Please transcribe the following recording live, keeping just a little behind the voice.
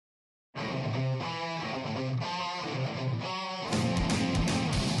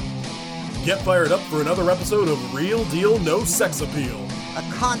Get fired up for another episode of Real Deal No Sex Appeal. A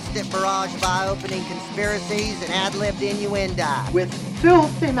constant barrage of eye-opening conspiracies and ad-libbed innuendo. With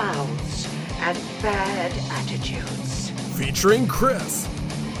filthy mouths and bad attitudes. Featuring Chris.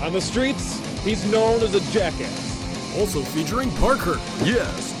 On the streets, he's known as a jackass. Also featuring Parker.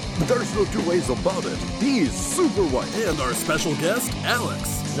 Yes, there's no two ways about it. He's super white. And our special guest,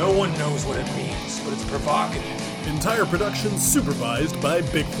 Alex. No one knows what it means, but it's provocative. Entire production supervised by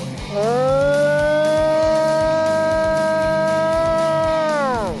Bigfoot.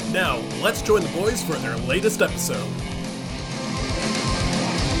 Now, let's join the boys for their latest episode.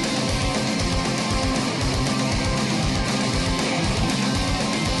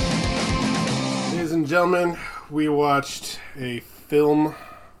 Ladies and gentlemen, we watched a film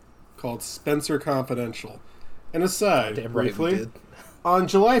called Spenser Confidential. An aside, briefly. On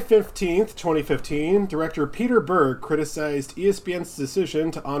July 15th, 2015, director Peter Berg criticized ESPN's decision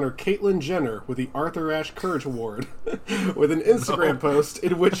to honor Caitlyn Jenner with the Arthur Ashe Courage Award with an Instagram post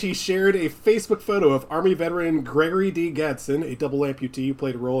in which he shared a Facebook photo of Army veteran Gregory D. Gadsden, a double amputee who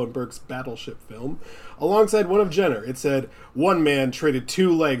played a role in Berg's Battleship film, alongside one of Jenner. It said, "One man traded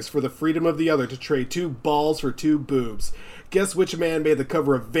 2 legs for the freedom of the other to trade 2 balls for 2 boobs. Guess which man made the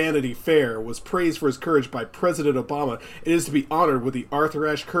cover of Vanity Fair, was praised for his courage by President Obama, and is to be honored with the Arthur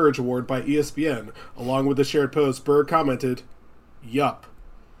Ashe Courage Award by ESPN." Along with the shared post, Berg commented, "Yup."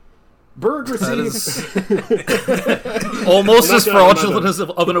 Berg receives... almost as fraudulent as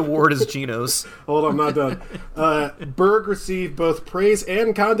of an award as Gino's. Hold on, I'm not done. Berg received both praise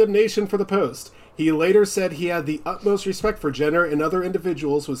and condemnation for the post. He later said he had the utmost respect for Jenner and other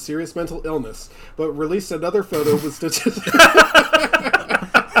individuals with serious mental illness, but released another photo with statistics.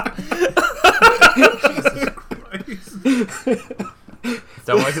 Jesus Christ. Is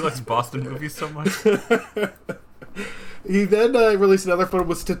that why he likes Boston movies so much? He then released another photo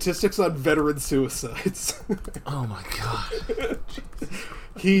with statistics on veteran suicides. Oh my god.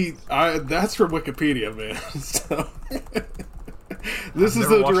 That's from Wikipedia, man. So... This I've is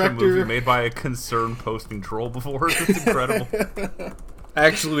never the watched director. A movie made by a concerned posting troll before. It's incredible.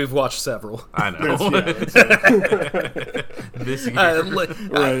 Actually, we've watched several. I know. This year.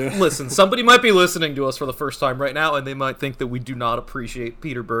 Listen, somebody might be listening to us for the first time right now, and they might think that we do not appreciate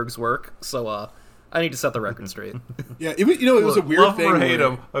Peter Berg's work. So, I need to set the record straight. Yeah, it was a weird love thing. Love or hate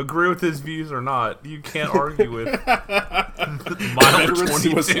him, agree with his views or not, you can't argue with Mile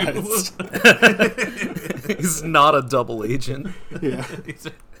 22. He's not a double agent. Yeah.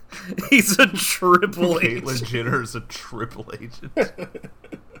 He's a triple agent. Caitlyn Jenner is a triple agent.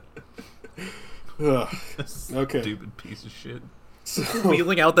 Okay. Stupid piece of shit. So,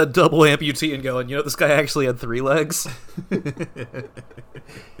 wheeling out that double amputee and going, this guy actually had 3 legs?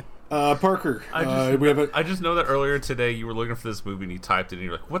 Parker, I just know that earlier today you were looking for this movie and you typed it and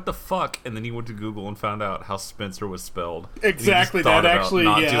you're like, what the fuck? And then you went to Google and found out how Spenser was spelled. Exactly, that actually,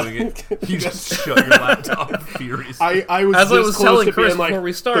 not yeah. doing it. You just shut your laptop furiously. I was As I was telling Chris like, before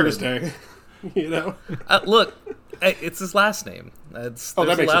we started. Thursday, look, it's his last name. It's that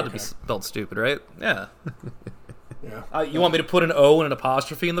makes allowed it to be spelled stupid, right? Yeah. Yeah. You want me to put an O and an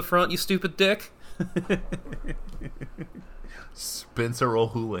apostrophe in the front, you stupid dick? Spenser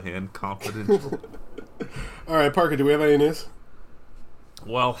O'Houlihan, Confidential. All right, Parker, do we have any news?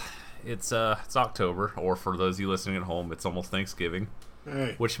 Well, it's October, or for those of you listening at home, it's almost Thanksgiving.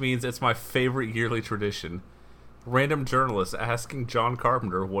 Hey. Which means it's my favorite yearly tradition. Random journalists asking John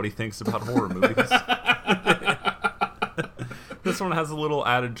Carpenter what he thinks about horror movies. This one has a little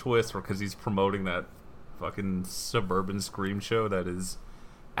added twist because he's promoting that fucking suburban Scream show that is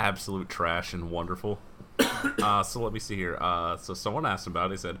absolute trash and wonderful. So let me see here. So someone asked him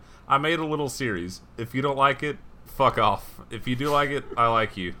about it. He said, "I made a little series. If you don't like it, fuck off. If you do like it, I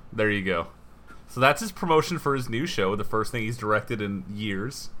like you. There you go." So that's his promotion for his new show, the first thing he's directed in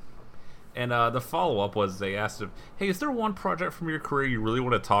years. And the follow-up was they asked him, "Hey, is there one project from your career you really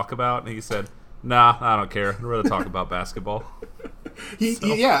want to talk about?" And he said, "Nah, I don't care. I'd rather talk about basketball."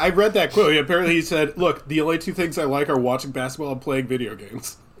 Yeah, I read that quote. Apparently he said, "Look, the only 2 things I like are watching basketball and playing video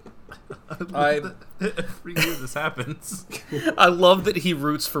games." Every year this happens. I love that he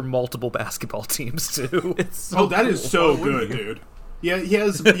roots for multiple basketball teams too. That is so good, dude. Yeah, he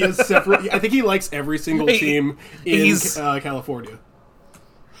has several. I think he likes every single team in California.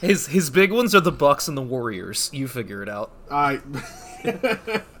 His big ones are the Bucks and the Warriors. You figure it out.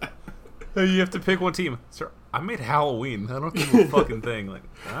 You have to pick one team. Sir, I made Halloween. I don't give a fucking thing. Like,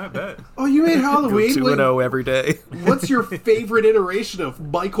 I bet. Oh, you made Halloween? 2-0 every day. What's your favorite iteration of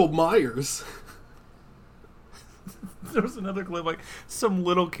Michael Myers? There was another clip, like, some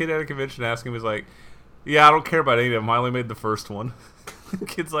little kid at a convention asking him, was like, "Yeah, I don't care about any of them. I only made the first one." The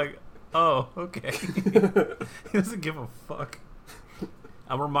kid's like, Oh, okay. He doesn't give a fuck.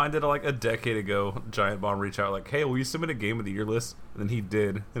 I'm reminded of like a decade ago, Giant Bomb reached out like, "Hey, will you submit a game of the year list?" And then he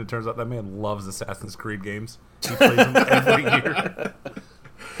did, and it turns out that man loves Assassin's Creed games. He plays them every year.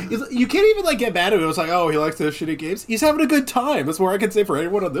 You can't even like get mad at him. It was like, oh, he likes those shitty games. He's having a good time. That's what I can say for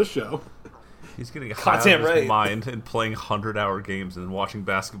anyone on this show. He's getting high out of his mind and playing 100-hour games and then watching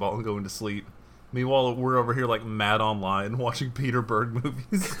basketball and going to sleep. Meanwhile, we're over here like mad online watching Peter Berg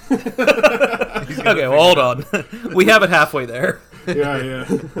movies. Okay, well, hold on. We have it halfway there. Yeah.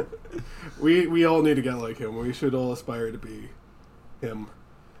 We all need to get like him. We should all aspire to be him.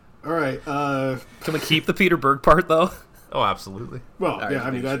 All right. Can we keep the Peter Berg part though? Oh, absolutely. Well, right, yeah.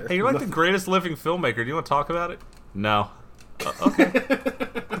 I mean, hey, you're like the greatest living filmmaker. Do you want to talk about it? No. Okay.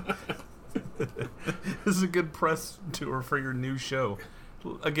 This is a good press tour for your new show.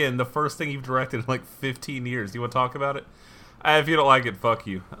 Again, the first thing you've directed in like 15 years. Do you want to talk about it? If you don't like it, fuck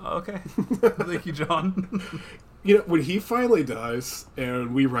you. Okay. Thank you, John. You know, when he finally dies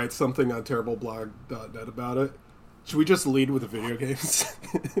and we write something on terribleblog.net about it, should we just lead with the video games?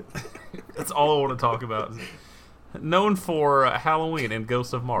 That's all I want to talk about. Known for Halloween and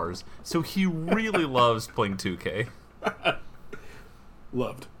Ghosts of Mars. So he really loves playing 2K.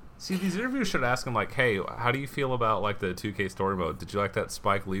 Loved. See, these interviews should ask him, like, hey, how do you feel about, like, the 2K story mode? Did you like that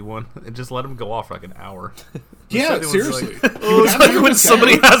Spike Lee one? And just let him go off for, like, an hour. Yeah, seriously. Like, it's like when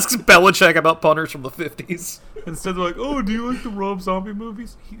somebody asks Belichick about punters from the 50s. Instead they're like, oh, do you like the Rob Zombie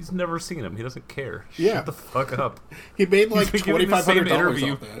movies? He's never seen them. He doesn't care. Yeah. Shut the fuck up. He made, like,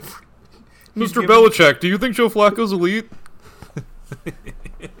 $2,500 off that. Mr. Belichick, do you think Joe Flacco's elite?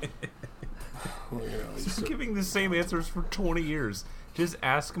 Well, you know, he's been giving the same answers for 20 years. Just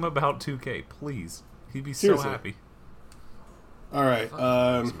ask him about 2K, please. He'd be so happy. All right.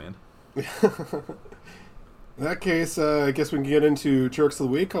 Man. In that case, I guess we can get into Jerks of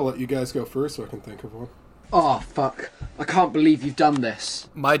the Week. I'll let you guys go first so I can think of one. Oh, fuck. I can't believe you've done this.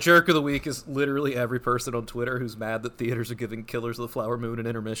 My Jerk of the Week is literally every person on Twitter who's mad that theaters are giving Killers of the Flower Moon an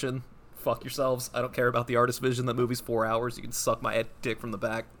intermission. Fuck yourselves. I don't care about the artist vision. That movie's 4 hours. You can suck my dick from the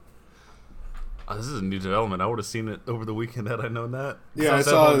back. This is a new development. I would have seen it over the weekend had I known that. Yeah, I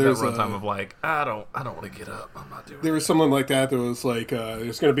saw there was that runtime of like, I don't want to get up. I'm not doing. There was someone like that was like,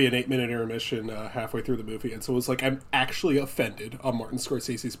 there's going to be an 8-minute intermission halfway through the movie, and so it was like, I'm actually offended on Martin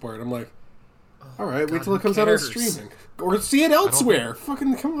Scorsese's part. I'm like, all right, wait till it comes out on streaming or see it elsewhere.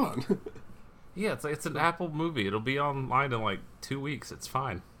 Fucking come on. Yeah, it's an Apple movie. It'll be online in like 2 weeks. It's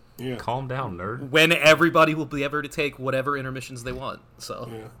fine. Yeah, calm down, nerd. When everybody will be able to take whatever intermissions they want. So.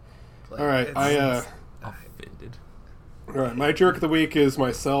 Yeah. All right, offended. All right, my jerk of the week is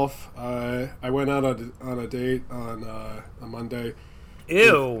myself. I went out on a date on a Monday.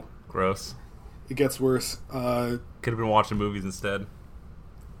 Ew, gross. It gets worse. Could have been watching movies instead.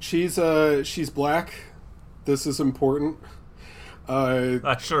 She's black. This is important.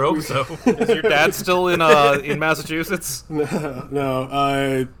 I sure hope so. Is your dad still in Massachusetts?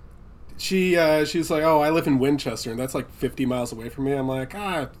 No. She's like, oh, I live in Winchester, and that's like 50 miles away from me. I'm like,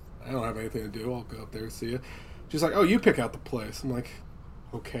 I don't have anything to do. I'll go up there and see you. She's like, oh, you pick out the place. I'm like,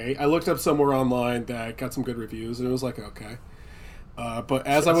 okay. I looked up somewhere online that got some good reviews, and it was like, okay. But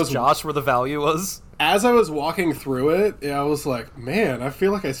as I was Josh, where the value was, as I was walking through it, I was like, man, I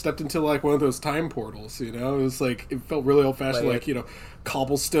feel like I stepped into like one of those time portals. You know, it was like it felt really old fashioned, like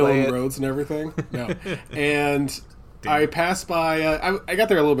cobblestone roads and everything. No, and I passed by. I got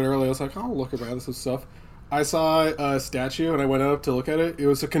there a little bit early. I was like, oh, look around this stuff. I saw a statue, and I went up to look at it. It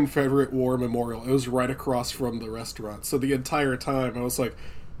was a Confederate War memorial. It was right across from the restaurant. So the entire time, I was like,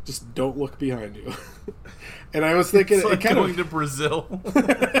 just don't look behind you. And I was thinking... It's like going to Brazil.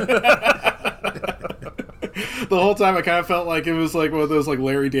 The whole time, I kind of felt like it was like one of those like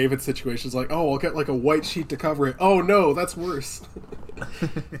Larry David situations. Like, oh, I'll get like a white sheet to cover it. Oh, no, that's worse.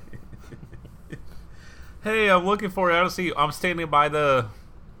 Hey, I'm looking for you. I don't see you. I'm standing by the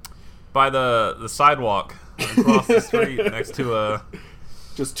sidewalk across the street next to a...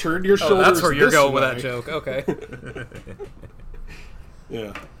 Just turn your shoulders. That's where you're going with that joke. Okay.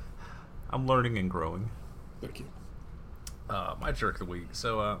 Yeah. I'm learning and growing. Thank you. My jerk of the week.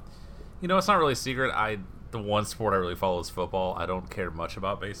 So, it's not really a secret. The one sport I really follow is football. I don't care much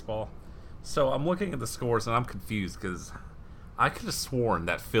about baseball. So I'm looking at the scores and I'm confused because I could have sworn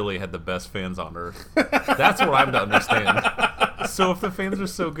that Philly had the best fans on earth. That's what I'm to understand. So if the fans are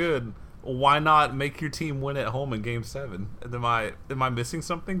so good, why not make your team win at home in Game 7? Am I missing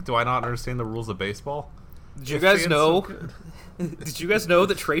something? Do I not understand the rules of baseball? Did you guys know? Did you guys know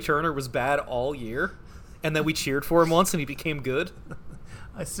that Trey Turner was bad all year, and then we cheered for him once and he became good?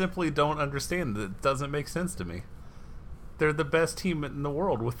 I simply don't understand. It doesn't make sense to me. They're the best team in the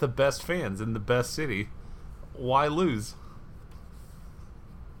world with the best fans in the best city. Why lose?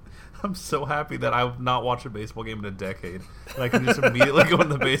 I'm so happy that I've not watched a baseball game in a decade. And I can just immediately go on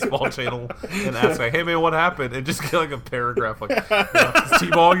the baseball channel and ask, like, hey, man, what happened? And just get, like, a paragraph, like, this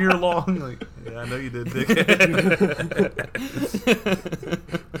team all year long. Like, yeah, I know you did, dickhead.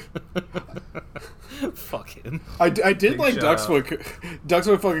 Fuck him. I did like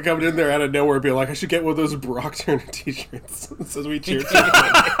Duxwood fucking coming in there out of nowhere being like, I should get one of those Brock Turner t-shirts. It says we cheer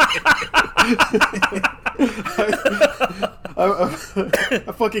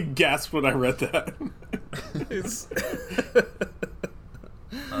I fucking gasped when I read that. It's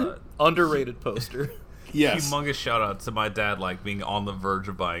underrated poster. Yes. Humongous shout out to my dad, like, being on the verge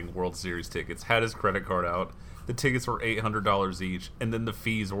of buying World Series tickets. Had his credit card out. The tickets were $800 each, and then the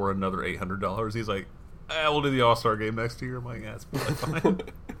fees were another $800. He's like, we'll do the All-Star game next year. I'm like, yeah, it's probably fine.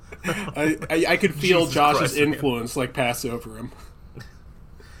 I could feel Jesus Josh's Christ, influence, like, pass over him.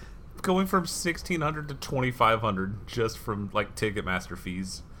 Going from $1,600 to $2,500 just from, like, Ticketmaster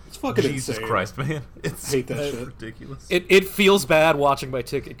fees. It's fucking Jesus insane. Christ, man. It's I hate that shit. Ridiculous. It feels bad watching my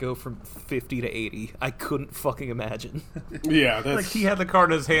ticket go from 50 to 80. I couldn't fucking imagine. Yeah, that's... Like, he had the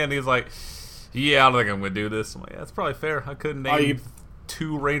card in his hand, he was like, yeah, I don't think I'm going to do this. I'm like, yeah, that's probably fair. I couldn't name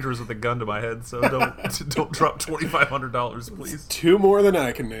 2 Rangers with a gun to my head, so don't drop $2,500, please. 2 more than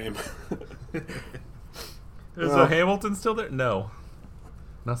I can name. Is Hamilton still there? No.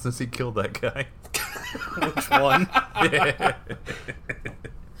 Not since he killed that guy. Which one? Yeah.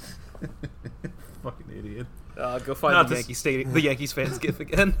 Fucking idiot. Go find the Yankees fans gif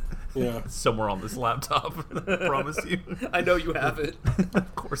again. Yeah. Somewhere on this laptop. I promise you. I know you have it.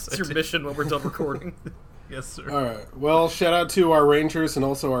 Of course it's your mission when we're done recording. Yes, sir. All right. Well, shout out to our Rangers and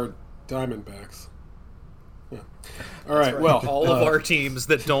also our Diamondbacks. Yeah. All right. Well, all of our teams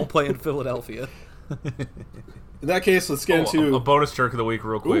that don't play in Philadelphia. In that case, let's get into a bonus jerk of the week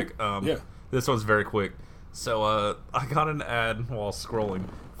real quick. Yeah. This one's very quick. So I got an ad while scrolling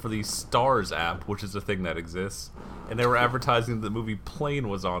for the Stars app, which is a thing that exists, and they were advertising the movie Plane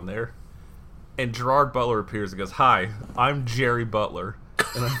was on there, and Gerard Butler appears and goes, "Hi, I'm Jerry Butler,"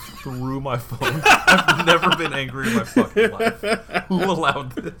 and I threw my phone. I've never been angry in my fucking life. Who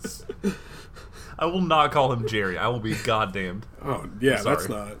allowed this? I will not call him Jerry. I will be goddamned. Oh yeah, that's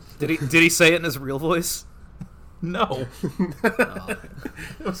not. Did he say it in his real voice? No.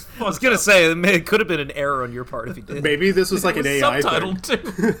 It was I was gonna say it could have been an error on your part if he did. Maybe this was like an AI subtitled thing.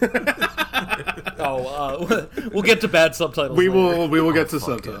 We'll get to bad subtitles. We will get to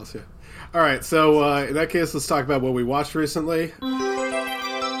subtitles. Yeah. All right. So in that case, let's talk about what we watched recently. I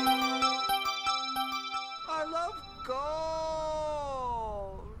love gold.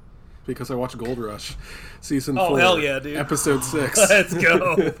 Because I watched Gold Rush, season 4. Oh hell yeah, dude! Episode 6. Let's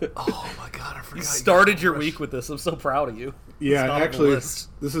go. Oh my god, I forgot. You started your week with this. I'm so proud of you. Yeah, actually, this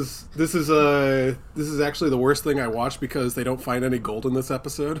is actually the worst thing I watched because they don't find any gold in this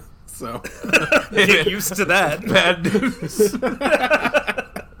episode. So get used to that. Bad news.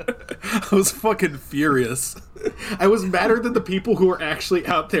 I was fucking furious. I was madder than the people who are actually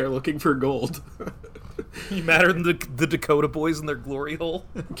out there looking for gold. You madder than the Dakota boys in their glory hole.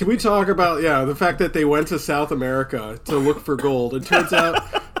 Can we talk about the fact that they went to South America to look for gold? It turns out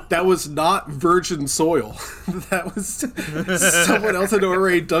that was not virgin soil. That was someone else had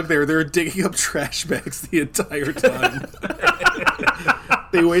already dug there. They were digging up trash bags the entire time.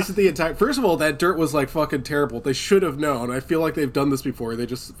 They wasted the entire... First of all, that dirt was like fucking terrible. They should have known. I feel like they've done this before. They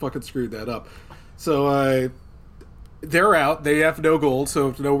just fucking screwed that up. So, they're out. They have no gold,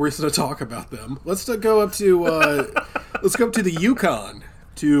 so no reason to talk about them. Let's go up to the Yukon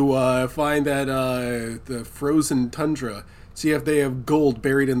to find that the frozen tundra. See if they have gold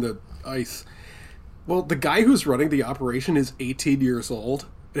buried in the ice. Well, the guy who's running the operation is 18 years old.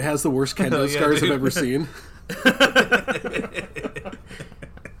 It has the worst kendo scars I've ever seen.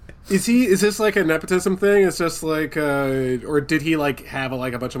 Is this like a nepotism thing? It's just like, or did he like have a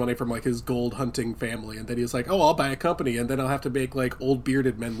bunch of money from like his gold hunting family, and then he was like, oh, I'll buy a company, and then I'll have to make like old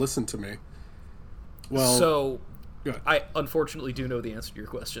bearded men listen to me. Well, so I unfortunately do know the answer to your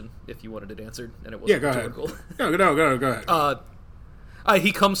question. If you wanted it answered, and it wasn't rhetorical. Go ahead.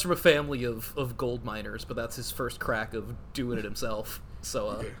 He comes from a family of gold miners, but that's his first crack of doing it himself.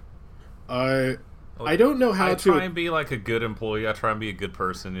 So, I don't know how I to... try and be like a good employee. I try and be a good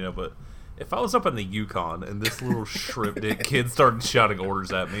person, but if I was up in the Yukon and this little shrimp dick kid started shouting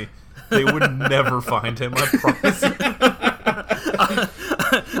orders at me, they would never find him, I promise you.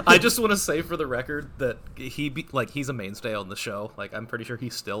 I just want to say for the record that he's a mainstay on the show. Like, I'm pretty sure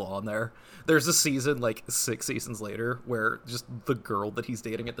he's still on there. There's a season, like 6 seasons later, where just the girl that he's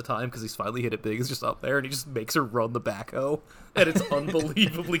dating at the time, because he's finally hit it big, is just up there, and he just makes her run the backhoe, and it's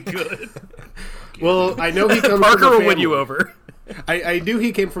unbelievably good. Well, I know he comes Parker from a will family. win you over. I knew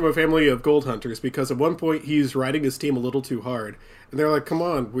he came from a family of gold hunters, because at one point he's riding his team a little too hard. And they're like, come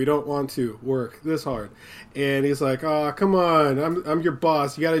on, we don't want to work this hard. And he's like, oh, come on, I'm your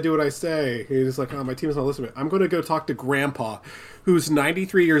boss. You got to do what I say. And he's like, oh, my team's not listening. I'm going to go talk to Grandpa, who's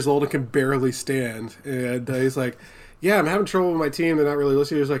 93 years old and can barely stand. And he's like, yeah, I'm having trouble with my team. They're not really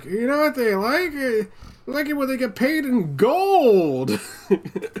listening. He's like, you know what they like? They like it when they get paid in gold.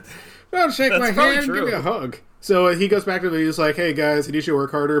 Don't shake my hand, give me a hug. So he goes back to them. He's like, hey, guys, I need you to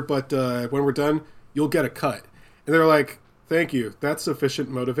work harder, but when we're done, you'll get a cut. And they're like, thank you. That's sufficient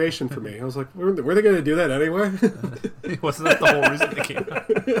motivation for me. I was like, were they going to do that anyway? Wasn't that the whole reason they came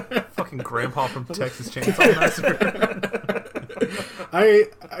out? Fucking Grandpa from Texas Chainsaw Massacre. I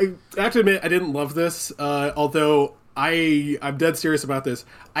have to admit, I didn't love this, although I'm dead serious about this.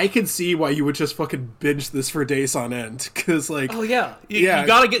 I can see why you would just fucking binge this for days on end, because like, oh yeah, you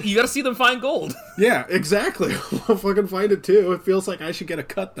gotta see them find gold. Yeah, exactly. I'll fucking find it too. It feels like I should get a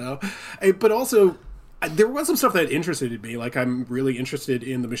cut though, but also there was some stuff that interested me. Like, I'm really interested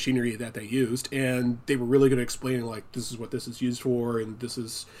in the machinery that they used, and they were really good at explaining, like, this is what this is used for, and this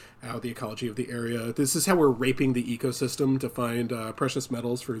is how the ecology of the area. This is how we're raping the ecosystem to find precious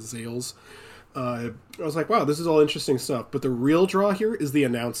metals for Zales. I was like, wow, this is all interesting stuff. But the real draw here is the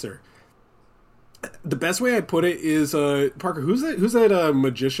announcer. The best way I'd put it is, Parker, who's that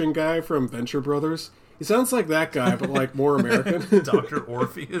magician guy from Venture Brothers? He sounds like that guy, but like more American. Dr.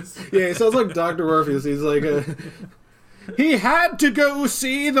 Orpheus? Yeah, he sounds like Dr. Orpheus. He's like, he had to go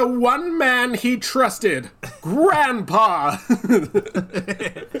see the one man he trusted, Grandpa.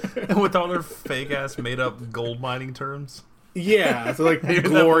 With all their fake-ass made-up gold mining terms? Yeah, so like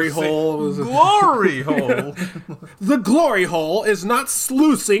glory hole. Glory hole. The glory hole is not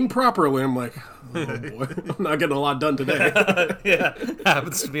sluicing properly. I'm like, oh boy, I'm not getting a lot done today. Yeah,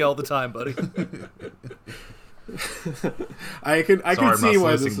 happens to me all the time, buddy. I can see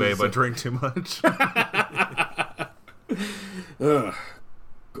why this is. Babe, I drink too much.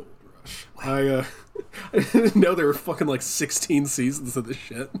 Gold Rush. I didn't know there were fucking like 16 seasons of this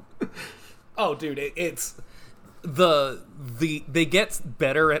shit. Oh, dude, it's. They get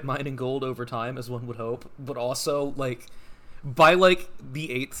better at mining gold over time, as one would hope, but also like by like the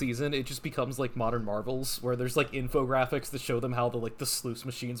 8th season it just becomes like modern Marvels, where there's like infographics that show them how the sluice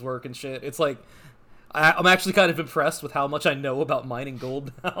machines work and shit. It's like I'm actually kind of impressed with how much I know about mining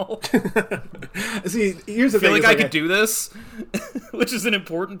gold now. See, here's the thing. I feel like I could do this, which is an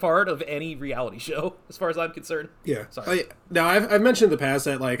important part of any reality show, as far as I'm concerned. Yeah. Sorry. Now, I've mentioned in the past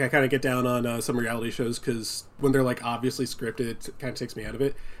that like I kind of get down on some reality shows because when they're like obviously scripted, it kind of takes me out of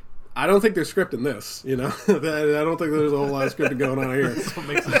it. I don't think they're scripting this, you know? I don't think there's a whole lot of scripting going on here. That's what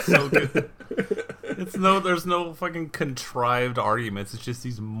makes it so good. There's no fucking contrived arguments. It's just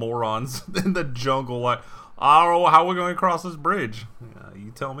these morons in the jungle like, I don't know how we're going to cross this bridge.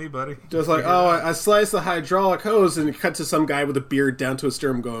 You tell me, buddy. Just like, oh, I sliced the hydraulic hose, and it cut to some guy with a beard down to his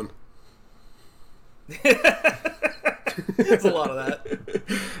sternum going. There's a lot of that.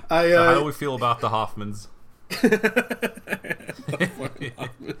 So how do we feel about the Hoffmans?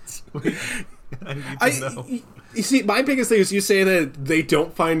 You see, my biggest thing is you say that they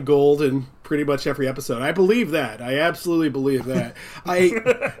don't find gold in pretty much every episode. I believe that. I absolutely believe that.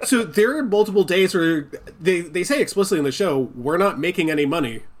 So there are multiple days where they say explicitly in the show, we're not making any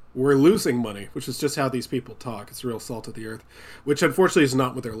money. We're losing money, which is just how these people talk. It's real salt of the earth, which unfortunately is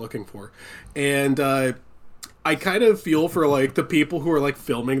not what they're looking for. And I kind of feel for like the people who are like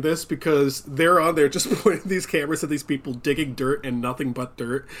filming this, because they're on there just pointing these cameras at these people digging dirt and nothing but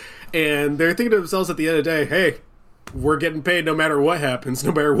dirt, and they're thinking to themselves at the end of the day, hey, we're getting paid no matter what happens,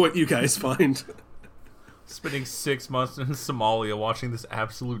 no matter what you guys find. Spending 6 months in Somalia watching this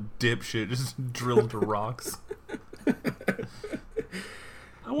absolute dipshit just drill into rocks.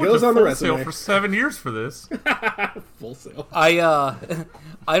 I went Goes to on the Full resume. Sail for 7 years for this. Full Sail.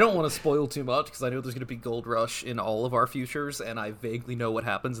 I don't want to spoil too much because I know there's going to be Gold Rush in all of our futures, and I vaguely know what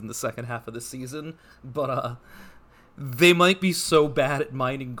happens in the second half of this season. But they might be so bad at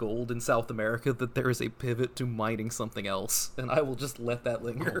mining gold in South America that there is a pivot to mining something else, and I will just let that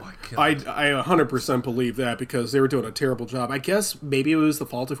linger. Oh my God. I 100% believe that, because they were doing a terrible job. I guess maybe it was the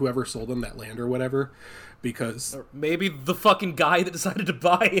fault of whoever sold them that land or whatever, because... Or maybe the fucking guy that decided to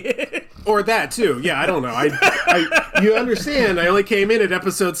buy it. Or that, too. Yeah, I don't know. I you understand, I only came in at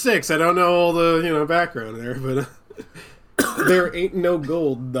episode 6. I don't know all the, background there, but... There ain't no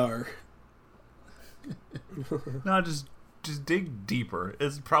gold there. No, just dig deeper.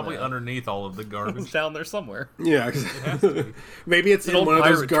 It's probably underneath all of the garbage. Down there somewhere. Yeah. Maybe it's in one of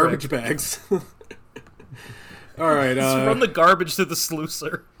those garbage bags. All right. It's from the garbage to the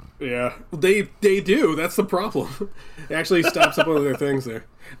sluicer. Yeah, they do. That's the problem. It actually stops up one of their things there.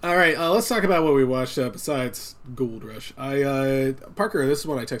 All right, let's talk about what we watched besides Gold Rush. Parker, this is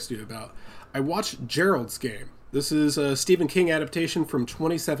what I texted you about. I watched Gerald's Game. This is a Stephen King adaptation from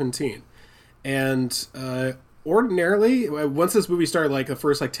 2017. And ordinarily, once this movie started, like the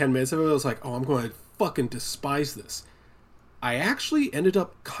first 10 minutes of it, I was like, oh, I'm going to fucking despise this. I actually ended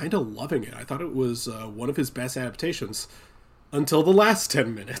up kind of loving it. I thought it was one of his best adaptations. Until the last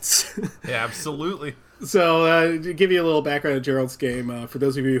 10 minutes. Yeah, absolutely. So, to give you a little background on Gerald's Game, for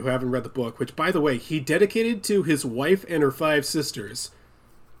those of you who haven't read the book, which, by the way, he dedicated to his wife and her 5 sisters.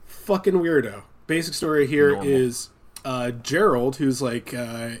 Fucking weirdo. Basic story here is Gerald, who's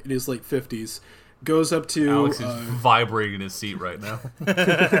in his late 50s, goes up to... Alex is vibrating in his seat right now.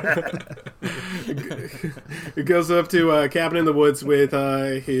 He goes up to a cabin in the woods with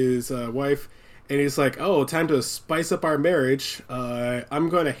his wife. And he's like, oh, time to spice up our marriage. I'm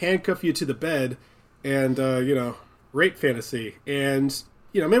going to handcuff you to the bed and, rape fantasy. And,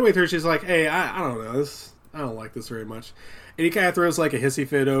 midway through, she's like, hey, I don't know. I don't like this very much. And he kind of throws a hissy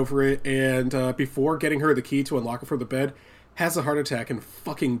fit over it. And before getting her the key to unlock her from the bed, has a heart attack and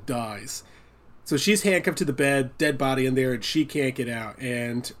fucking dies. So she's handcuffed to the bed, dead body in there, and she can't get out.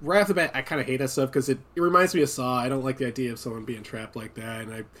 And right off the bat, I kind of hate that stuff because it reminds me of Saw. I don't like the idea of someone being trapped like that.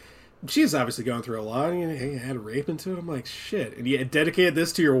 And she's obviously gone through a lot. Hey, had a rape into it. I'm like, shit. And you dedicated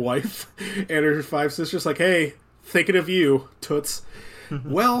this to your wife and her 5 sisters. Like, hey, thinking of you, toots.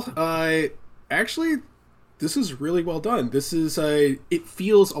 Well, actually, this is really well done. This is it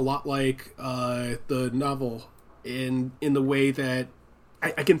feels a lot like the novel in the way that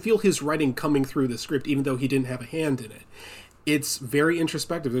I can feel his writing coming through the script, even though he didn't have a hand in it. It's very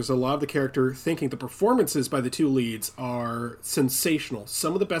introspective. There's a lot of the character thinking. The performances by the 2 leads are sensational.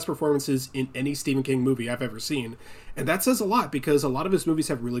 Some of the best performances in any Stephen King movie I've ever seen. And that says a lot because a lot of his movies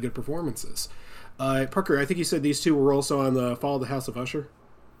have really good performances. Parker, I think you said these 2 were also on the Fall of the House of Usher.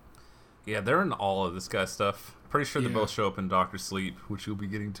 Yeah, they're in all of this guy's stuff. Pretty sure they both show up in Dr. Sleep, which you'll be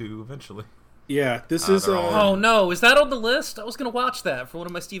getting to eventually. Yeah, this is... oh, no. Is that on the list? I was going to watch that for one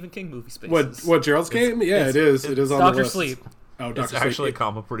of my Stephen King movie spaces. What Gerald's Game? Yeah, it is. It is on the list. Dr. Sleep. Oh, Dr. It's Sleep. actually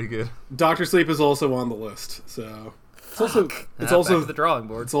comma pretty good. Dr. Sleep is also on the list, so... It's also back to the drawing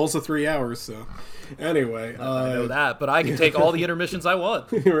board. It's also 3 hours, so... Anyway... I know that, but I can take all the intermissions I want.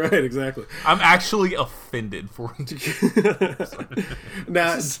 Right, exactly. I'm actually offended for you.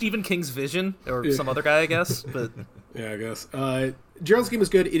 Now, this is Stephen King's vision, or some other guy, I guess, but... Yeah, I guess. Gerald's Game is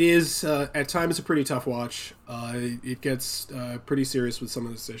good. It is, at times, a pretty tough watch. It gets pretty serious with some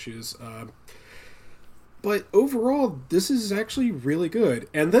of its issues. But overall, this is actually really good.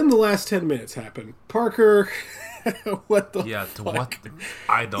 And then the last 10 minutes happen. Parker, what the fuck?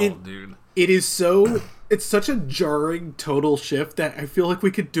 I don't, dude. It is it's such a jarring total shift that I feel like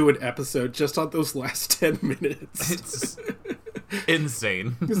we could do an episode just on those last 10 minutes. It's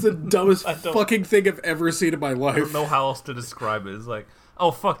insane. It's the dumbest fucking thing I've ever seen in my life. I don't know how else to describe it. It's like,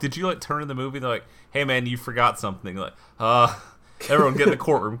 oh fuck, did you turn in the movie? They're like, hey man, you forgot something. Like, everyone get in the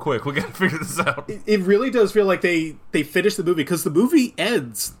courtroom quick. We gotta figure this out. It really does feel like they finished the movie because the movie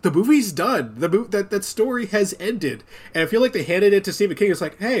ends. The movie's done. That story has ended. And I feel like they handed it to Stephen King. It's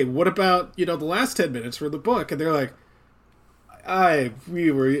like, hey, what about the last 10 minutes for the book? And they're like, do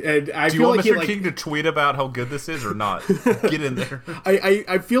you want Mr. King to tweet about how good this is or not? Get in there.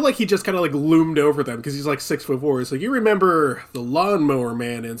 I feel like he just kind of loomed over them because he's 6'4". He's like, you remember the Lawnmower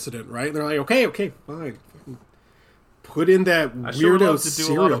Man incident, right? And they're like, okay, fine. Put in that weirdo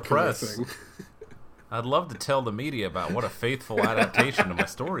serial killer thing. I'd love to tell the media about what a faithful adaptation of my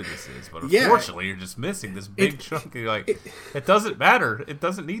story this is, but unfortunately, you're just missing this big chunk. It doesn't matter. It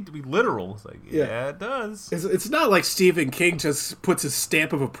doesn't need to be literal. It's like, yeah, it does. It's not like Stephen King just puts his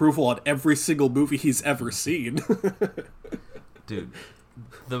stamp of approval on every single movie he's ever seen. Dude,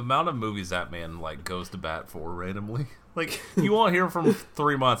 the amount of movies that man goes to bat for randomly. You won't hear from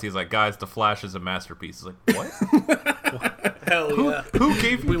 3 months. He's like, guys, The Flash is a masterpiece. It's like, what? Hell yeah. Who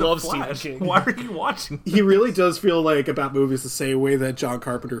gave you We The love Flash? Stephen King. Why are you watching? He really does feel about movies the same way that John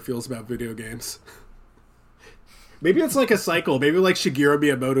Carpenter feels about video games. Maybe it's a cycle. Maybe Shigeru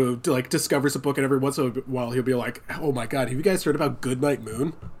Miyamoto discovers a book and every once in a while he'll be like, oh my god, have you guys heard about Goodnight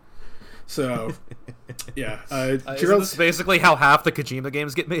Moon? So, yeah. Isn't this basically how half the Kojima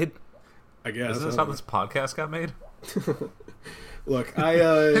games get made? I guess. Isn't this how this podcast got made? Look, Hey,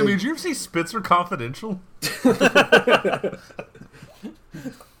 did you ever see Spenser Confidential?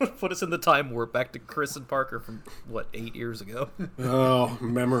 Put us in the time warp back to Chris and Parker from, 8 years ago? Oh,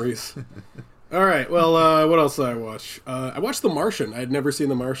 memories. All right, well, what else did I watch? I watched The Martian. I had never seen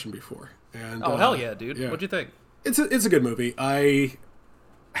The Martian before. And hell yeah, dude. Yeah. What'd you think? It's a good movie. I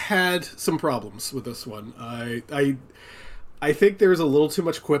had some problems with this one. I think there's a little too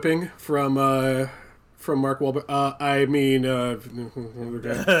much quipping from Mark Wahlberg.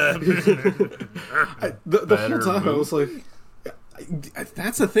 The whole time I was like,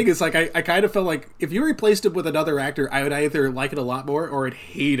 that's the thing. Is like I kind of felt like if you replaced it with another actor, I would either like it a lot more or I'd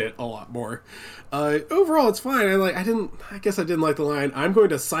hate it a lot more. Overall, it's fine. I guess I didn't like the line. I'm going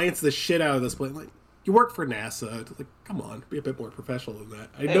to science the shit out of this place. Like, you work for NASA. Like, come on, be a bit more professional than that.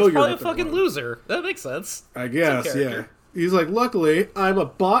 I know you're probably a fucking loser. That makes sense. I guess, yeah. He's like, luckily, I'm a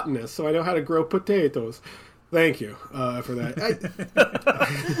botanist, so I know how to grow potatoes. Thank you for that.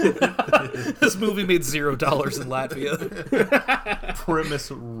 This movie made $0 in Latvia.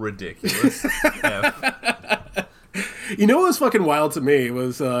 Premise ridiculous. You know what was fucking wild to me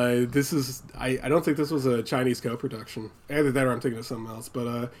was I don't think this was a Chinese co-production. Either that or I'm thinking of something else.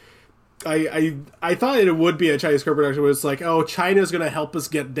 But I thought it would be a Chinese co-production where it's like, oh, China's going to help us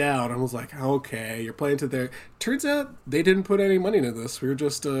get down. I was like, okay, you're playing to their... Turns out they didn't put any money into this. We were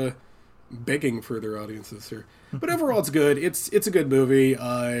just begging for their audiences here. But overall, it's good. It's a good movie.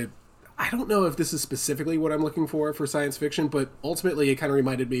 I don't know if this is specifically what I'm looking for science fiction, but ultimately it kind of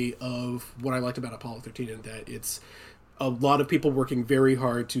reminded me of what I liked about Apollo 13, in that it's a lot of people working very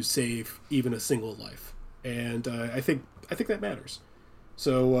hard to save even a single life. And I think that matters.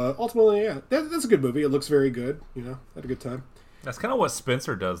 So ultimately, yeah, that's a good movie. It looks very good. Had a good time. That's kind of what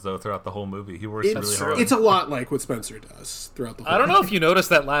Spenser does, though, throughout the whole movie. He works really hard. It's a lot like what Spenser does throughout the whole movie. I don't know if you noticed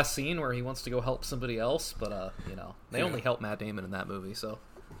that last scene where he wants to go help somebody else, but, they only help Matt Damon in that movie, so...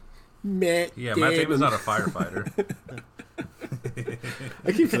 Matt Damon's not a firefighter.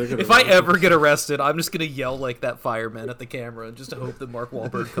 I keep thinking if I ever get arrested, I'm just going to yell like that fireman at the camera and just hope that Mark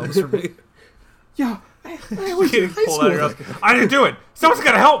Wahlberg comes for me. Yeah, I didn't do it. Someone's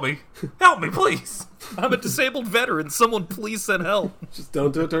got to help me. Help me, please. I'm a disabled veteran. Someone please send help. Just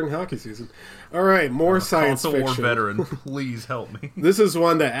don't do it during hockey season. All right, more science fiction. War veteran, please help me. This is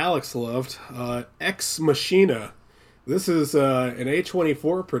one that Alex loved. Ex Machina. This is an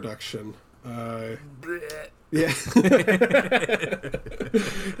A24 production. Yeah.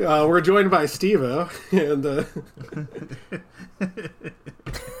 We're joined by Steve-O, and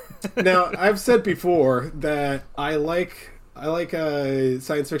now I've said before that I like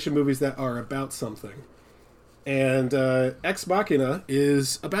science fiction movies that are about something, and Ex Machina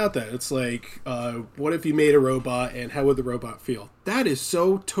is about that. It's like, what if you made a robot, and how would the robot feel? That is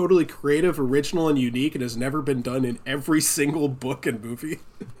so totally creative, original, and unique, and has never been done in every single book and movie.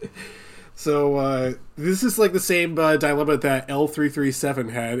 So this is like the same dilemma that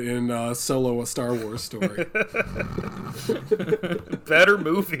L337 had in Solo: A Star Wars Story. Better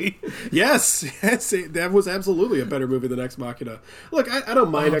movie. Yes, that was absolutely a better movie than Ex Machina. Look, I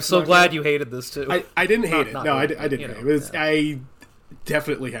don't mind. I'm so glad you hated this too. I didn't hate it. No, I didn't hate it. I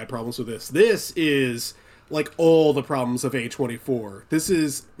definitely had problems with this. This is like all the problems of A24. This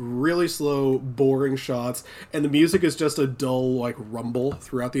is really slow, boring shots, and the music is just a dull, like, rumble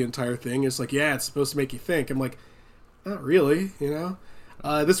throughout the entire thing. It's like, yeah, it's supposed to make you think. I'm like, not really,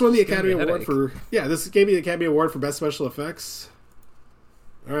 This won the Academy Award for... Yeah, this gave me the Academy Award for Best Special Effects.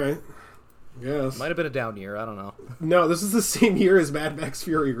 All right. Yes. Might have been a down year, I don't know. No, this is the same year as Mad Max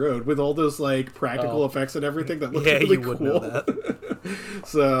Fury Road, with all those, like, practical effects and everything that look really cool. Yeah, you would know that.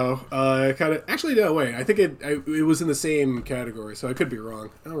 So, kind of... Actually, no, wait. I think it was in the same category, so I could be wrong.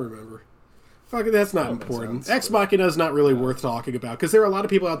 I don't remember. Fuck it, that's not important. Ex Machina is not really worth talking about, because there are a lot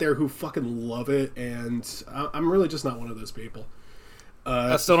of people out there who fucking love it, and I'm really just not one of those people.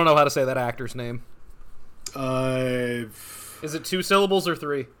 I still don't know how to say that actor's name. Is it 2 syllables or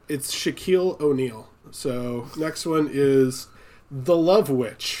 3? It's Shaquille O'Neal. So, next one is The Love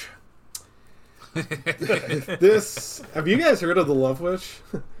Witch. Have you guys heard of The Love Witch?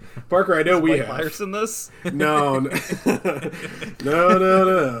 Parker, I know we have. Myers in this? No. No.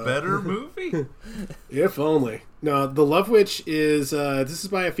 Better movie? If only. No, The Love Witch is, this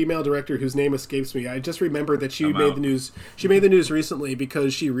is by a female director whose name escapes me. I just remembered that she made the news. She made the news recently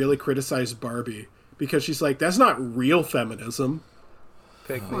because she really criticized Barbie. Because she's like, that's not real feminism.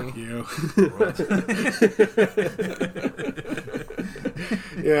 Pick Fuck you.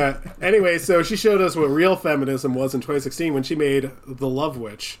 Yeah. Anyway, so she showed us what real feminism was in 2016 when she made The Love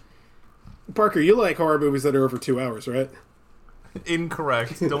Witch. Parker, you like horror movies that are over 2 hours, right?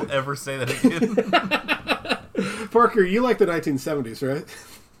 Incorrect. Don't ever say that again. Parker, you like the 1970s, right?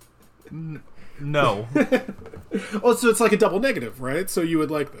 No. Oh, so it's like a double negative, right? So you would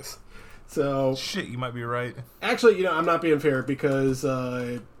like this. So shit, you might be right. Actually, I'm not being fair because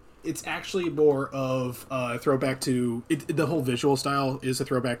it's actually more of a throwback to the whole visual style is a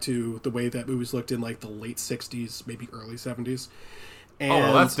throwback to the way that movies looked in like the late 60s, maybe early 70s. And,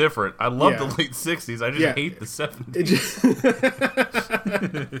 well, that's different. I love the late 60s. I just hate the 70s.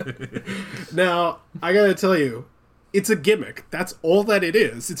 Now, I gotta tell you, it's a gimmick. That's all that it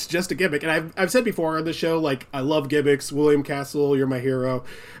is. It's just a gimmick. And I've said before on the show, like, I love gimmicks. William Castle, you're my hero.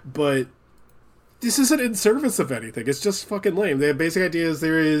 But this isn't in service of anything. It's just fucking lame. The basic idea is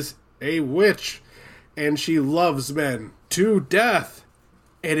there is a witch, and she loves men to death.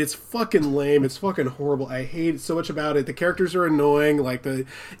 And it's fucking lame. It's fucking horrible. I hate so much about it. The characters are annoying. Like, the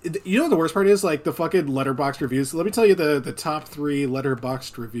worst part is, like, the fucking Letterboxd reviews. Let me tell you the top 3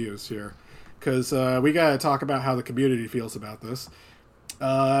 Letterboxd reviews here. Because we got to talk about how the community feels about this.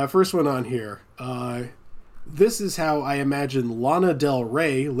 First one on here. This is how I imagine Lana Del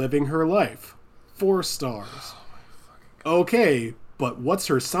Rey living her life. 4 stars. Okay, but what's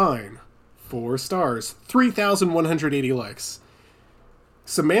her sign? 4 stars. 3,180 likes.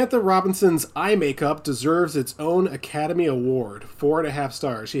 Samantha Robinson's eye makeup deserves its own Academy Award. 4.5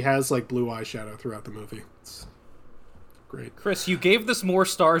 stars. She has, like, blue eyeshadow throughout the movie. It's great. Chris, you gave this more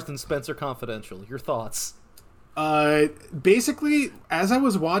stars than Spenser Confidential. Your thoughts? Basically, as I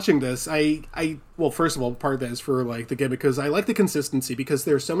was watching this, well, first of all, part of that is for, like, the gimmick, because I like the consistency, because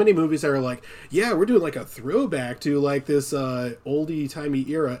there's so many movies that are like, yeah, we're doing, like, a throwback to, like, this, oldie-timey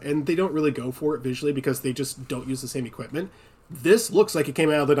era, and they don't really go for it visually, because they just don't use the same equipment. This looks like it came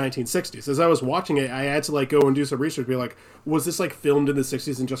out of the 1960s. As I was watching it, I had to, like, go and do some research, be like, was this, like, filmed in the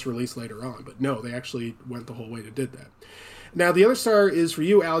 60s and just released later on? But no, they actually went the whole way to did that. Now, the other star is for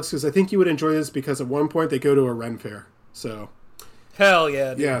you, Alex, because I think you would enjoy this, because at one point they go to a Ren Fair. So, hell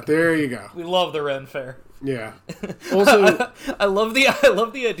yeah, dude. Yeah, there you go. We love the Ren Fair. Yeah. Also, I love the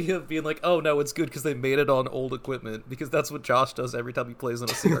idea of being like, oh no, it's good because they made it on old equipment, because that's what Josh does every time he plays on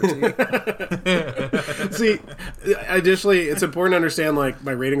a CRT. See, additionally, it's important to understand, like,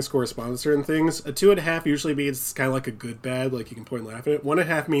 my ratings correspond to certain things. A 2.5 usually means kind of like a good bad, like you can point and laugh at it.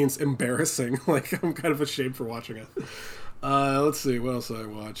 1.5 means embarrassing, like I'm kind of ashamed for watching it. Let's see, what else did I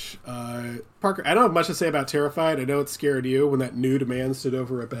watch? Parker, I don't have much to say about Terrified. I know it scared you when that nude man stood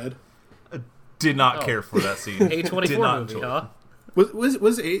over a bed. Did not care for that scene. A24 movie, huh?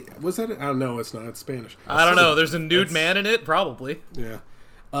 Was that? I don't know. It's not. It's Spanish. I don't know. There's a nude man in it, probably. Yeah.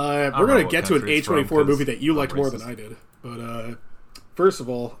 We're gonna get to an A24 movie that you liked more than I did. But first of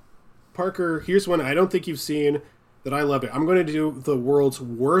all, Parker, here's one I don't think you've seen that I love it. I'm going to do the world's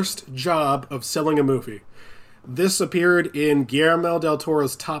worst job of selling a movie. This appeared in Guillermo del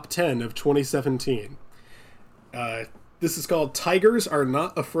Toro's top 10 of 2017. This is called Tigers Are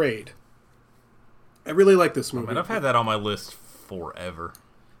Not Afraid. I really like this movie. Man, I've had that on my list forever.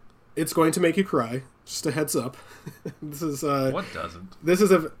 It's going to make you cry. Just a heads up. This is what doesn't? This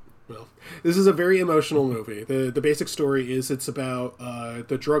is a very emotional movie. The basic story is it's about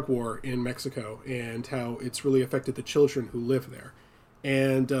the drug war in Mexico and how it's really affected the children who live there.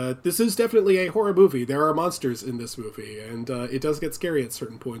 And this is definitely a horror movie. There are monsters in this movie, and it does get scary at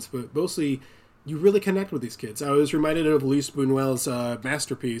certain points, but mostly you really connect with these kids. I was reminded of Luis Buñuel's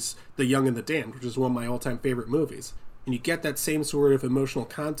masterpiece, The Young and the Damned, which is one of my all-time favorite movies. And you get that same sort of emotional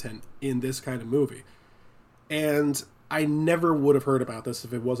content in this kind of movie. And I never would have heard about this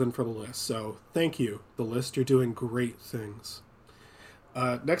if it wasn't for the list. So thank you, the list. You're doing great things.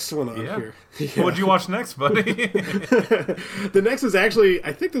 Next one on here. Yeah. What'd you watch next, buddy? The next is actually,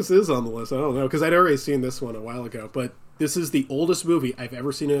 I think this is on the list. I don't know, because I'd already seen this one a while ago. But this is the oldest movie I've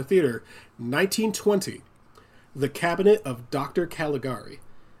ever seen in a theater. 1920, The Cabinet of Dr. Caligari.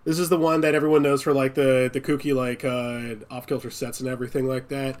 This is the one that everyone knows for, like, the kooky, like, off-kilter sets and everything like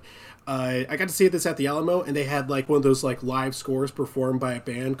that. I got to see this at the Alamo, and they had, like, one of those, like, live scores performed by a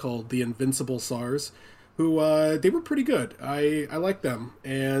band called the Invincible Stars, who, they were pretty good. I liked them,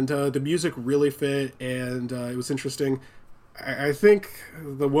 and the music really fit, and it was interesting. I think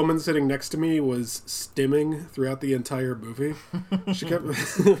the woman sitting next to me was stimming throughout the entire movie. She kept...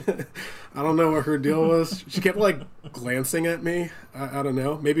 I don't know what her deal was. She kept, like, glancing at me. I don't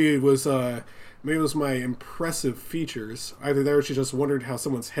know. Maybe it was my impressive features. Either that or she just wondered how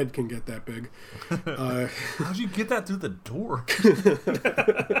someone's head can get that big. How'd you get that through the door?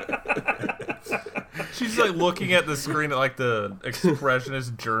 She's like looking at the screen at like the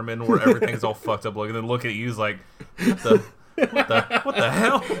expressionist German where everything's all fucked up looking, and then look at you is like, what the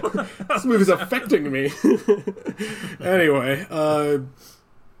hell? This movie's affecting me. Anyway,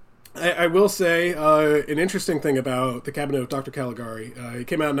 I will say an interesting thing about The Cabinet of Dr. Caligari. It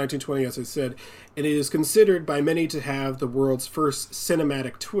came out in 1920, as I said, and it is considered by many to have the world's first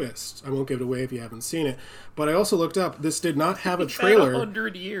cinematic twist. I won't give it away if you haven't seen it, but I also looked up. This did not have a trailer.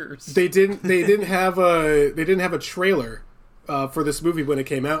 100 years. They didn't have a trailer for this movie when it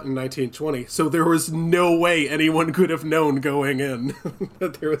came out in 1920. So there was no way anyone could have known going in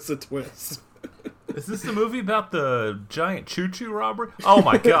that there was a twist. Is this the movie about the giant choo-choo robbery? Oh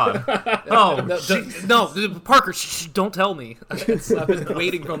my god! Oh no, Parker, don't tell me. I've been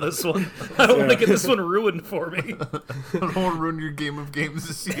waiting on this one. I don't want to get this one ruined for me. I don't want to ruin your game of games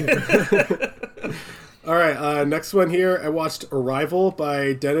this year. All right, next one here. I watched Arrival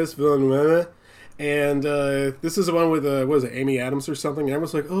by Denis Villeneuve, and this is the one with what was it, Amy Adams or something? And I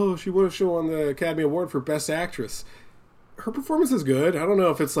was like, oh, she won a show on the Academy Award for Best Actress. Her performance is good. I don't know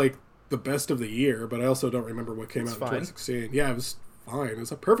if it's like the best of the year, but I also don't remember what came out in 2016. Yeah, it was fine. It was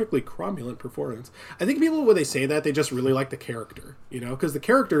a perfectly cromulent performance. I think people, when they say that, they just really like the character, because the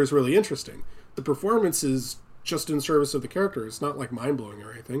character is really interesting. The performance is just in service of the character. It's not like mind-blowing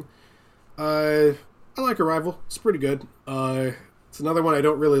or anything. I like Arrival. It's pretty good. It's another one I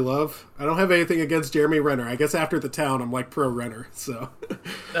don't really love. I don't have anything against Jeremy Renner. I guess after The Town, I'm like pro Renner. So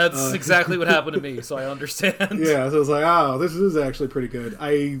that's exactly what happened to me. So I understand. Yeah, so I was like, oh, this is actually pretty good.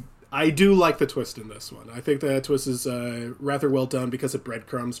 I do like the twist in this one. I think the twist is rather well done because it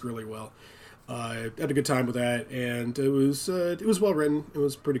breadcrumbs really well. I had a good time with that, and it was well written. It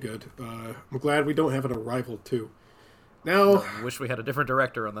was pretty good. I'm glad we don't have an Arrival too. Now, I wish we had a different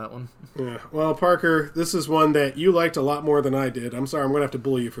director on that one. Yeah. Well, Parker, this is one that you liked a lot more than I did. I'm sorry, I'm going to have to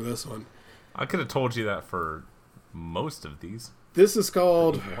bully you for this one. I could have told you that for most of these. This is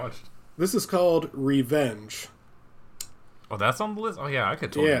called Revenge. Oh, that's on the list? Oh, yeah, I could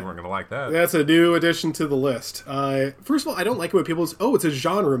have told you weren't going to like that. That's a new addition to the list. First of all, I don't like it when people say, oh, it's a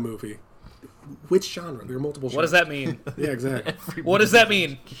genre movie. Which genre? There are multiple genres. What does that mean? Yeah, exactly. What does that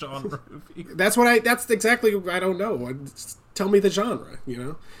mean? Genre movie. That's exactly, I don't know. Tell me the genre,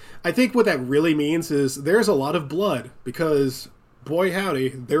 I think what that really means is there's a lot of blood, because, boy howdy,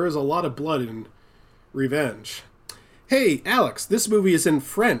 there is a lot of blood in Revenge. Hey, Alex, this movie is in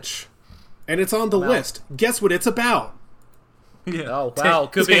French, and it's on the list. Guess what it's about? Yeah. Oh, wow.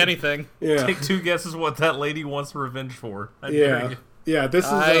 Could be anything. Yeah. Take two guesses what that lady wants revenge for. Yeah, this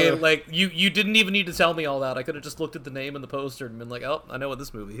is... you didn't even need to tell me all that. I could have just looked at the name and the poster and been like, oh, I know what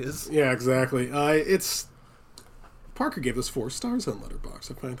this movie is. Yeah, exactly. It's... Parker gave this 4 stars on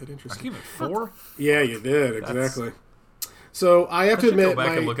Letterboxd. I find that interesting. I gave it 4? Yeah, you did. Exactly. So I have to admit... go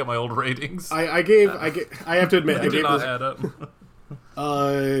back and look at my old ratings. I have to admit... They did not add up.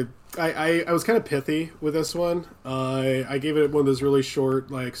 I was kind of pithy with this one. I gave it one of those really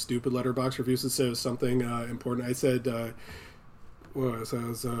short, stupid Letterboxd reviews that says something important. I said...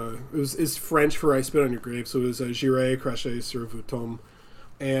 it's French for I Spit on Your Grave, so it was J'irai cracher sur vos tombes,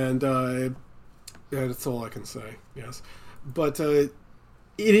 and that's all I can say. Yes, but it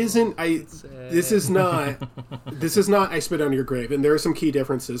isn't. This is not I Spit on Your Grave, and there are some key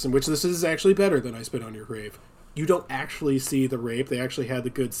differences in which this is actually better than I Spit on Your Grave. You don't actually see the rape. They actually had the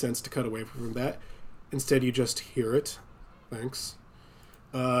good sense to cut away from that. Instead, you just hear it. Thanks.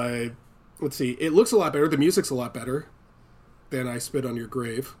 Let's see. It looks a lot better. The music's a lot better than I Spit on Your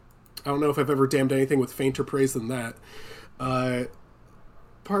Grave. I don't know if I've ever damned anything with fainter praise than that.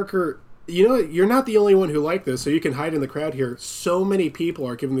 Parker, you're not the only one who liked this, so you can hide in the crowd here. So many people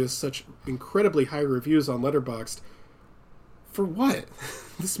are giving this such incredibly high reviews on Letterboxd. For what?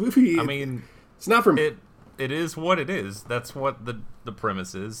 This movie... I mean... It's not for me. It is what it is. That's what the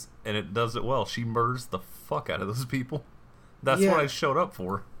premise is, and it does it well. She murders the fuck out of those people. That's what I showed up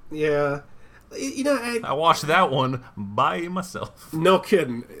for. Yeah. I watched that one by myself. No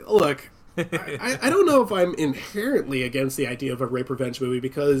kidding. Look, I don't know if I'm inherently against the idea of a rape revenge movie,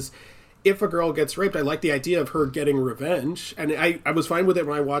 because if a girl gets raped, I like the idea of her getting revenge. And I was fine with it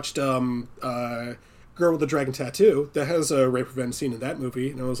when I watched Girl with the Dragon Tattoo. That has a rape revenge scene in that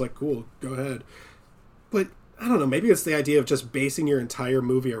movie. And I was like, cool, go ahead. But I don't know, maybe it's the idea of just basing your entire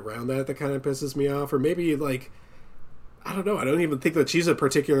movie around that kind of pisses me off. Or maybe, I don't know. I don't even think that she's a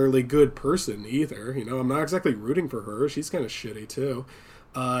particularly good person either. I'm not exactly rooting for her. She's kind of shitty too.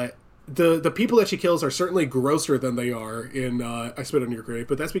 The people that she kills are certainly grosser than they are in I Spit on Your Grave,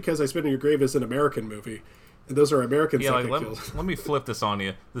 but that's because I Spit on Your Grave is an American movie, and those are Americans that get killed. Let me flip this on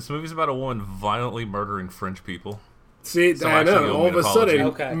you. This movie's about a woman violently murdering French people. See, so I know. All of a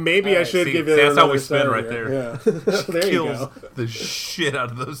sudden, maybe I should give it. That's how we spin right there. Yeah, there you kills go. The shit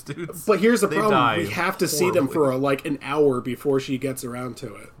out of those dudes. But here's the problem: we have to see them for an hour before she gets around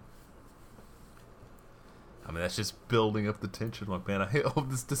to it. I mean, that's just building up the tension. Like, man, I hope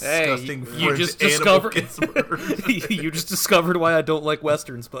this disgusting you just discovered gets murdered. You just discovered why I don't like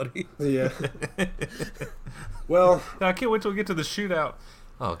westerns, buddy. Yeah. Well, I can't wait till we get to the shootout.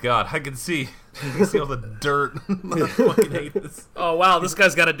 Oh God, I can see all the dirt. I fucking hate this. Oh wow, this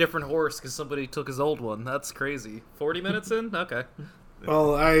guy's got a different horse because somebody took his old one. That's crazy. 40 minutes in? Okay.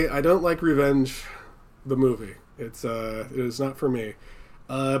 Well, I don't like Revenge, the movie. It is not for me.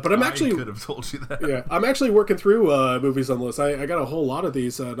 But I'm actually... I could have told you that. Yeah, I'm actually working through movies on the list. I got a whole lot of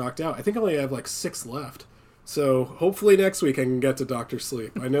these knocked out. I think I only have like 6 left. So hopefully next week I can get to Dr.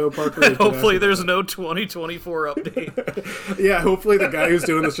 Sleep. I know Parker... Hopefully there's no 2024 update. Yeah, hopefully the guy who's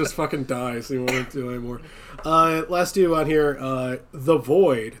doing this just fucking dies. He won't do anymore. Last two on here, The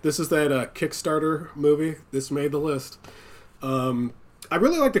Void. This is that Kickstarter movie. This made the list. I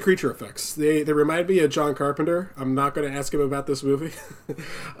really like the creature effects. They remind me of John Carpenter. I'm not going to ask him about this movie.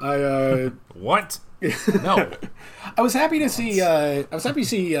 What? No. I was happy to see.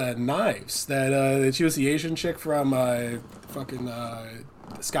 Knives. That she was the Asian chick from fucking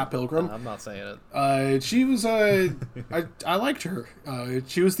Scott Pilgrim. I'm not saying it. She was. I liked her.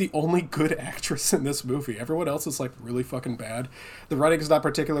 She was the only good actress in this movie. Everyone else is like really fucking bad. The writing is not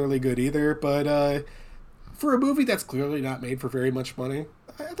particularly good either. But for a movie that's clearly not made for very much money,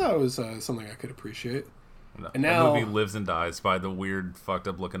 I thought it was something I could appreciate. No, and now the movie lives and dies by the weird, fucked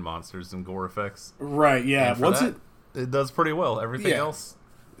up looking monsters and gore effects. Right? Yeah. Once it does pretty well. Everything else,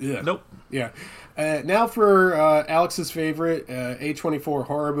 nope. Yeah. Now for Alex's favorite A24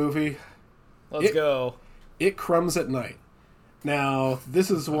 horror movie. Let's go. It Crumbs at Night. Now this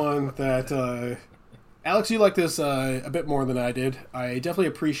is one that. Alex, you like this a bit more than I did. I definitely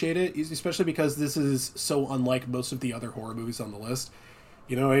appreciate it, especially because this is so unlike most of the other horror movies on the list.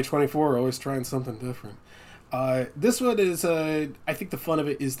 You know, A24 are always trying something different. This one is, I think the fun of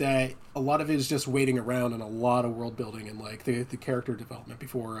it is that a lot of it is just waiting around and a lot of world building and like the character development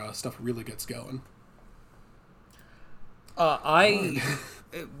before stuff really gets going.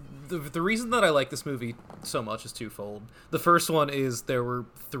 The reason that I like this movie so much is twofold. The first one is there were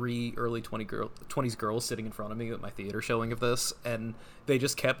 3 early 20s girls sitting in front of me at my theater showing of this, and they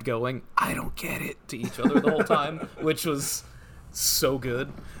just kept going, "I don't get it," to each other the whole time, which was so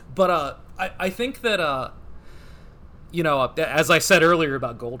good. But I think that, you know, as I said earlier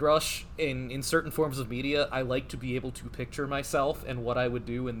about Gold Rush, in certain forms of media, I like to be able to picture myself and what I would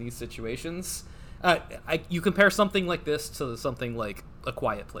do in these situations. You compare something like this to something like A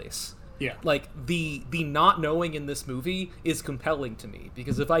Quiet Place. Yeah. Like, the not knowing in this movie is compelling to me,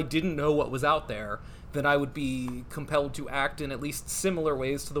 because if I didn't know what was out there, then I would be compelled to act in at least similar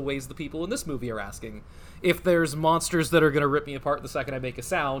ways to the ways the people in this movie are asking. If there's monsters that are going to rip me apart the second I make a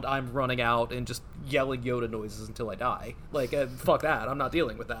sound, I'm running out and just yelling Yoda noises until I die. Like, fuck that. I'm not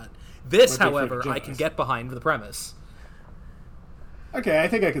dealing with that. This, however, I can get behind the premise. Okay, I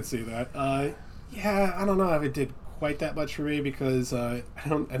think I could see that. Yeah, I don't know if it did quite that much for me because I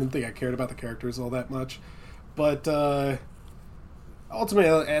didn't think I cared about the characters all that much. But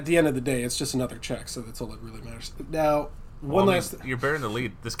ultimately, at the end of the day, it's just another check, so that's all that really matters. Now, you're bearing the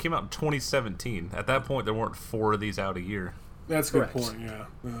lead. This came out in 2017. At that point, there weren't 4 of these out a year. That's a good point, yeah.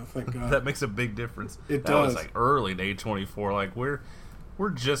 Thank God. That makes a big difference. It that does. was like early in A24. Like, we're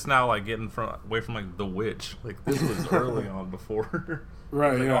just now like getting away from like The Witch. Like, this was early on before.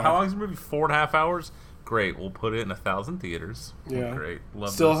 Right, like, yeah. Oh, how long is the movie? 4.5 hours? Great, we'll put it in 1,000 theaters. Yeah, great. Love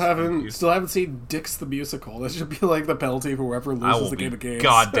still this. haven't seen Dix the Musical. That should be like the penalty for whoever loses the game of games.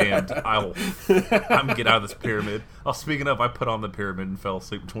 Goddamned! I'm gonna get out of this pyramid. Oh, speaking of, I put on the pyramid and fell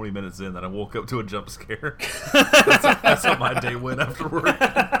asleep 20 minutes in. Then I woke up to a jump scare. That's how my day went afterward.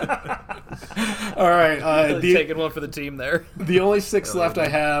 All right, taking one for the team there. The only 6 left I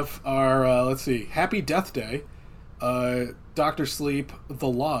have are let's see, Happy Death Day, Dr. Sleep, The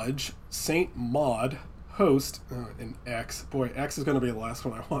Lodge, Saint Maud, Host, and X. Boy, X is going to be the last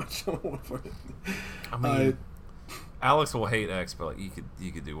one I watch. I mean, Alex will hate X, but like,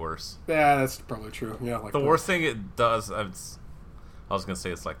 you could do worse. Yeah, that's probably true. Yeah, like the worst thing it does. I was going to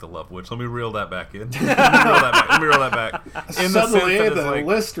say it's like The Love Witch. Let me reel that back in. Let me reel that back. In the sense that it's like,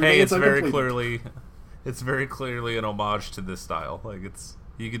 list hey, it's very clearly an homage to this style. Like,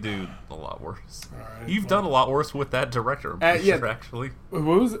 you could do a lot worse. Right, You've done a lot worse with that director. I'm sure, actually. What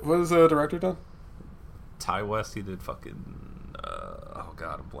was the director done? Ty West. He did fucking. Oh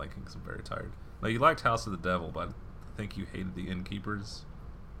God, I'm blanking because I'm very tired. No, you liked House of the Devil, but I think you hated The Innkeepers.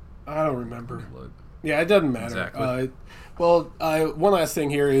 I don't remember. Yeah, it doesn't matter. Exactly. One last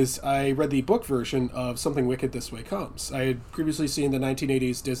thing here is I read the book version of Something Wicked This Way Comes. I had previously seen the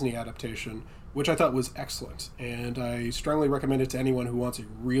 1980s Disney adaptation, which I thought was excellent, and I strongly recommend it to anyone who wants a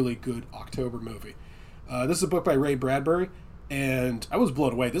really good October movie. This is a book by Ray Bradbury, and I was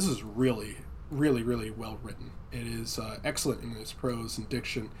blown away. This is really, really, really well written. It is excellent in its prose and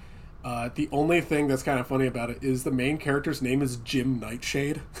diction. The only thing that's kind of funny about it is the main character's name is Jim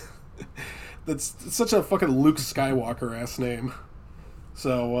Nightshade. That's such a fucking Luke Skywalker-ass name.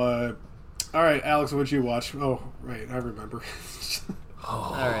 So, all right, Alex, what'd you watch? Oh, right, I remember.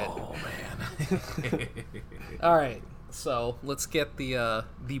 All right, man. All right, so let's get the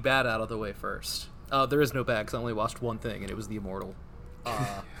bad out of the way first. There is no bad, because I only watched one thing, and it was the Immortal.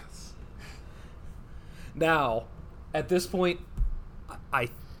 Yes. Now, at this point, I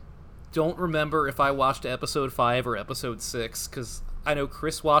don't remember if I watched episode 5 or episode 6, because I know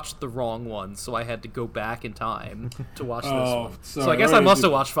Chris watched the wrong one, so I had to go back in time to watch this one. Sorry. So I guess I must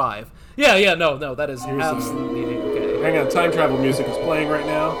have watched 5. Yeah, no, that is absolutely okay. Hang on, time travel music is playing right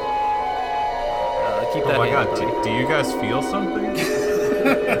now. Keep that handy, God, buddy. do you guys feel something?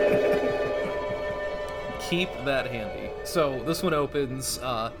 Keep that handy. So this one opens,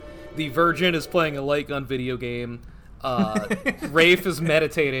 the Virgin is playing a light gun video game, Rafe is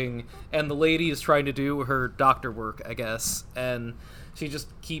meditating, and the lady is trying to do her doctor work, I guess, and she just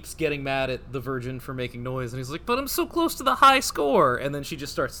keeps getting mad at the Virgin for making noise, and he's like, but I'm so close to the high score, and then she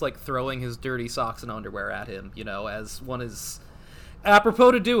just starts, like, throwing his dirty socks and underwear at him, you know, as one is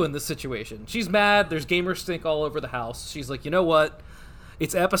apropos to do in this situation. She's mad, there's gamer stink all over the house, she's like, you know what?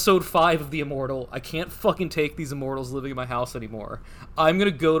 It's episode 5 of The Immortal. I can't fucking take these immortals living in my house anymore. I'm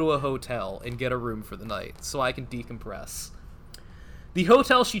gonna go to a hotel and get a room for the night so I can decompress. The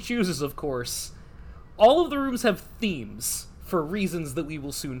hotel she chooses, of course, all of the rooms have themes for reasons that we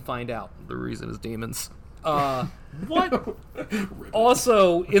will soon find out. The reason is demons. What?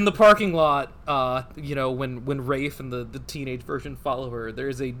 Also, in the parking lot, you know, when Rafe and the teenage version follow her,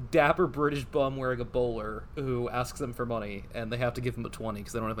 there's a dapper British bum wearing a bowler who asks them for money, and they have to give him a 20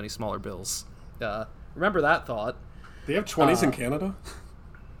 because they don't have any smaller bills. Remember that thought. They have 20s in Canada?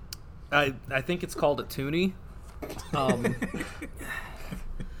 I think it's called a toonie.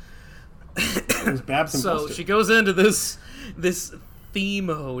 So she goes into this theme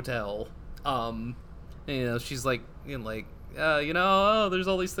hotel. You know, she's like, there's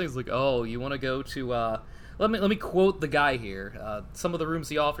all these things. Like, oh, you want to go to, let me quote the guy here. Some of the rooms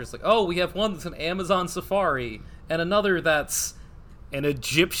he offers, like, oh, we have one that's an Amazon safari, and another that's an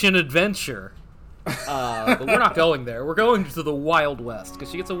Egyptian adventure. But we're not going there. We're going to the Wild West,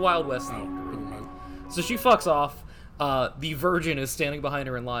 because she gets a Wild West room. So she fucks off. The Virgin is standing behind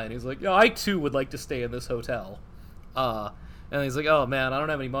her in line. He's like, yeah, I too would like to stay in this hotel. And he's like, oh man, I don't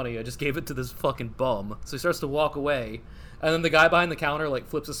have any money. I just gave it to this fucking bum. So he starts to walk away. And then the guy behind the counter, like,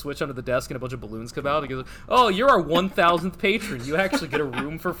 flips a switch under the desk and a bunch of balloons come out. And he goes, oh, you're our 1,000th patron. You actually get a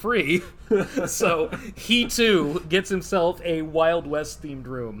room for free. So he, too, gets himself a Wild West-themed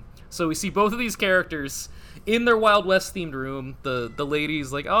room. So we see both of these characters in their Wild West-themed room. The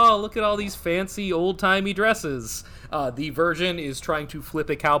lady's like, oh, look at all these fancy, old-timey dresses. The Virgin is trying to flip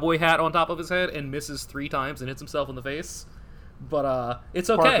a cowboy hat on top of his head and misses 3 times and hits himself in the face. But it's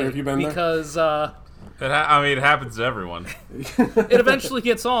okay, Parker, have you been because it happens to everyone. It eventually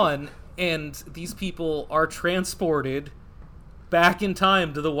gets on, and these people are transported back in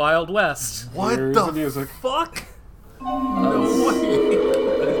time to the Wild West. What the music? Fuck? No way.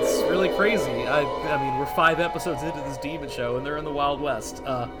 It's really crazy. I mean, we're 5 episodes into this demon show, and they're in the Wild West.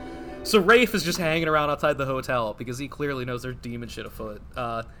 So Rafe is just hanging around outside the hotel because he clearly knows there's demon shit afoot.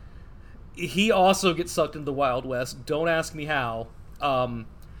 He also gets sucked into the Wild West. Don't ask me how.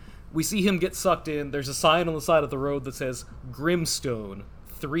 We see him get sucked in. There's a sign on the side of the road that says, Grimstone,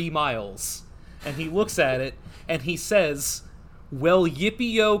 3 miles. And he looks at it, and he says, well,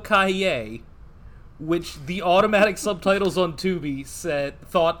 yippee-yo-ki-yay, which the automatic subtitles on Tubi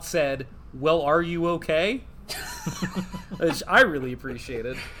said, well, are you okay? Which I really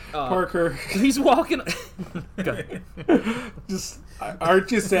appreciated. Parker, he's walking.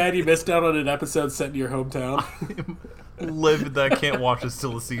 Aren't you sad you missed out on an episode set in your hometown? Livid that I can't watch this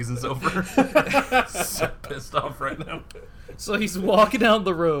till the season's over. So pissed off right now. So he's walking down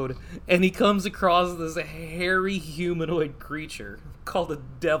the road, and he comes across this hairy humanoid creature called a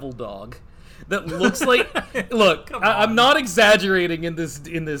devil dog that looks like. Look, I'm not exaggerating in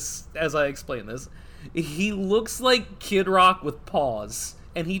this as I explain this. He looks like Kid Rock with paws,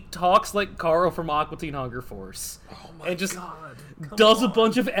 and he talks like Carl from Aqua Teen Hunger Force. Oh my and just God. Does a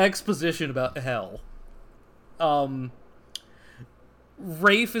bunch of exposition about hell.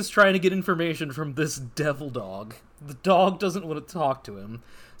 Rafe is trying to get information from this devil dog. The dog doesn't want to talk to him,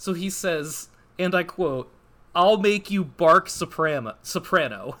 so he says, and I quote, I'll make you bark soprano.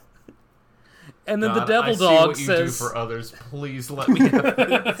 And then God, the devil I see dog what you says, do for others. Please let me have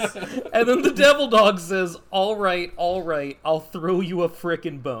this. And then the devil dog says, all right, I'll throw you a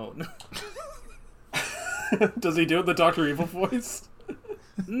frickin' bone. Does he do it in the Dr. Evil voice?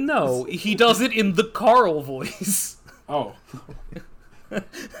 No, he does it in the Carl voice. Oh.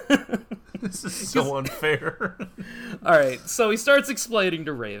 This is so unfair. Alright, so he starts explaining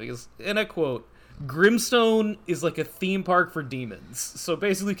to Ray, and I quote, Grimstone is like a theme park for demons. So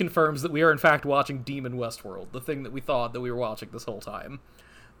basically confirms that we are in fact watching Demon Westworld, the thing that we thought that we were watching this whole time.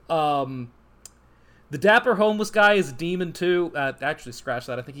 The dapper homeless guy is a demon too. Actually, scratch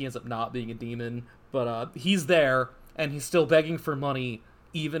that. I think he ends up not being a demon. But he's there, and he's still begging for money,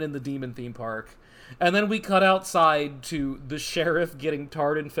 even in the demon theme park. And then we cut outside to the sheriff getting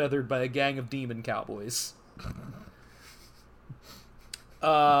tarred and feathered by a gang of demon cowboys.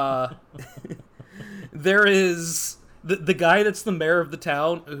 There is the guy that's the mayor of the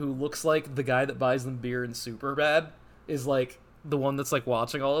town, who looks like the guy that buys them beer in Superbad, is like the one that's like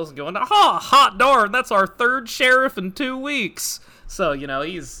watching all this and going, "Aha, hot darn, that's our third sheriff in 2 weeks." So, you know,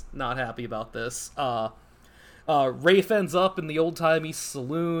 he's not happy about this. Rafe ends up in the old-timey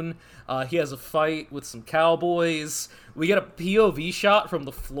saloon. He has a fight with some cowboys. We get a POV shot from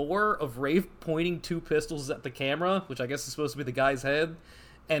the floor of Rafe pointing 2 pistols at the camera, which I guess is supposed to be the guy's head.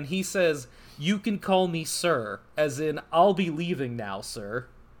 And he says, "You can call me sir," as in, "I'll be leaving now, sir."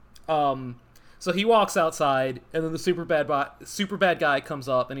 So he walks outside, and then the super bad guy comes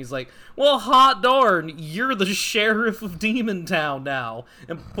up, and he's like, "Well, hot darn, you're the sheriff of Demon Town now,"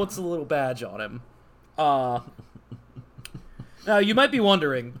 and puts a little badge on him. Now, you might be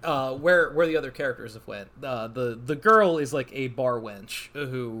wondering where the other characters have went. The girl is like a bar wench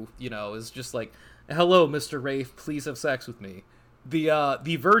who, you know, is just like, "Hello, Mr. Rafe, please have sex with me."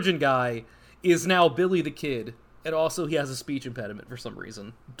 The virgin guy is now Billy the Kid, and also he has a speech impediment for some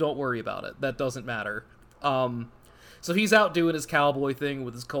reason. Don't worry about it. That doesn't matter. So he's out doing his cowboy thing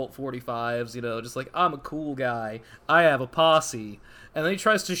with his Colt 45s, you know, just like, "I'm a cool guy. I have a posse." And then he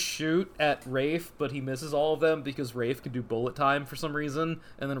tries to shoot at Rafe, but he misses all of them because Rafe can do bullet time for some reason,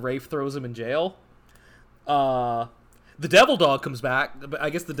 and then Rafe throws him in jail. The Devil Dog comes back.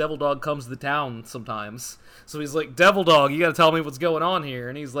 I guess the Devil Dog comes to the town sometimes. So he's like, "Devil Dog, you gotta tell me what's going on here."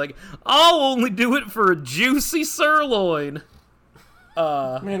 And he's like, "I'll only do it for a juicy sirloin."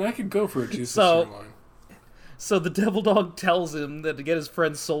 Man, I could go for a juicy sirloin. So the Devil Dog tells him that to get his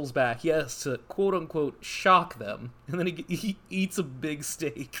friend's souls back, he has to, quote-unquote, shock them. And then he eats a big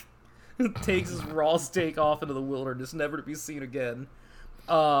steak. Takes his raw steak off into the wilderness, never to be seen again.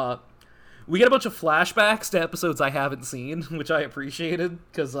 We get a bunch of flashbacks to episodes I haven't seen, which I appreciated,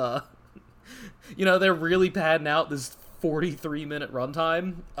 because, you know, they're really padding out this 43-minute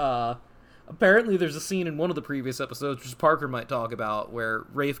runtime. Apparently there's a scene in one of the previous episodes, which Parker might talk about, where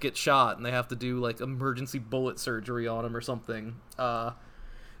Rafe gets shot and they have to do, like, emergency bullet surgery on him or something.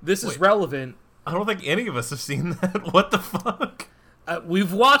 This is relevant. I don't think any of us have seen that. What the fuck?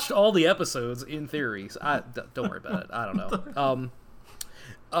 We've watched all the episodes, in theory. So don't worry about it. I don't know.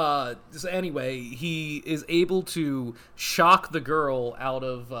 So anyway, he is able to shock the girl out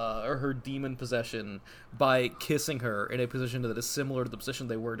of her demon possession by kissing her in a position that is similar to the position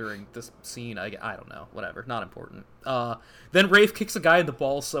they were during this scene. I don't know. Whatever. Not important. Then Rafe kicks a guy in the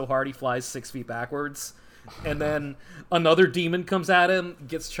balls so hard he flies 6 feet backwards. And then another demon comes at him,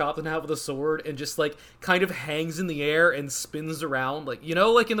 gets chopped in half with a sword, and just, like, kind of hangs in the air and spins around. Like, you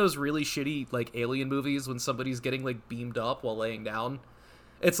know, like in those really shitty, like, alien movies when somebody's getting, like, beamed up while laying down?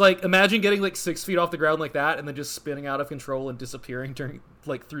 It's like, imagine getting, like, 6 feet off the ground like that and then just spinning out of control and disappearing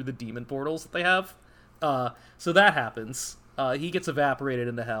through the demon portals that they have. So that happens. He gets evaporated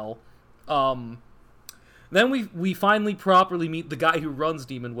into hell. Then we finally properly meet the guy who runs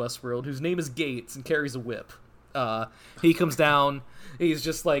Demon Westworld, whose name is Gates and carries a whip. He comes down, he's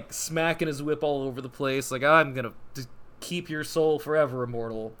just, like, smacking his whip all over the place, like, "I'm gonna keep your soul forever,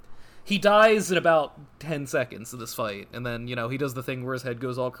 Immortal." He dies in about 10 seconds of this fight, and then, you know, he does the thing where his head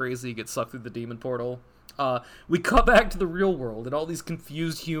goes all crazy, he gets sucked through the demon portal. We cut back to the real world, and all these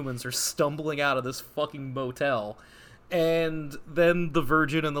confused humans are stumbling out of this fucking motel, and then the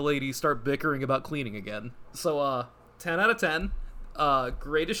Virgin and the lady start bickering about cleaning again. So, 10 out of 10.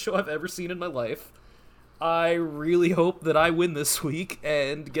 Greatest show I've ever seen in my life. I really hope that I win this week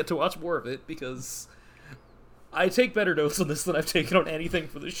and get to watch more of it, because I take better notes on this than I've taken on anything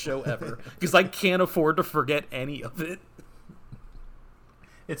for this show ever, because I can't afford to forget any of it.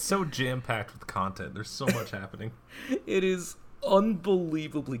 It's so jam-packed with content. There's so much happening. It is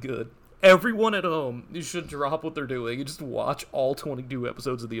unbelievably good. Everyone at home, you should drop what they're doing and just watch all 22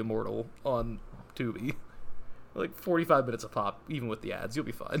 episodes of The Immortal on Tubi. Like 45 minutes a pop, even with the ads. You'll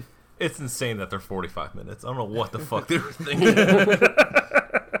be fine. It's insane that they're 45 minutes. I don't know what the fuck they were thinking.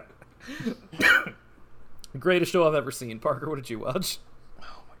 Greatest show I've ever seen. Parker, what did you watch?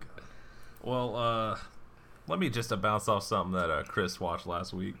 Oh my god. Well, let me just bounce off something that Chris watched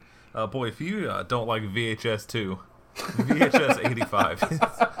last week. Boy, if you don't like VHS 2, VHS 85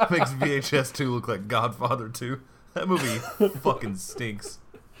 makes VHS 2 look like Godfather 2. That movie fucking stinks.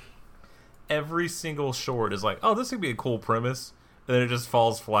 Every single short is like, oh, this could be a cool premise, and then it just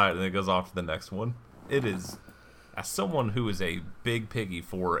falls flat, and then it goes off to the next one. It is, as someone who is a big piggy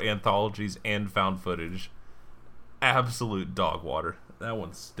for anthologies and found footage, absolute dog water. That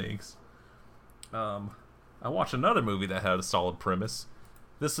one stinks. I watched another movie that had a solid premise.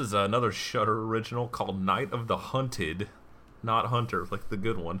 This is another Shudder original called Night of the Hunted, not Hunter, like the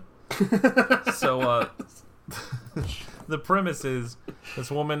good one. So, the premise is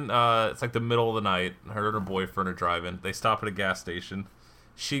this woman, it's like the middle of the night, her and her boyfriend are driving. They stop at a gas station.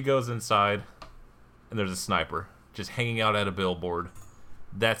 She goes inside, and there's a sniper just hanging out at a billboard.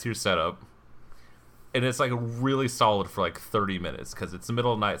 That's your setup. And it's like really solid for like 30 minutes because it's the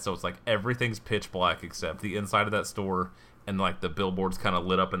middle of the night, so it's like everything's pitch black except the inside of that store, and like the billboard's kind of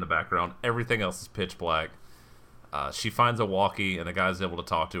lit up in the background. Everything else is pitch black. She finds a walkie, and the guy's able to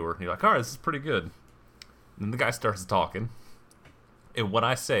talk to her. And you're like, all right, this is pretty good. And then the guy starts talking. And when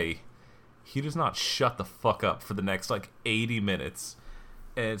I say, he does not shut the fuck up for the next like 80 minutes.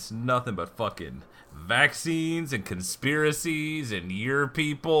 And it's nothing but fucking vaccines and conspiracies and your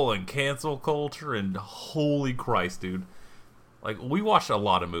people and cancel culture and holy Christ, dude. Like, we watched a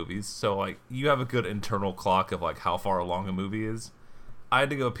lot of movies, so like you have a good internal clock of like how far along a movie is. I had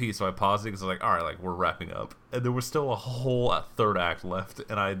to go pee, so I paused it because I was like, all right, like we're wrapping up. And there was still a whole third act left,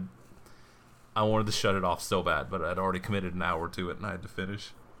 and I wanted to shut it off so bad, but I'd already committed an hour to it, and I had to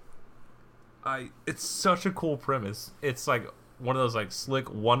finish. It's such a cool premise. It's like one of those like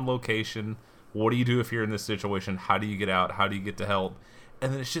slick one location. What do you do if you're in this situation? How do you get out? How do you get to help?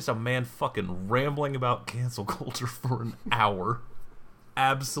 And then it's just a man fucking rambling about cancel culture for an hour.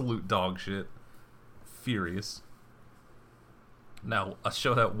 Absolute dog shit. Furious. Now, a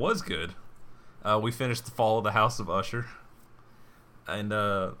show that was good. We finished The Fall of the House of Usher. And,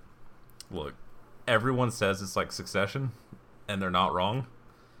 look, everyone says it's like Succession, and they're not wrong.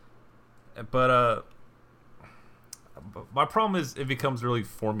 But my problem is it becomes really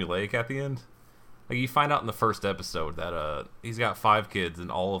formulaic at the end. Like, you find out in the first episode that he's got 5 kids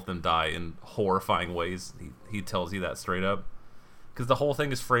and all of them die in horrifying ways. He tells you that straight up. Because the whole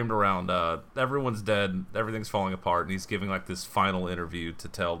thing is framed around everyone's dead, everything's falling apart, and he's giving like this final interview to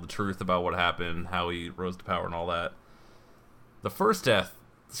tell the truth about what happened, how he rose to power and all that. The first death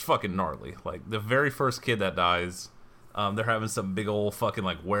is fucking gnarly. Like, the very first kid that dies, they're having some big old fucking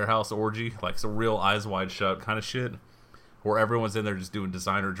like warehouse orgy, like some real eyes wide shut kind of shit. Where everyone's in there just doing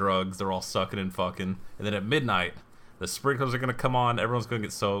designer drugs, they're all sucking and fucking, and then at midnight, the sprinklers are going to come on, everyone's going to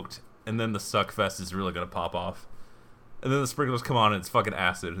get soaked, and then the suck fest is really going to pop off. And then the sprinklers come on and it's fucking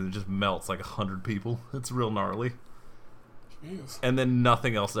acid, and it just melts like 100 people. It's real gnarly. Jeez. And then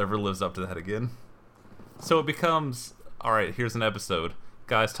nothing else ever lives up to that again. So it becomes, alright, here's an episode.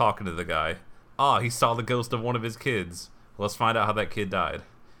 Guy's talking to the guy. He saw the ghost of one of his kids. Let's find out how that kid died.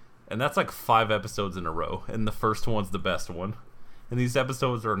 And that's like 5 episodes in a row, and the first one's the best one. And these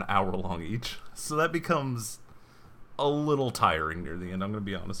episodes are an hour long each. So that becomes a little tiring near the end, I'm going to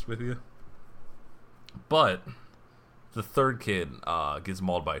be honest with you. But the third kid gets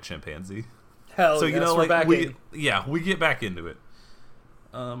mauled by a chimpanzee. Hell, so, yes, you know, we're like, back in. we get back into it.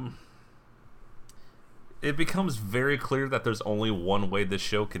 It becomes very clear that there's only one way this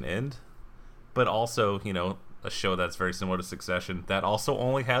show can end. But also, you know, a show that's very similar to Succession that also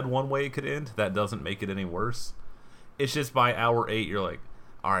only had one way it could end. That doesn't make it any worse. It's just by hour 8, you're like,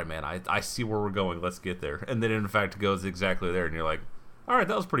 all right, man, I see where we're going. Let's get there. And then, in fact, it goes exactly there. And you're like, all right,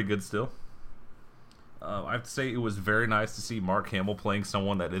 that was pretty good still. I have to say it was very nice to see Mark Hamill playing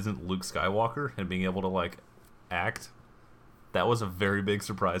someone that isn't Luke Skywalker and being able to, like, act. That was a very big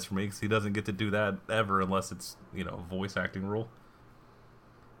surprise for me because he doesn't get to do that ever unless it's, you know, a voice acting role.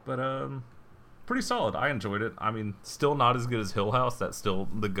 But, pretty solid. I enjoyed it. I mean, still not as good as Hill House. That's still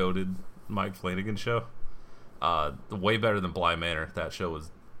the goated Mike Flanagan show. Way better than Bly Manor. That show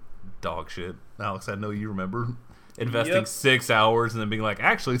was dog shit. Alex, I know you remember investing 6 hours and then being like,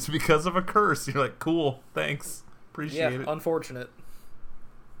 actually, it's because of a curse. You're like, cool, thanks. Appreciate it. Unfortunate.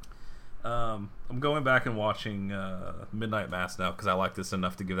 I'm going back and watching Midnight Mass now because I like this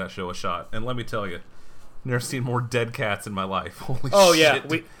enough to give that show a shot. And let me tell you, never seen more dead cats in my life. Holy shit.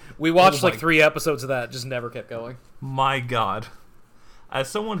 Yeah, we watched like 3 episodes of that, just never kept going. My God. As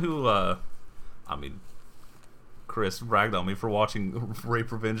someone who, Chris ragged on me for watching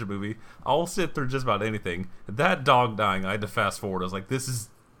rape revenge movie. I'll sit through just about anything. That dog dying, I had to fast forward. I was like, this is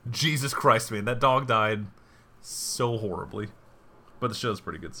Jesus Christ, man. That dog died so horribly. But the show's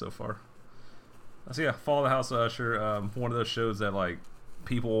pretty good so far. So yeah, Fall of the House of Usher. One of those shows that like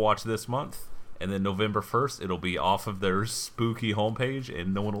people will watch this month, and then November 1st it'll be off of their spooky homepage,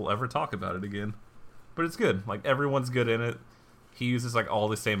 and no one will ever talk about it again. But it's good. Like everyone's good in it. He uses like all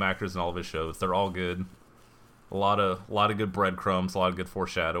the same actors in all of his shows. They're all good. A lot of good breadcrumbs. A lot of good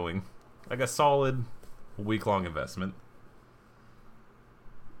foreshadowing. Like a solid week-long investment.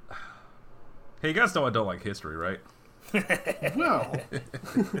 Hey, you guys know I don't like history, right? Well.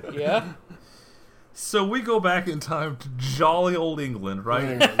 Yeah. So we go back in time to jolly old England,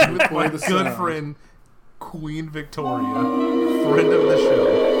 right? With my good friend, Queen Victoria, friend of the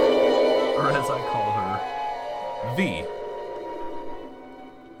show, or as I call her, V.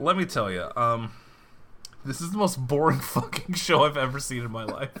 Let me tell you, this is the most boring fucking show I've ever seen in my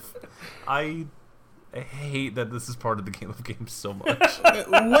life. I hate that this is part of the Game of Games so much.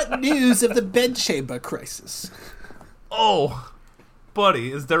 What news of the bedchamber crisis? Oh,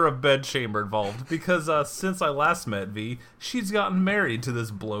 buddy, is there a bedchamber involved? Because since I last met V, she's gotten married to this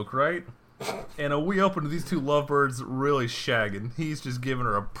bloke, right? And we opened these two lovebirds really shagging. He's just giving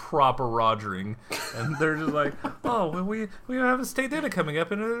her a proper rogering. And they're just like, oh, well, we have a state dinner coming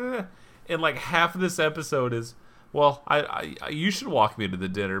up. And like half of this episode is, well, I you should walk me to the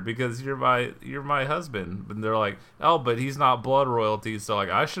dinner because you're my husband. And they're like, oh, but he's not blood royalty, so like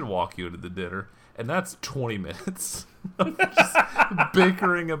I should walk you to the dinner. And that's 20 minutes of just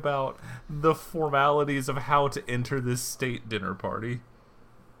bickering about the formalities of how to enter this state dinner party.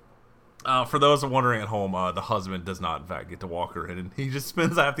 For those wondering at home, the husband does not, in fact, get to walk her in, and he just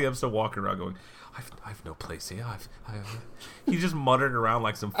spends half the episode walking around going, I've no place here. He's just muttering around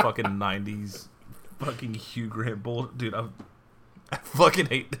like some fucking 90s fucking Hugh Grant bull. Dude, I fucking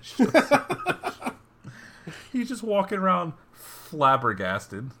hate this show so much. He's just walking around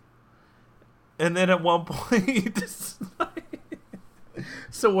flabbergasted. And then at one point, he just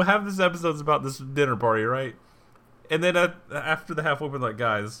so we'll have this episode's about this dinner party, right? And then after the halfway, we're like,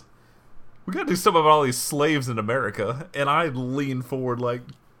 guys, we gotta do something about all these slaves in America. And I lean forward like,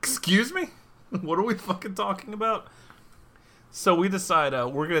 excuse me? What are we fucking talking about? So we decide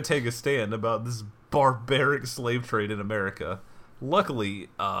we're gonna take a stand about this barbaric slave trade in America. Luckily,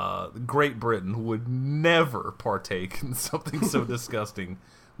 Great Britain would never partake in something so disgusting.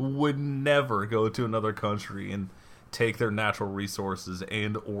 Would never go to another country and take their natural resources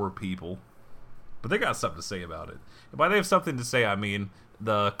and or people. But they got something to say about it. And by they have something to say, I mean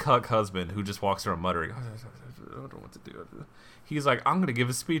the cuck husband who just walks around muttering, I don't know what to do. He's like, I'm going to give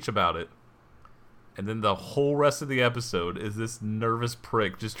a speech about it. And then the whole rest of the episode is this nervous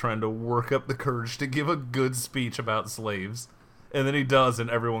prick just trying to work up the courage to give a good speech about slaves. And then he does, and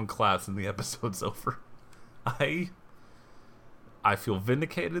everyone claps, and the episode's over. I feel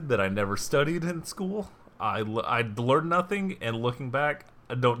vindicated that I never studied in school. I learned nothing, and looking back,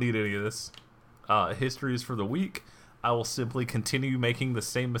 I don't need any of this. History is for the weak. I will simply continue making the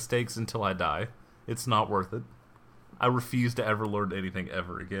same mistakes until I die. It's not worth it. I refuse to ever learn anything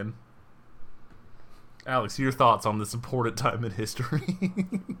ever again. Alex, your thoughts on this important time in history?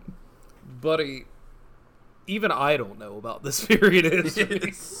 Buddy, even I don't know about this period of history.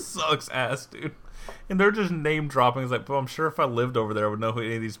 It sucks ass, dude. And they're just name dropping. It's like, well, I'm sure if I lived over there, I would know who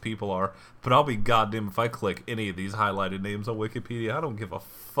any of these people are. But I'll be goddamn if I click any of these highlighted names on Wikipedia. I don't give a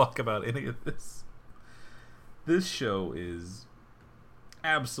fuck about any of this. This show is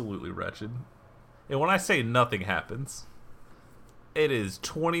absolutely wretched. And when I say nothing happens, it is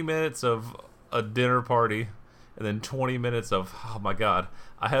 20 minutes of a dinner party and then 20 minutes of, oh my god,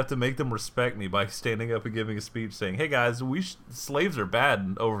 I have to make them respect me by standing up and giving a speech saying, hey guys, slaves are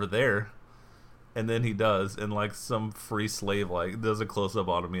bad over there. And then he does, and like some free slave like does a close-up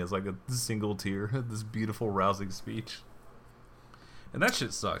on me as like a single tear. This beautiful, rousing speech. And that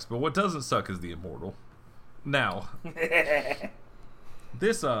shit sucks, but what doesn't suck is the Immortal. Now,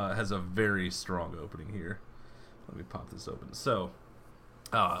 this has a very strong opening here. Let me pop this open. So,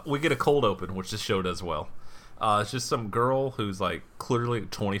 we get a cold open, which this show does well. It's just some girl who's like clearly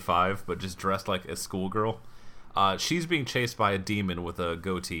 25, but just dressed like a schoolgirl. She's being chased by a demon with a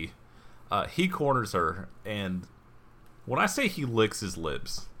goatee. He corners her, and when I say he licks his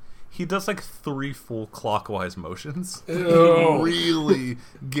lips, he does like 3 full clockwise motions. He really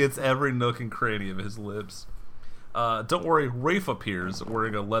gets every nook and cranny of his lips. Don't worry, Rafe appears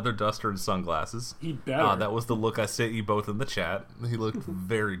wearing a leather duster and sunglasses. He better. That was the look I sent you both in the chat. He looked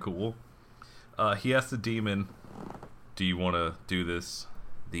very cool. He asked the demon, do you want to do this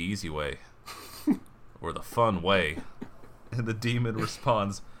the easy way? or the fun way? And the demon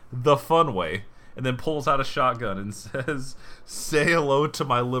responds, the fun way, and then pulls out a shotgun and says, say hello to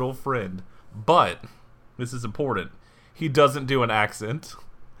my little friend. But, this is important, he doesn't do an accent.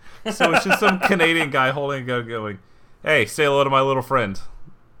 So it's just some Canadian guy holding a gun going, hey, say hello to my little friend.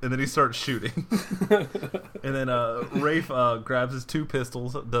 And then he starts shooting. And then Rafe grabs his 2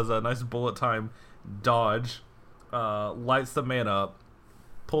 pistols, does a nice bullet time dodge, lights the man up,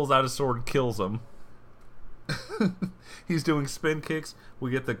 pulls out his sword, kills him. He's doing spin kicks.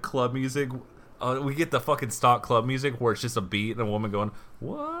 We get the club music. We get the fucking stock club music where it's just a beat and a woman going,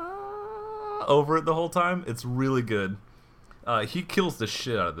 what? Over it the whole time. It's really good. He kills the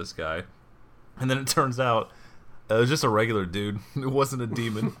shit out of this guy. And then it turns out it was just a regular dude. It wasn't a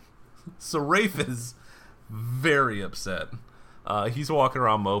demon. So Rafe is very upset. He's walking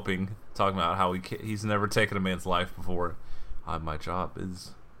around moping, talking about how he's never taken a man's life before. My job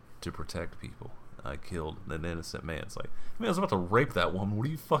is to protect people. I killed an innocent man. It's like, I was about to rape that woman. What are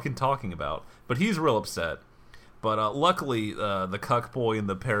you fucking talking about? But he's real upset. But luckily, the cuck boy and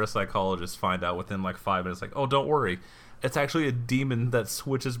the parapsychologist find out within like 5 minutes, like, oh, don't worry. It's actually a demon that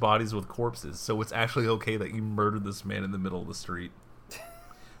switches bodies with corpses. So it's actually okay that you murdered this man in the middle of the street.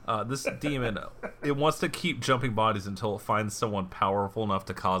 This demon, it wants to keep jumping bodies until it finds someone powerful enough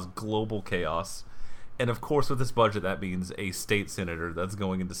to cause global chaos. And of course, with this budget, that means a state senator that's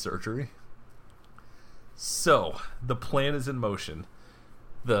going into surgery. So, the plan is in motion.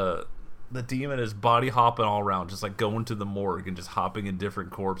 The demon is body hopping all around, just like going to the morgue and just hopping in different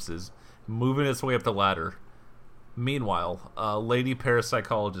corpses, moving its way up the ladder. Meanwhile, a lady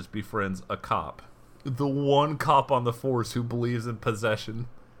parapsychologist befriends a cop. The one cop on the force who believes in possession.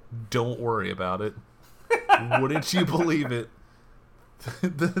 Don't worry about it. Wouldn't you believe it?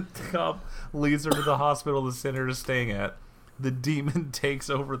 The cop leads her to the hospital the senator is staying at. The demon takes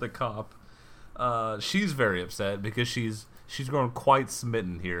over the cop. She's very upset because she's grown quite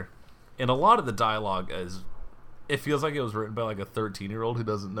smitten here. And a lot of the dialogue it feels like it was written by like a 13-year-old who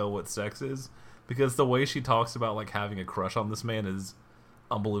doesn't know what sex is, because the way she talks about like having a crush on this man is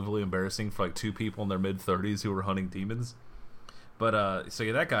unbelievably embarrassing for like 2 people in their mid-30s who are hunting demons. But so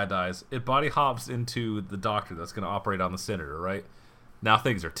yeah, that guy dies. It body hops into the doctor that's going to operate on the senator, right? Now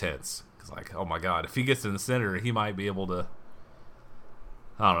things are tense. It's like, oh my god, if he gets in the senator, he might be able to,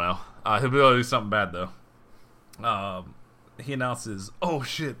 I don't know. He'll be able to do something bad, though. He announces, oh,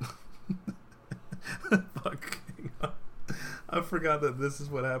 shit. Fuck. I forgot that this is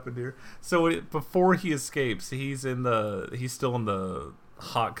what happened here. So before he escapes, he's still in the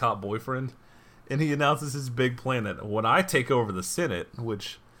hot cop boyfriend. And he announces his big plan that when I take over the Senate,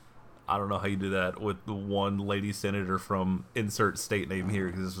 which I don't know how you do that with the one lady senator from insert state name here,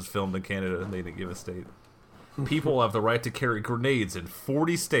 because this was filmed in Canada and they didn't give a state. People have the right to carry grenades in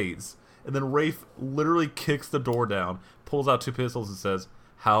 40 states. And then Rafe literally kicks the door down, pulls out 2 pistols and says,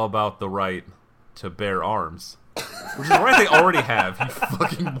 how about the right to bear arms? Which is a right they already have, you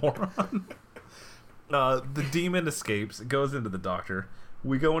fucking moron. The demon escapes, goes into the doctor.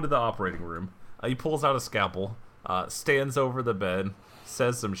 We go into the operating room. He pulls out a scalpel, stands over the bed,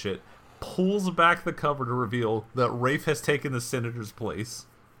 says some shit, pulls back the cover to reveal that Rafe has taken the senator's place.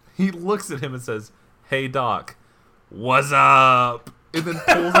 He looks at him and says, hey, Doc, what's up? And then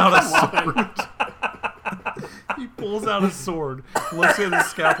pulls out a sword. He pulls out a sword, looks at the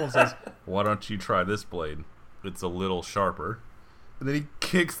scalpel and says, why don't you try this blade? It's a little sharper. And then he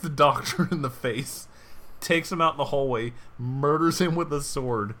kicks the doctor in the face, takes him out in the hallway, murders him with a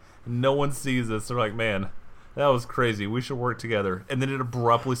sword. No one sees this. They're like, man, that was crazy. We should work together. And then it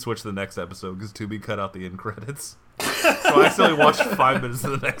abruptly switched to the next episode because Tubi cut out the end credits. So I accidentally watched 5 minutes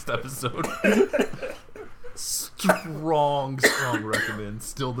of the next episode. Strong recommend.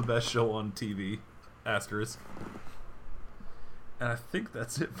 Still the best show on TV. Asterisk. And I think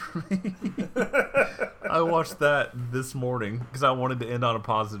that's it for me. I watched that this morning because I wanted to end on a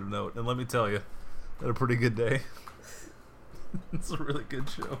positive note. And let me tell you, I had a pretty good day. It's a really good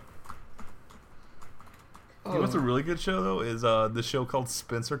show. You know what's a really good show, though, is this show called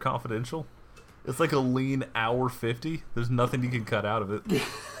Spenser Confidential. It's like a lean hour 50. There's nothing you can cut out of it.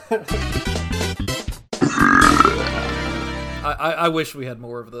 I wish we had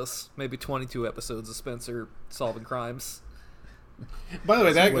more of this. Maybe 22 episodes of Spenser solving crimes. By the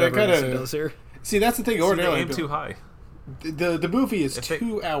way, that kind of... See, that's the thing. Ordinarily, aim too high. The movie is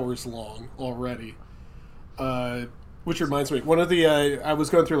 2 hours long already. Which reminds me, one of the... I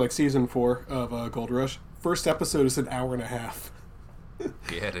was going through like season 4 of Gold Rush. First episode is an hour and a half.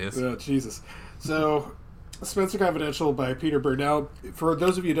 Yeah, it is. Oh, Jesus. So, Spenser Confidential by Peter Berg. Now, for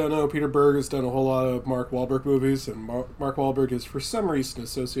those of you who don't know, Peter Berg has done a whole lot of Mark Wahlberg movies, and Mark Wahlberg is for some reason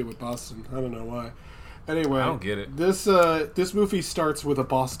associated with Boston. I don't know why. Anyway, I don't get it. This movie starts with a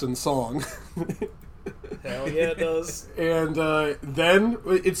Boston song. Hell yeah, it does. And then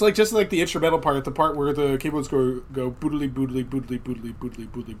it's like just like the instrumental part, the part where the keyboards go boodly boodly boodly boodly boodly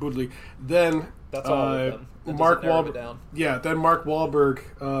boodly boodly. Then that's all of them. Mark Wahlberg. Yeah, then Mark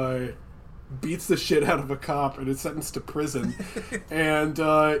Wahlberg beats the shit out of a cop and is sentenced to prison, and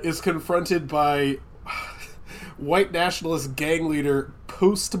is confronted by white nationalist gang leader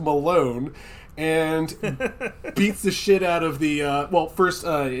Post Malone, and beats the shit out of the first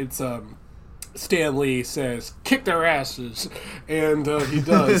it's Stan Lee says, "Kick their asses," and he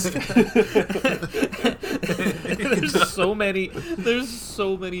does. There's so many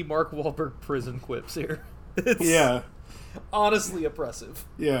Mark Wahlberg prison quips here. It's honestly oppressive.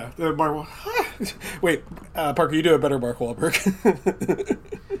 Yeah, wait, Parker, you do a better Mark Wahlberg.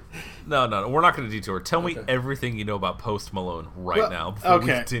 No, we're not going to detour. Tell me everything you know about Post Malone now before we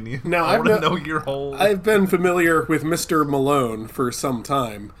continue. Now, I want to know your whole... I've been familiar with Mr. Malone for some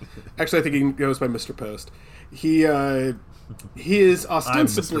time. Actually, I think he goes by Mr. Post. He is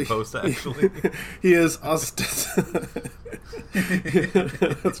ostensibly... I'm Mr. Post, actually. He is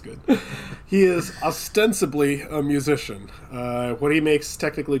That's good. He is ostensibly a musician. What he makes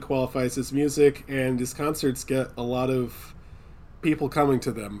technically qualifies as music, and his concerts get a lot of people coming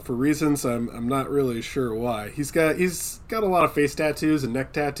to them for reasons I'm not really sure why. He's got a lot of face tattoos and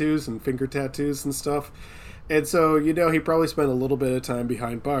neck tattoos and finger tattoos and stuff, and so he probably spent a little bit of time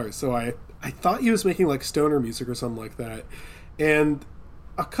behind bars. So I thought he was making like stoner music or something like that, and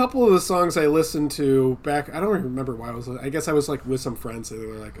a couple of the songs I listened to back, I don't even remember why I guess I was like with some friends and they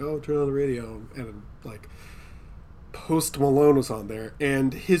were like, "Oh, turn on the radio," and like Post Malone was on there,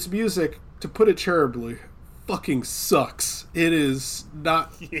 and his music, to put it charitably, fucking sucks. It is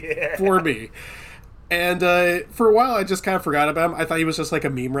not for me. And for a while I just kind of forgot about him. I thought he was just like a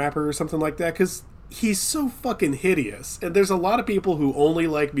meme rapper or something like that, because he's so fucking hideous. And there's a lot of people who only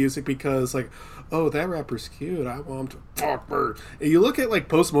like music because like, oh, that rapper's cute, I want him to fuck her. And you look at like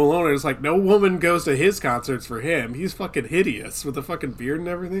Post Malone and it's like no woman goes to his concerts for him. He's fucking hideous with the fucking beard and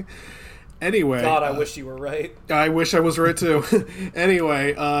everything. Anyway, God, I wish you were right. I wish I was right too.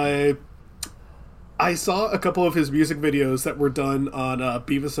 Anyway, I saw a couple of his music videos that were done on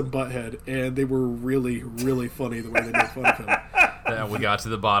Beavis and Butthead, and they were really, really funny the way they made fun of him. Yeah, we got to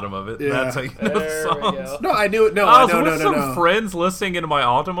the bottom of it. Yeah. That's how you know the songs. No, I knew it. No, I was no, with no, some friends listening into my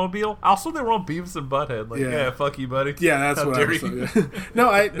automobile. Also, they were on Beavis and Butthead. Like, yeah, fuck you, buddy. Yeah, that's how what I was saying.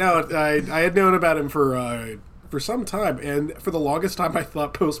 I had known about him for some time, and for the longest time I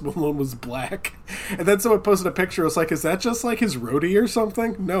thought Post Malone was black. And then someone posted a picture. I was like, is that just like his roadie or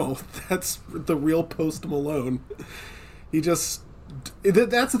something? No, that's the real Post Malone. He just...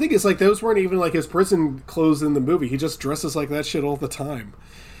 That's the thing, is like those weren't even like his prison clothes in the movie. He just dresses like that shit all the time.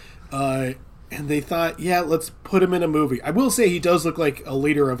 And they thought, yeah, let's put him in a movie. I will say he does look like a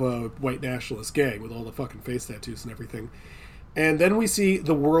leader of a white nationalist gang with all the fucking face tattoos and everything. And then we see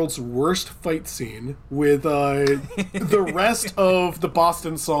the world's worst fight scene with the rest of the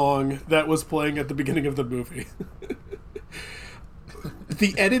Boston song that was playing at the beginning of the movie.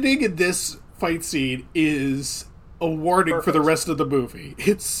 The editing in this fight scene is a warning for the rest of the movie.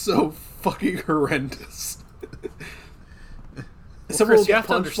 It's so fucking horrendous. Well, Chris, you have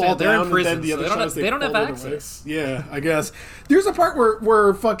to understand, they're in prison, so they don't have access. Yeah, I guess. There's a part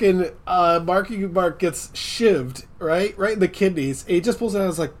where fucking Mark gets shivved, right in the kidneys. And he just pulls it out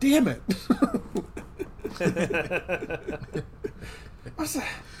and is like, damn it. What's that?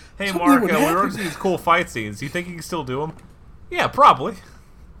 Hey, Mark, we were seeing these cool fight scenes. You think you can still do them? Yeah, probably.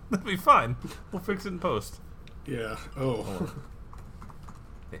 That'll be fine. We'll fix it in post. Yeah. Oh.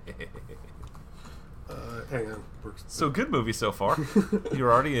 Hang on. So good movie so far.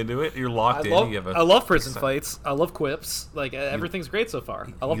 You're already into it. You're locked in. I love prison fights. I love quips. Like everything's great so far.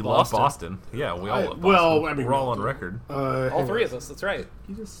 I love Boston. Love Boston. Yeah, we all love Boston. Well, I mean, we're all on record. All three of us. That's right.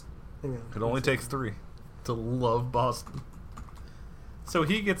 You just hang on. It only takes three to love Boston. So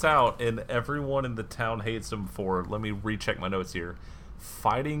he gets out, and everyone in the town hates him for. Let me recheck my notes here.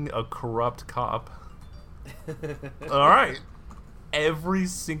 Fighting a corrupt cop. All right. Every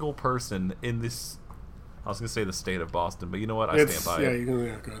single person in this. I was going to say the state of Boston, but you know what? I stand by it. Yeah,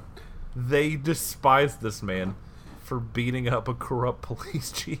 go ahead. They despise this man for beating up a corrupt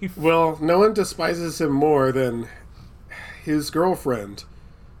police chief. Well, no one despises him more than his girlfriend,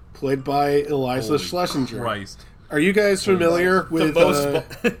 played by Eliza Schlesinger. Christ. Are you guys familiar with...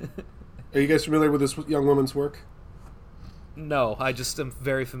 Are you guys familiar with this young woman's work? No, I just am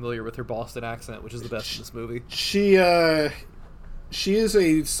very familiar with her Boston accent, which is the best in this movie. She is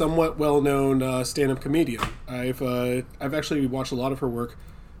a somewhat well-known stand-up comedian. I've actually watched a lot of her work.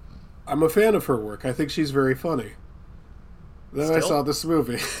 I'm a fan of her work. I think she's very funny. Then I saw this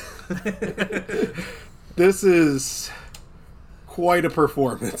movie. This is quite a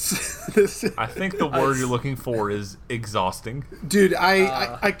performance. I think the word you're looking for is exhausting. Dude,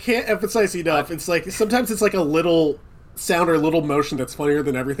 I can't emphasize enough. It's like sometimes it's like a little sound or a little motion that's funnier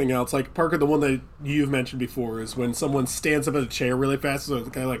than everything else. Like Parker, the one that you've mentioned before is when someone stands up in a chair really fast, so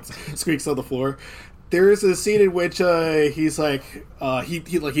it kind of like squeaks on the floor. There is a scene in which he's like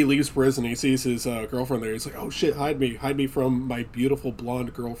he leaves prison. He sees his girlfriend there. He's like, "Oh shit, hide me from my beautiful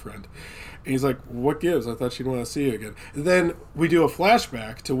blonde girlfriend." And he's like, "What gives? I thought she'd want to see you again." And then we do a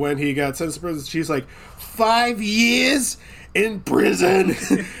flashback to when he got sentenced to prison. She's like, 5 years in prison,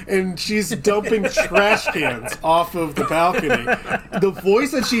 and she's dumping trash cans off of the balcony. The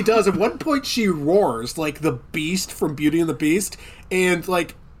voice that she does, at one point she roars like the Beast from Beauty and the Beast, and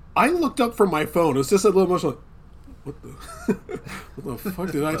like. I looked up from my phone. It was just a little emotional. What the fuck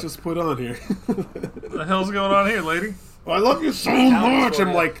did I just put on here? What the hell's going on here, lady? Oh, I love you so much.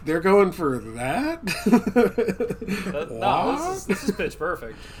 I'm like, they're going for that? No, this is pitch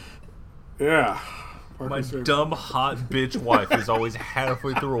perfect. Yeah. My dumb, hot bitch wife is always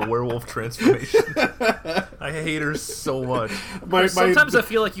halfway through a werewolf transformation. I hate her so much. Sometimes I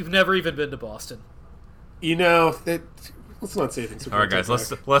feel like you've never even been to Boston. You know, let's not say things. All right, guys.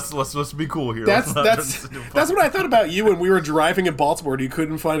 Let's be cool here. That's what I thought about you when we were driving in Baltimore and you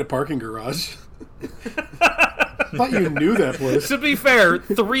couldn't find a parking garage. I thought you knew that place. To be fair,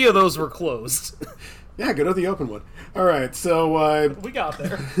 3 of those were closed. Yeah, go to the open one. All right, so we got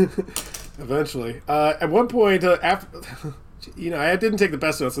there eventually. At one point, after I didn't take the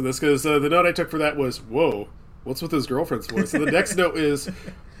best notes of this because the note I took for that was, "Whoa, what's with his girlfriend's voice?" And the next note is,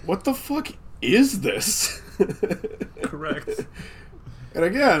 "What the fuck is this?" Correct. And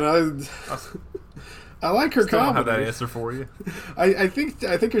again, I like her comedy. I don't have that answer for you. I think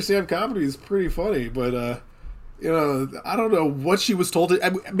her stand-up comedy is pretty funny, but I don't know what she was told.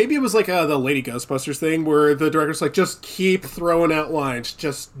 Maybe it was like the Lady Ghostbusters thing where the director's like, just keep throwing out lines,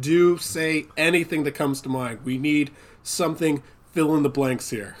 just say anything that comes to mind. We need something, fill in the blanks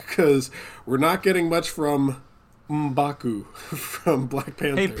here, because we're not getting much from M'Baku from Black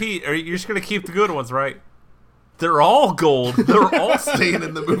Panther. Hey Pete, you're just gonna keep the good ones, right? They're all gold. They're all staying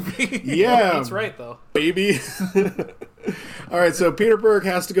in the movie. Yeah, that's right though, baby. All right, so Peter Berg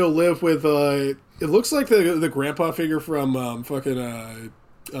has to go live with it looks like the grandpa figure from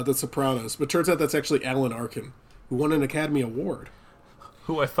The Sopranos, but turns out that's actually Alan Arkin, who won an Academy Award.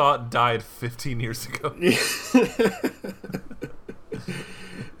 Who I thought died 15 years ago.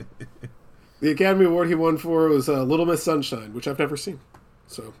 The Academy Award he won for was Little Miss Sunshine, which I've never seen.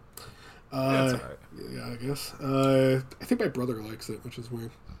 So, that's all right. Yeah, I guess. I think my brother likes it, which is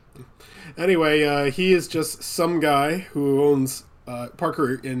weird. Anyway, he is just some guy who owns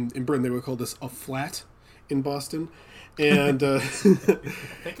Parker in Britain. They would call this a flat in Boston, and I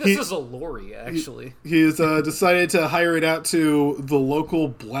think this is a lorry. Actually, he's decided to hire it out to the local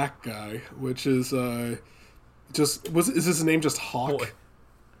black guy, which is is his name just Hawk?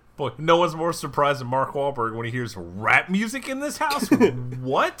 Boy, no one's more surprised than Mark Wahlberg when he hears rap music in this house.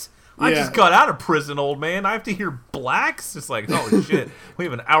 What? I just got out of prison, old man. I have to hear blacks? It's like, oh shit, we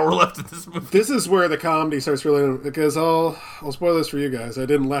have an hour left in this movie. This is where the comedy starts really, because I'll spoil this for you guys. I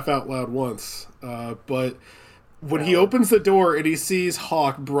didn't laugh out loud once, but when he opens the door and he sees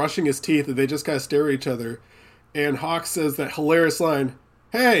Hawk brushing his teeth and they just kind of stare at each other, and Hawk says that hilarious line,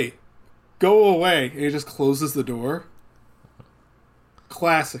 "Hey, go away," and he just closes the door.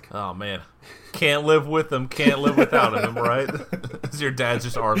 Classic. Oh man, can't live with him, can't live without him, right? As your dad's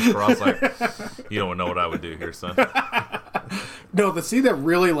just arms crossed, like, you don't know what I would do here, son. No, the scene that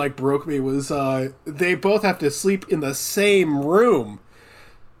really broke me was they both have to sleep in the same room.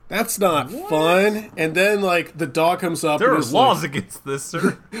 That's not fun. And then the dog comes up. There are laws against this,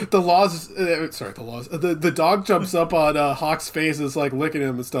 sir. The laws. The dog jumps up on Hawk's face and is licking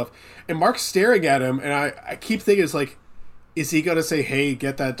him and stuff. And Mark's staring at him, and I keep thinking it's like, is he going to say, "Hey,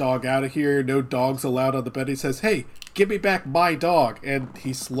 get that dog out of here. No dogs allowed on the bed"? He says, "Hey, give me back my dog." And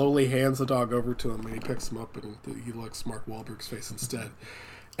he slowly hands the dog over to him, and he picks him up, and he looks Mark Wahlberg's face instead.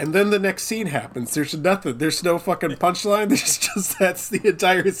 And then the next scene happens. There's nothing. There's no fucking punchline. There's just, that's the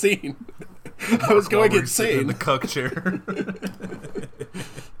entire scene. I was going insane. In the cuck chair.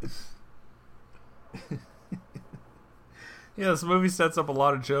 Yeah, this movie sets up a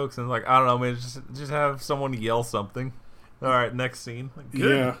lot of jokes, and I don't know, man, just have someone yell something. All right, next scene.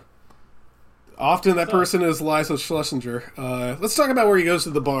 Good. Yeah. Often that person is Liza Schlesinger. Let's talk about where he goes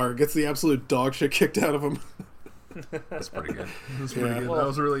to the bar, gets the absolute dog shit kicked out of him. That's pretty good. That's pretty good. I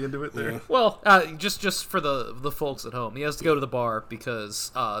was really into it there. Well, just for the folks at home, he has to go to the bar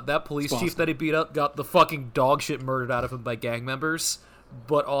because that police chief that he beat up got the fucking dog shit murdered out of him by gang members,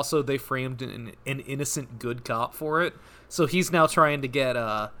 but also they framed an innocent good cop for it. So he's now trying to get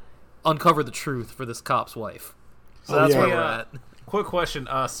uncover the truth for this cop's wife. So that's where we're at. Quick question.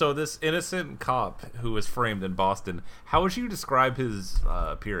 So this innocent cop who was framed in Boston, how would you describe his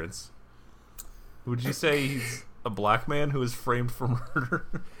appearance? Would you say he's a black man who was framed for murder?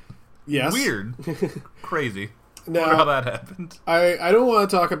 Yes. Weird. Crazy. Now, wonder how that happened. I don't want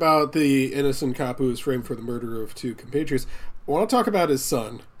to talk about the innocent cop who was framed for the murder of 2 compatriots. I want to talk about his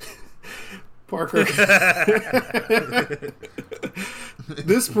son. Parker.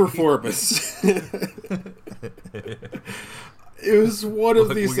 This performance. It was one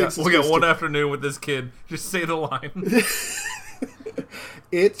of these things. We got one afternoon with this kid. Just say the line.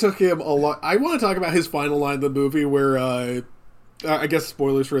 It took him a lot. I want to talk about his final line in the movie where, I guess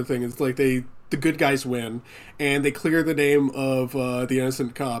spoilers for the thing, it's like the good guys win, and they clear the name of the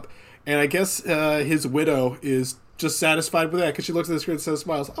innocent cop. And I guess his widow is just satisfied with that because she looks at the screen and says,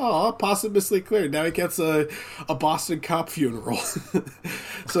 smiles, "Aw, posthumously cleared. Now he gets a Boston cop funeral."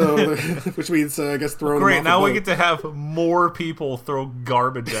 So, which means, I guess, throwing him off Great, now a boat. we get to have more people throw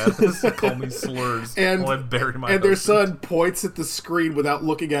garbage at us and call me slurs while I bury my And their husband. son points at the screen without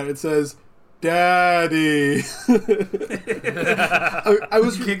looking at it and says, "Daddy." I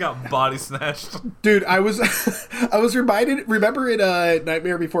was kid got body snatched. Dude, I was reminded. Remember in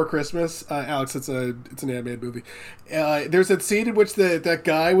Nightmare Before Christmas, Alex? It's an animated movie. There's that scene in which that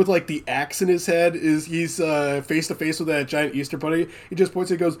guy with like the axe in his head he's face to face with that giant Easter bunny. He just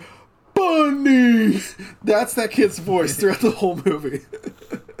points and goes, "Bunny." That's that kid's voice throughout the whole movie.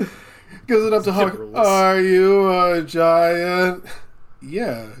 Goes up to Hawk. "Are you a giant?"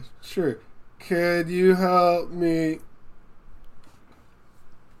 "Yeah, sure. Can you help me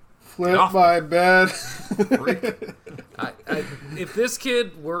flip my bed?" If this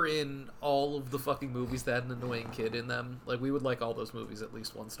kid were in all of the fucking movies that had an annoying kid in them, like, we would like all those movies at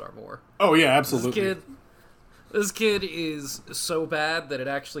least 1 star more. Oh yeah, absolutely. This kid is so bad that it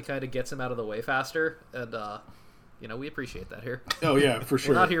actually kind of gets him out of the way faster, and we appreciate that here. Oh yeah, for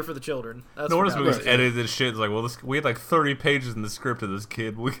sure. We're not here for the children. That's No one of this movie's edited this shit. It's like, well, we had like 30 pages in the script of this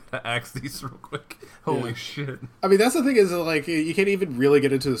kid. We gotta axe these real quick. Holy shit. I mean, that's the thing is, like, you can't even really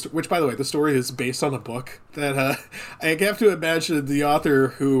get into this. Which, by the way, the story is based on a book that I have to imagine the author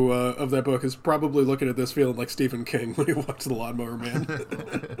who of that book is probably looking at this feeling like Stephen King when he watched The Lawnmower Man.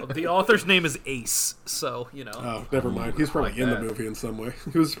 The author's name is Ace, so Oh, never mind. He's probably in the movie in some way.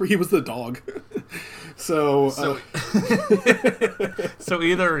 He was the dog. So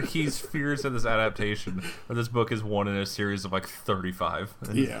either he's fierce at this adaptation, or this book is one in a series of like 35.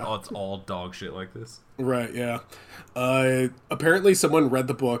 And it's all dog shit like this. Right, yeah. Apparently someone read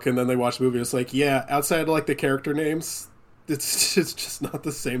the book and then they watched the movie. It's like, yeah, outside of like the character names, it's just not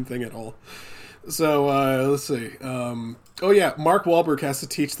the same thing at all. So, let's see. Mark Wahlberg has to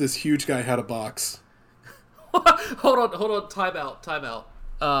teach this huge guy how to box. Hold on, time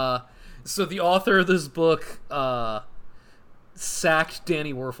out. So the author of this book sacked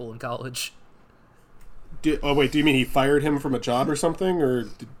Danny Werfel in college. Do you mean he fired him from a job or something, or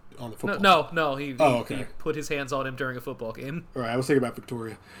on the football? No. He put his hands on him during a football game. All right, I was thinking about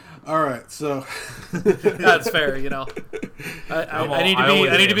Victoria. All right, so that's fair. I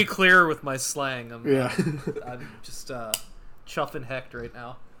need to be clear with my slang. I'm just chuffing hecked right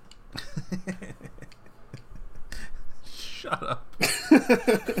now. Shut up.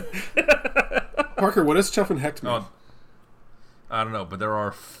 Parker, what does chuff and hecked mean? I don't know, but there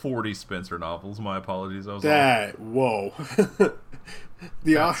are 40 Spenser novels. My apologies. Whoa. All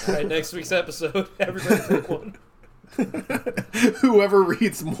right, next week's episode, everybody pick one. Whoever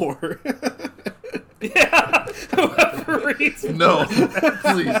reads more. Yeah, whoever reads more. No,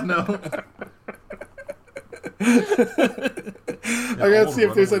 please, no. I gotta see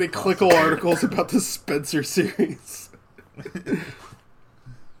if there's any Clickle articles about the Spenser series.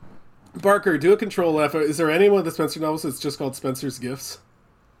 Barker, do a control F. Is there any one of the Spenser novels that's just called Spenser's Gifts?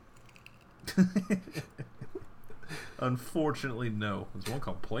 Unfortunately, no. There's one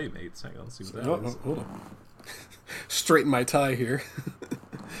called Playmates. Hang on, let's see what that is. Hold on. Straighten my tie here.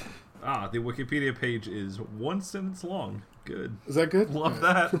 The Wikipedia page is 1 sentence long. Good. Is that good? Love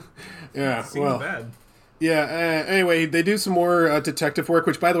that. Yeah, Seems bad. Yeah, anyway, they do some more detective work,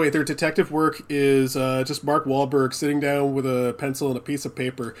 which, by the way, their detective work is just Mark Wahlberg sitting down with a pencil and a piece of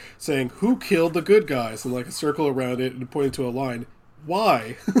paper saying, "Who killed the good guys?" and like a circle around it and pointing to a line.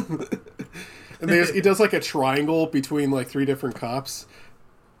 Why? And he does like a triangle between like 3 different cops.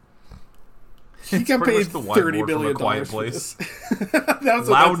 He got paid $30 million for this.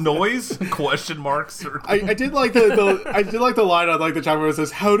 Loud noise? Question marks. I did like the line on like the chopper where it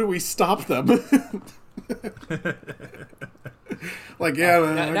says, "How do we stop them?" Like, yeah,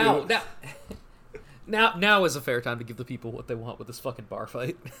 man. Now is a fair time to give the people what they want with this fucking bar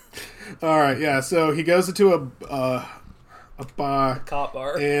fight. All right, yeah. So he goes into a bar, cop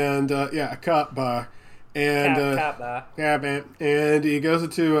bar, and a cop bar, and cop bar, and he goes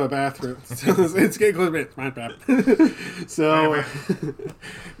into a bathroom. So it's getting close, but it's my bad. So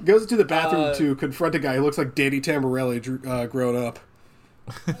he goes into the bathroom to confront a guy who looks like Danny Tamborelli grown up.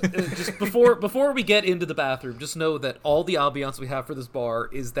 Just before we get into the bathroom, just know that all the ambiance we have for this bar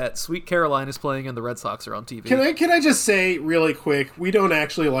is that Sweet Caroline is playing and the Red Sox are on TV. Can I just say really quick, we don't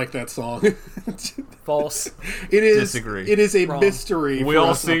actually like that song. False. It is. Disagree. It is a mystery. We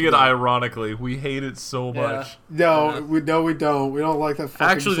all sing it ironically. We hate it so much. No, we don't. We don't like that fucking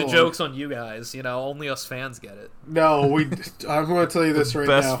Actually, song. the joke's on you guys. Only us fans get it. No, I'm going to tell you this right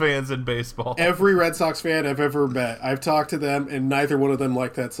now. Best fans in baseball. Every Red Sox fan I've ever met, I've talked to them, and neither one of them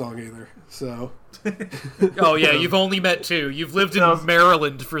liked that song either. So. Oh yeah, you've only met two. You've lived in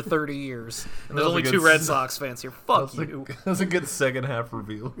Maryland for 30 years, and there's only two Red Sox fans here. Fuck you. That's a good second half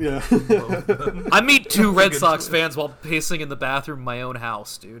reveal. Yeah. I meet two Red Sox fans while pacing in the bathroom in my own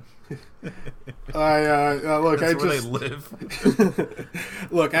house, dude. Look, that's where they live.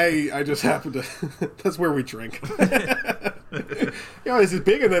 Look, I just happen to. That's where we drink. This is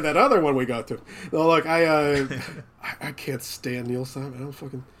bigger than that other one we got to. No, look, I can't stand Neil Simon. I don't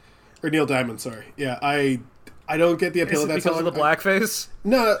fucking. Or Neil Diamond, sorry. Yeah, I don't get the appeal of that song. Because of the blackface?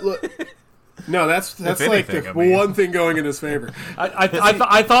 No, look. No, that's like the one thing going in his favor. I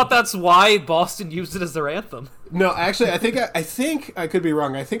thought that's why Boston used it as their anthem. No, actually, I think I could be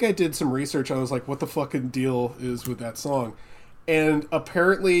wrong. I think I did some research. I was like, what the fucking deal is with that song? And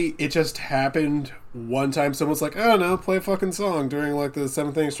apparently, it just happened one time. Someone's like, I don't know, play a fucking song during like the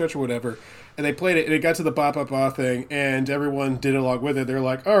 7th-inning stretch or whatever. And they played it, and it got to the ba ba ba thing, and everyone did along with it. They're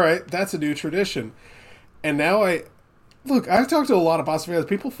like, all right, that's a new tradition. And now I've talked to a lot of Boston fans.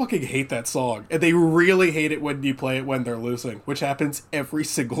 People fucking hate that song. And they really hate it when you play it when they're losing, which happens every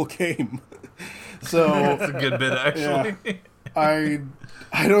single game. So that's a good bit, actually. Yeah,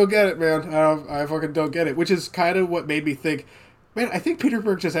 I don't get it, man. I fucking don't get it. Which is kind of what made me think, man, I think Peter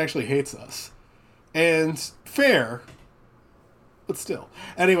Berg just actually hates us. And fair, but still.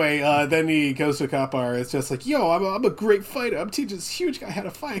 Anyway, then he goes to a cop bar. It's just like, yo, I'm a great fighter. I'm teaching this huge guy how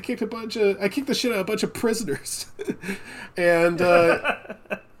to fight. I kicked the shit out of a bunch of prisoners. And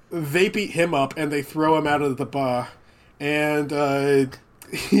they beat him up and they throw him out of the bar. And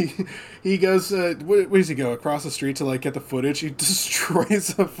he goes, where does he go? Across the street to like get the footage. He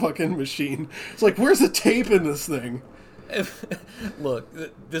destroys a fucking machine. It's like, where's the tape in this thing? Look,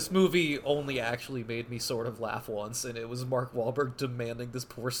 this movie only actually made me sort of laugh once, and it was Mark Wahlberg demanding this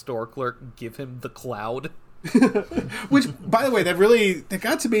poor store clerk give him the cloud. Which, by the way, that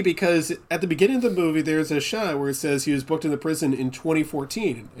got to me because at the beginning of the movie, there's a shot where it says he was booked in the prison in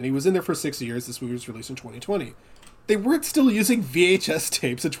 2014, and he was in there for 6 years. This movie was released in 2020. They weren't still using VHS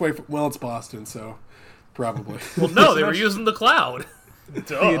tapes at well, it's Boston, so probably. Well, no, they were using the cloud.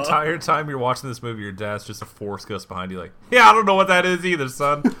 The entire time you're watching this movie, your dad's just a force ghost behind you, like, yeah, I don't know what that is either,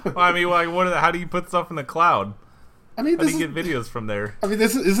 son. I mean, like, how do you put stuff in the cloud? I mean, how do you get videos from there? I mean,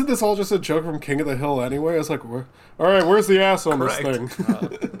 isn't this all just a joke from King of the Hill anyway? I was like, all right, where's the ass on this thing?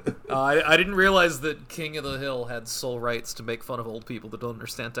 I didn't realize that King of the Hill had sole rights to make fun of old people that don't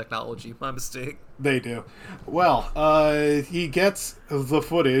understand technology. My mistake. They do. Well, he gets the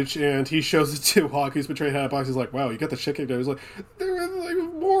footage, and he shows it to Hawk, who's betrayed out of box. He's like, wow, you got the shit kicked out. He's like, there are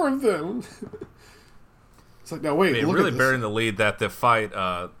like more of them. It's like, no, wait, look really at this. Bearing the lead that the fight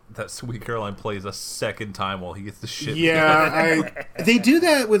that Sweet Caroline plays a second time while he gets the shit. Yeah, they do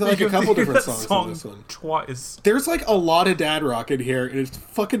that with like a couple different songs in this one. Twice. There's like a lot of dad rock in here, and it's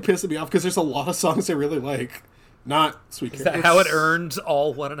fucking pissing me off because there's a lot of songs I really like. Not Sweet Caroline. Is that how it earned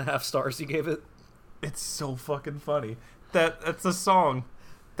all 1.5 stars you gave it? It's so fucking funny. That's a song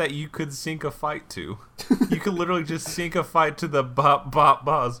that you could sink a fight to. You could literally just sink a fight to the bop bop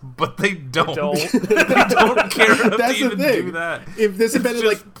buzz, but they don't. They don't care enough to even do that. If this had been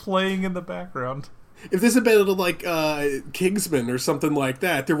like playing in the background. If this had been like Kingsman or something like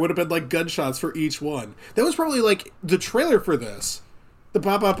that, there would have been like gunshots for each one. That was probably like the trailer for this. The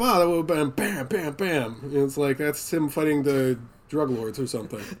ba ba ba, that would have been bam bam bam. It's like that's him fighting the drug lords or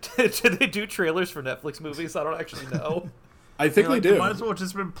something. Did they do trailers for Netflix movies? I don't actually know. I think they do. It might as well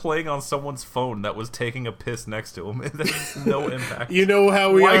just been playing on someone's phone that was taking a piss next to him. There's no impact. You know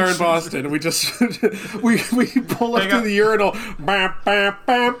how we are in Boston. We just we pull up to the urinal. Bam, bam,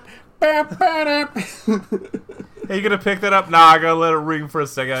 bam, Hey, you gonna pick that up? Nah, I gotta let it ring for a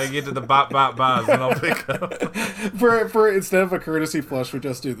second. I get to the bop bop bop, and I'll pick it up. For instead of a courtesy flush, we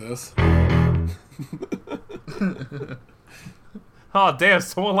just do this. Oh damn!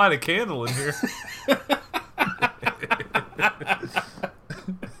 Someone light a candle in here.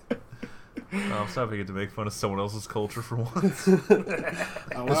 I'm sorry I get to make fun of someone else's culture for once.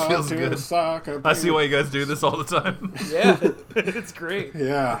 This feels good. I see why you guys do this all the time. Yeah, it's great.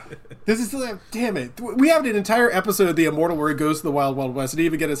 Yeah. This is, damn it. We have an entire episode of The Immortal where he goes to the Wild Wild West and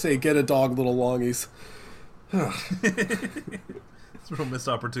even get to say, get a dog, little longies. It's a real missed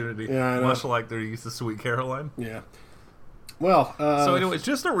opportunity. Yeah, I know. Much like their use of Sweet Caroline. Yeah. Well, so anyways,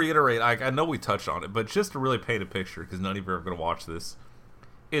 just to reiterate, I know we touched on it, but just to really paint a picture, because none of you are going to watch this,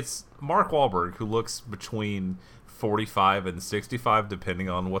 it's Mark Wahlberg, who looks between 45 and 65, depending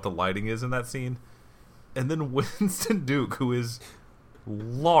on what the lighting is in that scene. And then Winston Duke, who is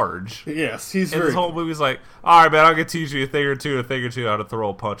large. Yes, he's and very... this whole movie's like, all right, man, I'll get to teach you a thing or two how to throw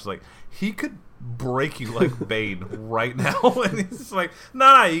a punch. Like, he could break you like Bane right now. And he's just like,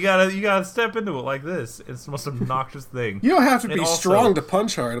 nah, you gotta step into it like this. It's the most obnoxious thing. You don't have to be strong to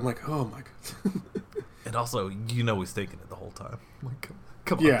punch hard. I'm like, oh my god. And also, he's thinking it the whole time. Like,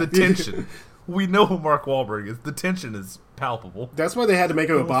 come on, the tension. We know who Mark Wahlberg is. The tension is palpable. That's why they had to make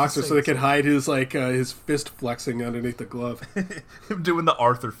him a boxer, so they could hide his his fist flexing underneath the glove. Him doing the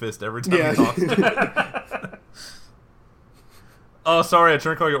Arthur fist every time he talks. Oh, sorry, I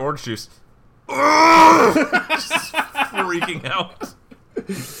drank all your orange juice. Just freaking out.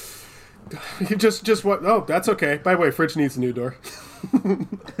 You just what? Oh, that's okay. By the way, fridge needs a new door.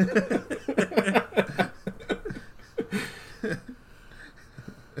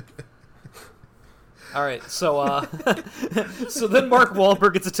 All right, so so then Mark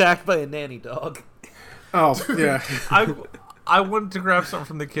Wahlberg gets attacked by a nanny dog. Oh yeah. I wanted to grab something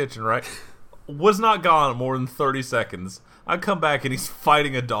from the kitchen, right? Was not gone more than 30 seconds. I come back and he's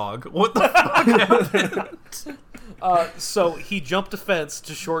fighting a dog. What the fuck happened? So he jumped a fence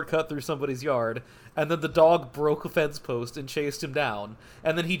to shortcut through somebody's yard, and then the dog broke a fence post and chased him down.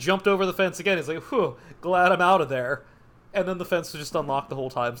 And then he jumped over the fence again. He's like, whew, glad I'm out of there. And then the fence was just unlocked the whole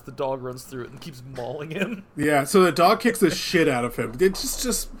time, so the dog runs through it and keeps mauling him. Yeah, so the dog kicks the shit out of him. It's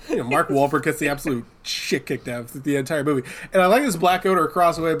just Mark Wahlberg gets the absolute shit kicked out of the entire movie. And I like this black owner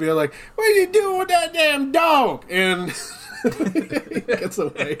across the way being like, what are you doing with that damn dog? And he gets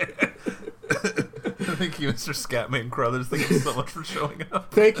away. Thank you, Mr. Scatman Crothers. Thank you so much for showing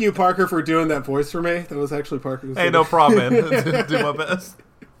up. Thank you, Parker, for doing that voice for me. That was actually Parker. Hey, no problem, man. Do my best.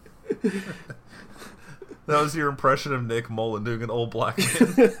 That was your impression of Nick Mullen doing an old black man.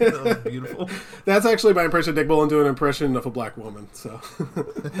 That was beautiful. That's actually my impression of Nick Mullen doing an impression of a black woman. So,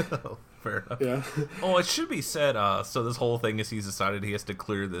 fair enough. Yeah. Oh, it should be said. So this whole thing is he's decided he has to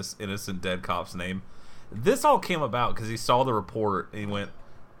clear this innocent dead cop's name. This all came about because he saw the report and he went,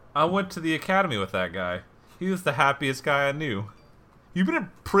 "I went to the academy with that guy. He was the happiest guy I knew." You've been in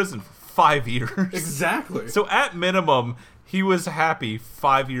prison for 5 years. Exactly. So at minimum, he was happy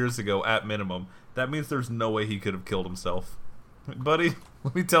 5 years ago. At minimum. That means there's no way he could have killed himself. Buddy,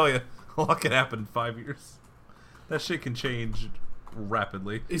 let me tell you, a lot can happen in 5 years. That shit can change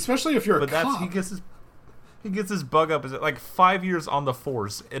rapidly. Especially if you're a cop. He gets his bug up. Is it like 5 years on the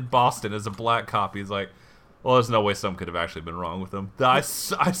force in Boston as a black cop? He's like, well, there's no way something could have actually been wrong with him. I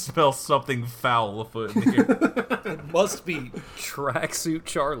smell something foul afoot in here. It must be Tracksuit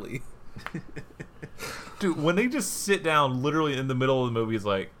Charlie. Dude, when they just sit down literally in the middle of the movie, he's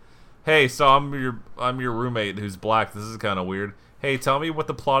like, hey, so I'm your roommate who's black. This is kind of weird. Hey, tell me what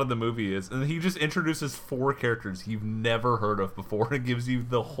the plot of the movie is. And he just introduces 4 characters you've never heard of before and gives you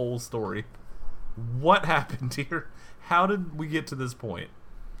the whole story. What happened here? How did we get to this point?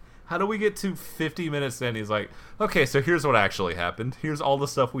 How do we get to 50 minutes in? He's like, okay, so here's what actually happened. Here's all the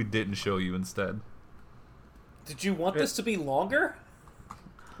stuff we didn't show you instead. Did you want this to be longer?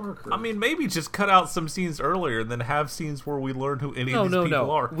 I mean, maybe just cut out some scenes earlier and then have scenes where we learn who any of these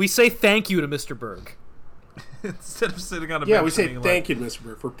people are. We say thank you to Mr. Berg. Instead of sitting on a bench. Yeah, we say thank you to Mr.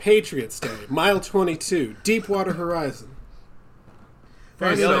 Berg for Patriots Day, Mile 22, Deepwater Horizon.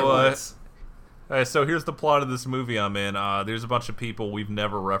 So here's the plot of this movie I'm in. There's a bunch of people we've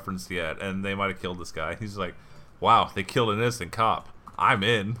never referenced yet, and they might have killed this guy. He's like, wow, they killed an innocent cop. I'm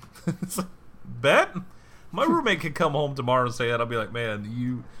in. It's like, bet? My roommate could come home tomorrow and say that. I'll be like,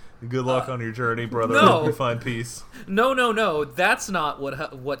 man, good luck on your journey, brother. No. Hope you find peace. No. That's not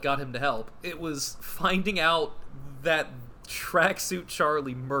what got him to help. It was finding out that Tracksuit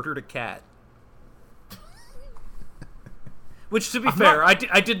Charlie murdered a cat. Which, to be fair, I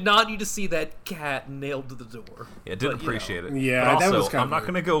did not need to see that cat nailed to the door. Yeah, didn't appreciate it. Yeah, but also, that was kind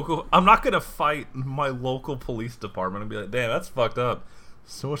of I'm not gonna fight my local police department and be like, damn, that's fucked up.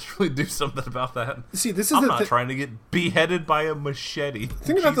 So let's really do something about that. See, this is I'm not trying to get beheaded by a machete. The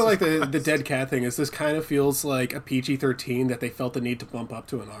thing about the dead cat thing is this kind of feels like a PG-13 that they felt the need to bump up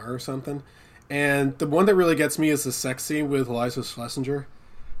to an R or something. And the one that really gets me is the sex scene with Eliza Schlesinger,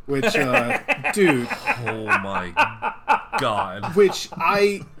 which, dude. Oh my god.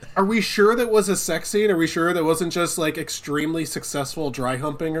 Are we sure that was a sex scene? Are we sure that wasn't just like extremely successful dry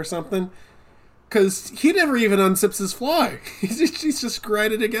humping or something? Because he never even unzips his fly. He's just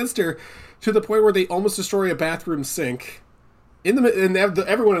grinded against her to the point where they almost destroy a bathroom sink. And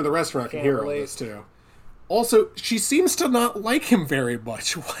everyone in the restaurant can hear all this, too. Also, she seems to not like him very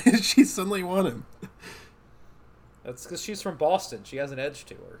much. Why does she suddenly want him? That's because she's from Boston. She has an edge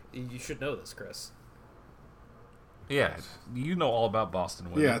to her. You should know this, Chris. Yeah, you know all about Boston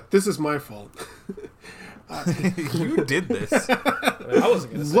women. Yeah, this is my fault. You did this. I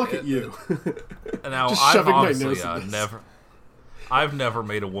wasn't going to say Look at you. Now, Just I've shoving my honestly nose in this. I've never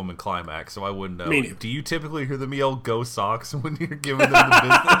made a woman climax, so I wouldn't know. Me neither. Do you typically hear them yell "Go Sox" when you're giving them the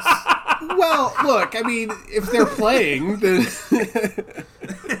business? Well, look, I mean, if they're playing, then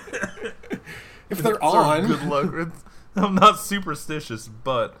if they're on, good luck. I'm not superstitious,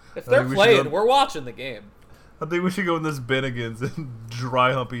 but if they're playing, we're watching the game. I think we should go in this Bennigan's and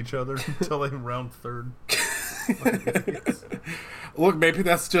dry hump each other until like round third. Look, maybe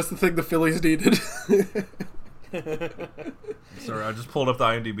that's just the thing the Phillies needed. Sorry, I just pulled up the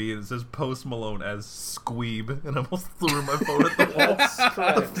IMDb and it says Post Malone as Squeeb, and I almost threw my phone at the wall.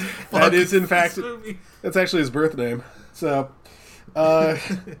 That is, in fact, that's actually his birth name. So,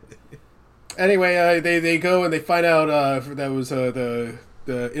 anyway, they go and they find out that was the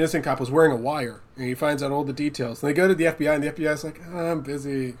innocent cop was wearing a wire, and he finds out all the details. And they go to the FBI, and the FBI's like, I'm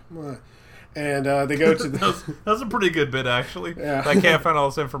busy. And they go to the... That's a pretty good bit, actually. Yeah. I can't find all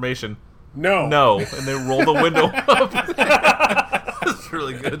this information. No. And they roll the window up. That's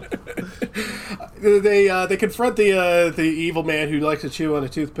really good. They confront the evil man who likes to chew on a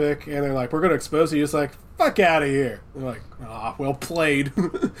toothpick, and they're like, we're going to expose you. He's like, fuck out of here. They're like, well played.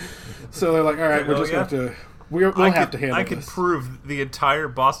 So they're like, all right, we're just going to have to... We'll have to handle this. I can prove the entire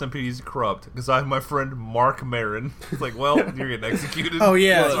Boston PD is corrupt because I have my friend Mark Maron. It's like, well, you're getting executed. Oh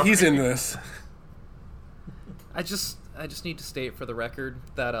yeah, he's in this. I just need to state for the record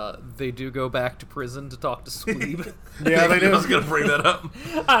that they do go back to prison to talk to Squeeb. Yeah, they do. I was gonna bring that up.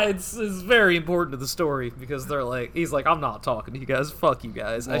 It's very important to the story because he's like, I'm not talking to you guys. Fuck you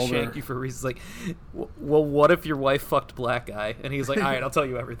guys. I shank you for reasons. Like, well, what if your wife fucked black guy? And he's like, all right, I'll tell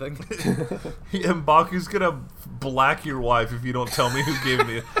you everything. And Baku's gonna black your wife if you don't tell me who gave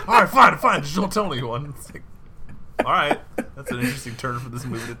me it. All right, fine. Just don't tell anyone. It's like, all right, that's an interesting turn for this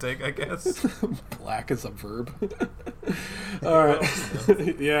movie to take, I guess. Black is a verb. All right.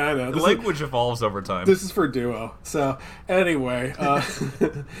 Yeah, I know. The language evolves over time. This is for Duo. So, anyway,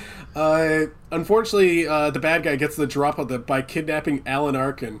 unfortunately, the bad guy gets the drop by kidnapping Alan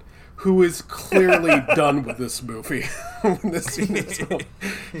Arkin, who is clearly done with this movie. When this scene is over.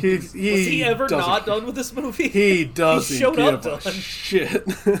 Was he ever not done with this movie? He doesn't give a done. shit.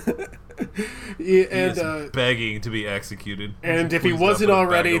 He is begging to be executed. And if he wasn't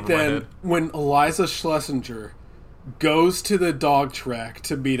already, then when Eliza Schlesinger goes to the dog track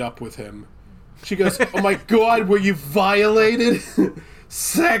to meet up with him, she goes, oh my god, were you violated?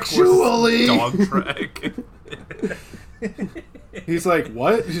 Sexually? Dog track. He's like,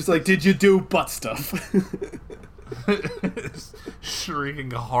 what? She's like, did you do butt stuff?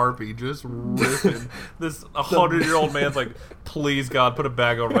 Shrieking harpy, just ripping. This 100-year-old man's like, please God, put a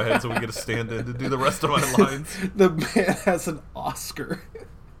bag over my head so we get a stand-in to do the rest of my lines. The man has an Oscar.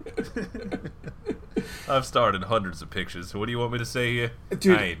 I've starred in hundreds of pictures. What do you want me to say here?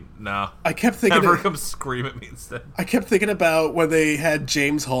 Dude, I kept thinking... Never come scream at me instead. I kept thinking about when they had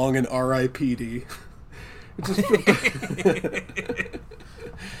James Hong in R.I.P.D. It's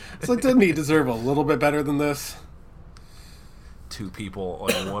like, doesn't he deserve a little bit better than this? Two people,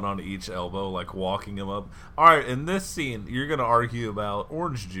 like one on each elbow, like walking him up. Alright, in this scene, you're going to argue about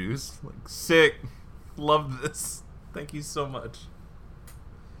orange juice. Like, sick. Love this. Thank you so much.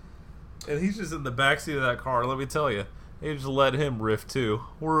 And he's just in the backseat of that car. Let me tell you, they just let him riff too.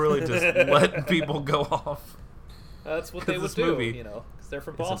 We're really just letting people go off. That's what they would do, because they're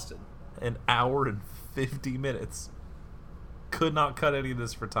from Boston. An hour and 50 minutes. Could not cut any of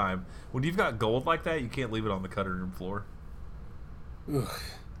this for time. When you've got gold like that, you can't leave it on the cutting room floor. Ugh.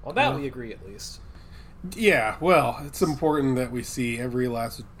 On that we agree, at least. Yeah, well, it's important that we see every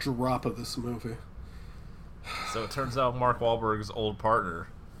last drop of this movie. So it turns out Mark Wahlberg's old partner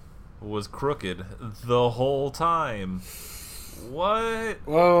was crooked the whole time. What?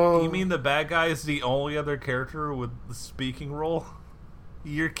 Whoa. You mean the bad guy is the only other character with the speaking role?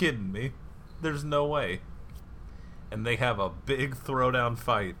 You're kidding me. There's no way. And they have a big throwdown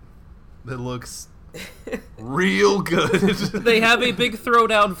fight that looks real good. They have a big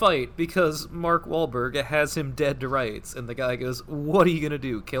throwdown fight because Mark Wahlberg has him dead to rights, and the guy goes, "What are you gonna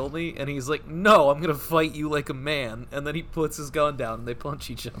do? Kill me?" And he's like, "No, I'm gonna fight you like a man." And then he puts his gun down, and they punch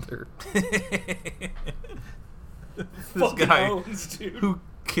each other. This guy who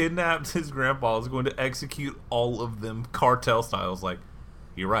kidnapped his grandpa is going to execute all of them cartel styles. Like,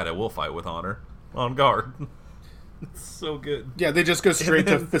 you're right, I will fight with honor. On guard. It's so good. Yeah, they just go straight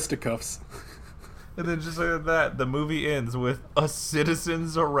to fisticuffs. And then just like that, the movie ends with a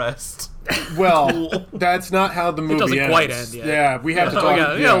citizen's arrest. Well, that's not how the movie ends. It doesn't quite end yet. Yeah, we have to talk.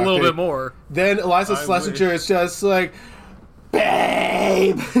 Yeah, a little bit more. Then Eliza Schlesinger is just like,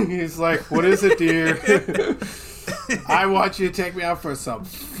 "Babe!" He's like, "What is it, dear?" "I want you to take me out for some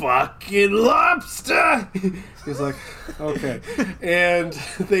fucking lobster." He's like, "Okay." And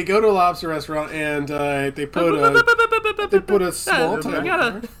they go to a lobster restaurant, and they put a small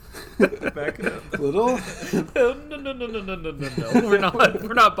title. Back it up. Little. No. We're not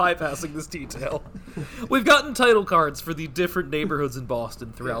bypassing this detail. We've gotten title cards for the different neighborhoods in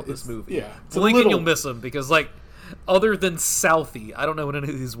Boston throughout this movie. Yeah. Blink and you'll miss them because, like, other than Southie, I don't know what any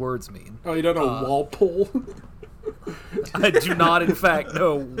of these words mean. Oh, you don't know Walpole? I do not, in fact,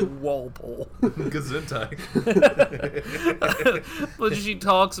 know Walpole. Gesundheit. But she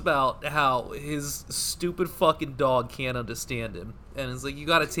talks about how his stupid fucking dog can't understand him. And it's like, "You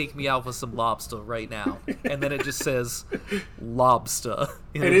gotta take me out for some lobster right now." And then it just says, "Lobster"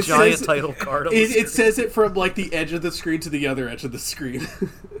 in a giant title card. It says it from, like, the edge of the screen to the other edge of the screen.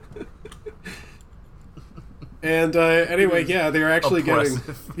 And anyway, yeah, they're actually getting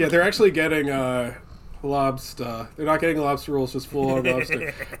lobster. They're not getting lobster rolls, just full on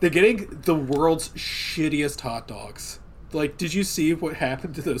lobster. They're getting the world's shittiest hot dogs. Like, did you see what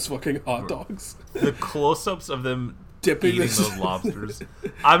happened to those fucking hot dogs? The close-ups of them dipping eating those lobsters.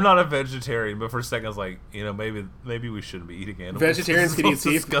 I'm not a vegetarian, but for a second I was like, maybe we shouldn't be eating animals. Vegetarians can eat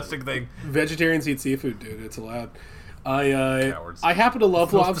seafood. Disgusting thing. Vegetarians eat seafood, dude. It's allowed. I happen to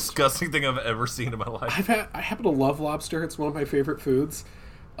love lobster. Most disgusting thing I've ever seen in my life. I happen to love lobster. It's one of my favorite foods.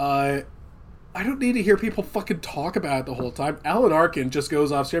 I don't need to hear people fucking talk about it the whole time. Alan Arkin just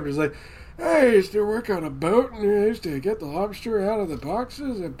goes off script and is like, "I used to work on a boat and I used to get the lobster out of the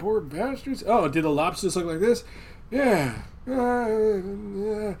boxes and poor bastards. Oh, did the lobsters look like this? Yeah.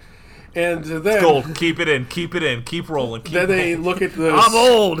 And then... It's gold. Keep it in. Keep rolling. They look at the... I'm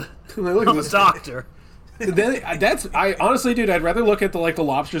old. I'm a doctor. I honestly, dude, I'd rather look at the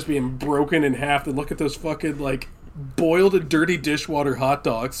lobsters being broken in half than look at those fucking, like, boiled and dirty dishwater hot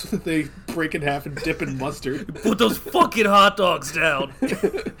dogs that they break in half and dip in mustard. Put those fucking hot dogs down.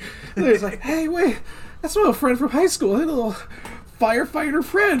 It's like, "Hey, wait, that's my old friend from high school. A little firefighter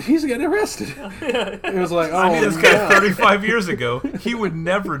friend. He's getting arrested." It was like, I knew this guy 35 years ago. He would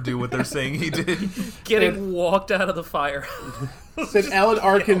never do what they're saying he did. Getting walked out of the fire. Then Alan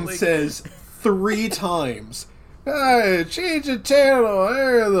Arkin says 3 times, "Hey, change the channel.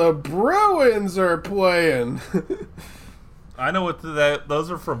 There, the Bruins are playing." I know what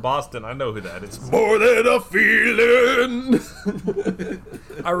those are from Boston. I know who that is. More than a feeling.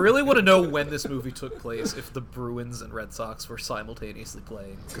 I really want to know when this movie took place, if the Bruins and Red Sox were simultaneously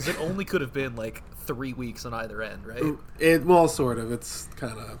playing, because it only could have been like 3 weeks on either end, right? Well, sort of. It's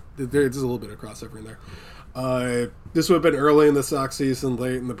kind of there's a little bit of crossover in there. This would have been early in the Sox season,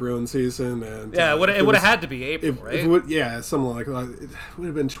 late in the Bruins season, and yeah, it would have had to be April, right? Yeah, something like that. It would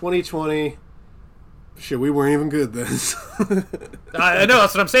have been 2020. Shit, we weren't even good then. I know,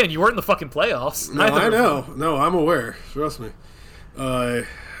 that's what I'm saying. You weren't in the fucking playoffs. No, I know. No, I'm aware. Trust me.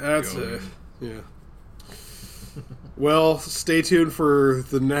 That's it. Yeah. Well, stay tuned for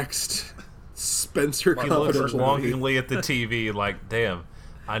the next Spenser Confidential. Longingly at the TV, like, damn,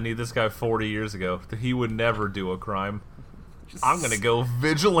 I knew this guy 40 years ago. He would never do a crime. I'm gonna go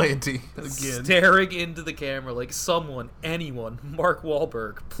vigilante again. Staring into the camera like, "Someone, anyone, Mark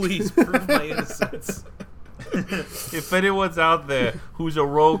Wahlberg, please prove my innocence." If anyone's out there who's a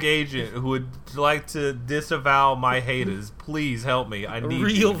rogue agent who would like to disavow my haters, please help me. I need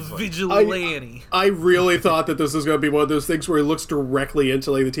real vigilante. I really thought that this was going to be one of those things where he looks directly into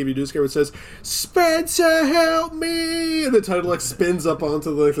like the TV news camera and says, "Spenser, help me!" and the title like spins up onto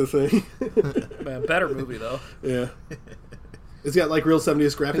like the thing. Man, better movie though. Yeah. It's got like real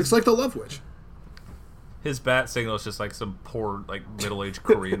 70s graphics, like The Love Witch. his bat signal is just like some poor, like, middle-aged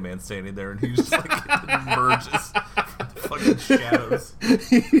Korean man standing there, and he just, like, emerges from the fucking shadows.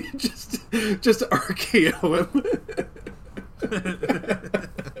 just RKO him.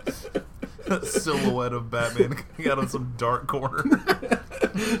 Silhouette of Batman coming out of some dark corner.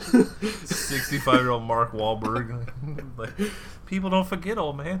 65-year-old Mark Wahlberg. Like, people don't forget,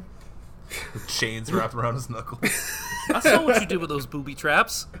 old man. With chains wrapped around his knuckles. I saw what you did with those booby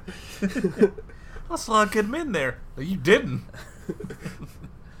traps. I saw it get him in there. You didn't.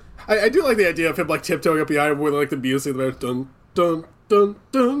 I do like the idea of him like tiptoeing up behind him with like the music, the dun dun dun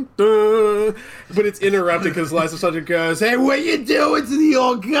dun dun. But it's interrupted because Liza Sergeant goes, "Hey, what you doing to the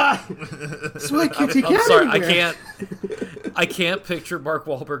old guy?" So I keep I'm sorry, I can't picture Mark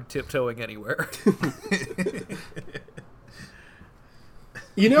Wahlberg tiptoeing anywhere.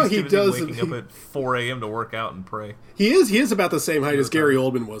 You know, he does. Waking up at 4 a.m. to work out and pray. He is about the same height as Gary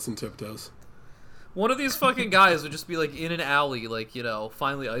Oldman was in Tiptoes. One of these fucking guys would just be like in an alley, like, you know,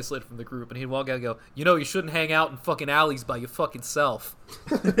 finally isolated from the group, and he'd walk out and go, "You know, you shouldn't hang out in fucking alleys by your fucking self."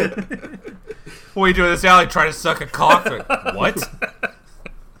 What are you doing in this alley? Trying to suck a cock? What?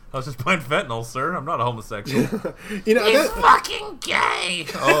 I was just buying fentanyl, sir. I'm not a homosexual. You know, he's fucking gay.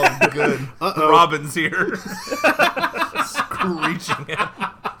 Oh, good. Robin's here. Screeching at him.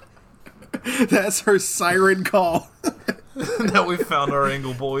 That's her siren call. Now we found our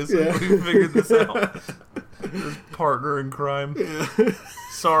angle, boys. Yeah. We figured this out. His partner in crime. Yeah.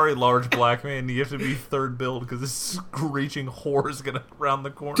 Sorry, large black man. You have to be third build because this screeching whore is going to round the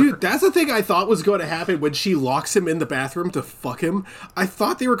corner. Dude, that's the thing I thought was going to happen when she locks him in the bathroom to fuck him. I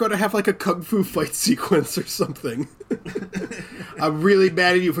thought they were going to have like a kung fu fight sequence or something. I'm really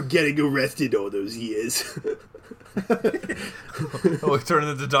mad at you for getting arrested all those years. Oh, he turned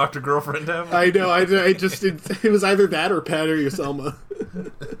into Dr. Girlfriend him? I know, it was either that or Patty or Selma.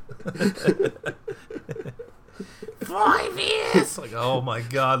 5 years! Like, oh my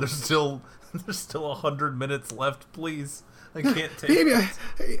god, there's still 100 minutes left, please. I can't take Baby,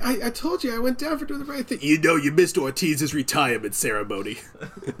 I told you I went down for doing the right thing. You know you missed Ortiz's retirement ceremony.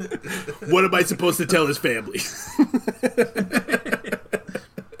 What am I supposed to tell his family?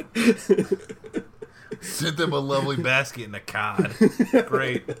 Sent them a lovely basket and a cod.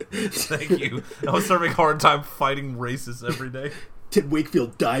 Great. Thank you. I was having a hard time fighting racists every day. Tim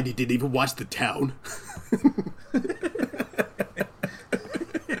Wakefield died. He didn't even watch The Town.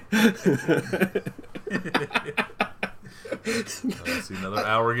 Let's see, another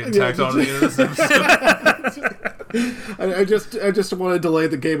hour getting tacked on to the end of this episode. I just want to delay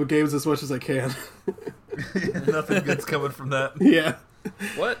the game of games as much as I can. Nothing good's coming from that. Yeah.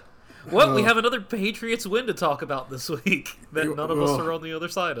 What? We have another Patriots win to talk about this week that none of us are on the other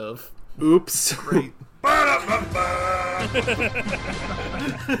side of. Oops. Great.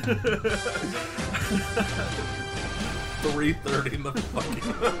 3:30 in the fucking...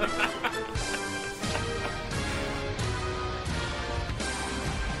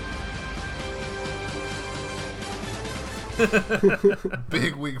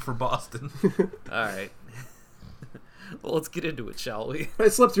 Big week for Boston. Alright. Well, let's get into it, shall we? I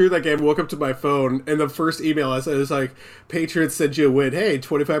slept through that game, woke up to my phone, and the first email I said was like, "Patriots sent you a win. Hey,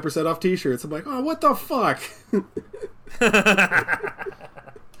 25% off t-shirts." I'm like, oh, what the fuck?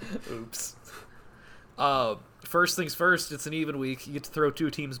 Oops. First things first, it's an even week. You get to throw two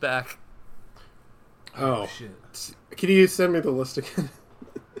teams back. Oh, shit. Can you send me the list again?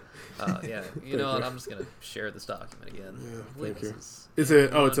 Yeah. You know what? I'm just going to share this document again. Yeah, thank you. Is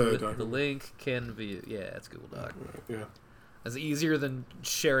it? Oh, it's a document. The link can be... Yeah, it's Google Doc. Yeah. It's easier than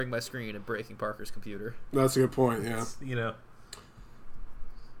sharing my screen and breaking Parker's computer. That's a good point, yeah. You know.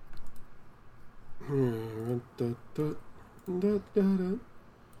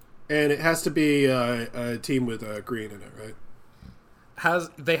 And it has to be a team with green in it, right?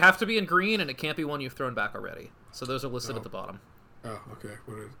 They have to be in green, and it can't be one you've thrown back already. So those are listed at the bottom. Oh, okay.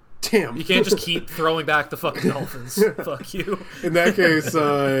 Damn. You can't just keep throwing back the fucking Dolphins. Fuck you. In that case,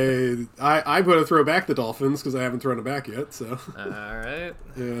 I'm going to throw back the Dolphins because I haven't thrown it back yet. So. All right.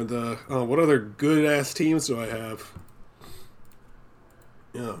 And what other good-ass teams do I have?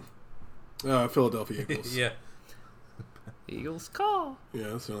 Yeah. Philadelphia Eagles. Yeah. Eagles call. Yeah,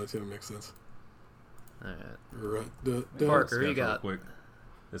 that's the only team that makes sense. All right. Parker, who you got? Quick.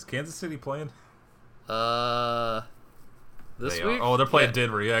 Is Kansas City playing? This week? Oh, they're playing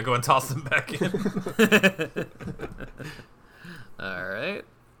Denver. Yeah, go and toss them back in. All right.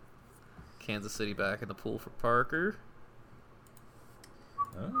 Kansas City back in the pool for Parker.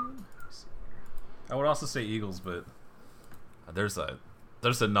 I would also say Eagles, but there's a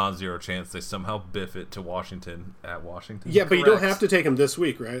non-zero chance they somehow biff it to Washington at Washington. Yeah, but you don't have to take them this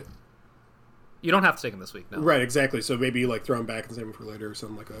week, right? You don't have to take him this week, no. Right, exactly. So maybe you throw him back and save him for later or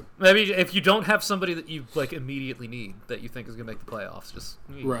something like that. Maybe if you don't have somebody that you immediately need that you think is going to make the playoffs, just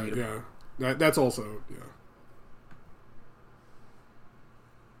right. Yeah, that's also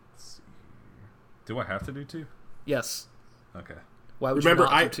Let's see. Do I have to do 2? Yes. Okay. Why would you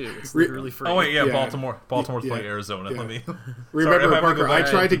not do 2? It's literally free. Oh wait, yeah. Baltimore's playing Arizona. Yeah. Let me. Remember, Sorry, Parker, I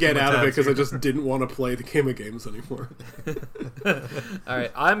tried to get out of it because I just didn't want to play the game of games anymore. All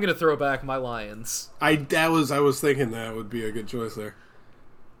right, I'm gonna throw back my Lions. I was thinking that would be a good choice there.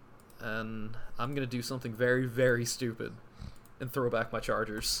 And I'm gonna do something very, very stupid and throw back my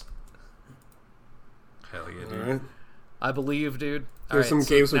Chargers. Hell yeah, dude. All right. I believe, dude. There's some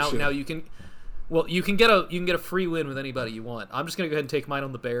games with shit. Now you can. Well, you can get a free win with anybody you want. I'm just gonna go ahead and take mine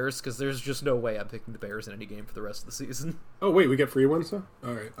on the Bears because there's just no way I'm picking the Bears in any game for the rest of the season. Oh wait, we get free ones though.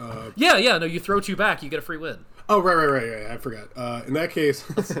 All right. Yeah. No, you throw 2 back, you get a free win. Oh right. Yeah, I forgot. In that case,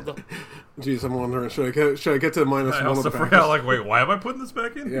 jeez, I'm wondering should I get to -1? I also forgot. Wait, why am I putting this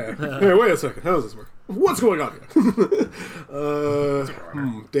back in? Yeah. Hey, wait a second. How does this work? What's going on here?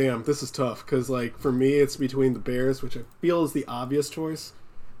 Damn, this is tough because for me it's between the Bears, which I feel is the obvious choice,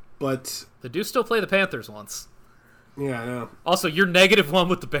 but they do still play the Panthers once. Yeah, I know. Also, you're -1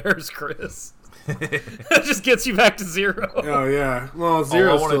 with the Bears, Chris. That just gets you back to 0. Oh yeah. Well,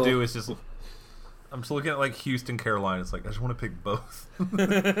 0. All I want to do is just. I'm just looking at Houston, Carolina. It's I just want to pick both.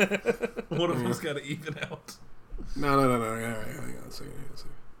 One of them's got to even out. No. Yeah, hang on a second.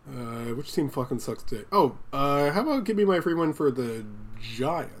 Which team fucking sucks today? Oh, how about give me my free one for the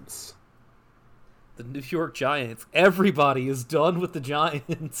Giants? The New York Giants. Everybody is done with the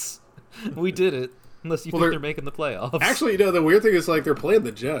Giants. We did it. Unless you think they're making the playoffs. Actually, the weird thing is they're playing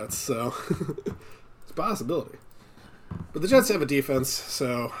the Jets, so it's a possibility. But the Jets have a defense,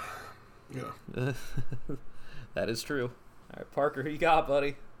 so that is true. All right, Parker, who you got,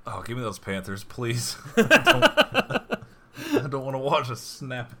 buddy? Oh, give me those Panthers, please. I don't want to watch a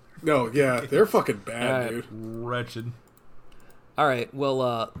snap. No, yeah, they're fucking bad, dude. Wretched. All right,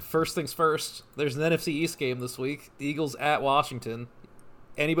 well, first things first. There's an NFC East game this week. The Eagles at Washington.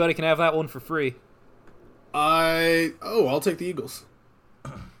 Anybody can have that one for free. I'll take the Eagles.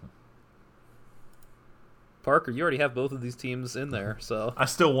 Parker, you already have both of these teams in there, so I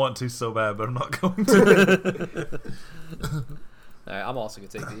still want to so bad, but I'm not going to. All right, I'm also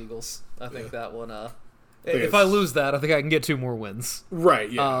gonna take the Eagles. I think that one. If I lose that, I think I can get 2 more wins.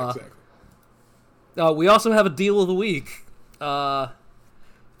 Right? Yeah, exactly. We also have a deal of the week. Thought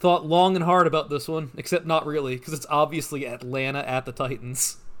long and hard about this one, except not really, because it's obviously Atlanta at the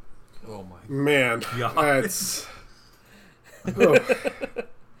Titans. Oh my man, God. That's. Oh.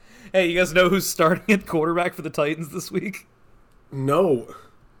 Hey, you guys know who's starting at quarterback for the Titans this week? No.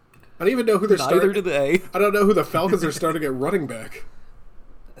 I don't even know who they're starting. Neither do they. I don't know who the Falcons are starting at running back.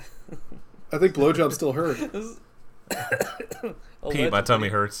 I think Blowjob's still hurt. Pete, my tummy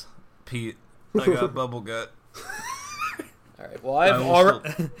hurts. Pete, I got bubble gut. All right, well,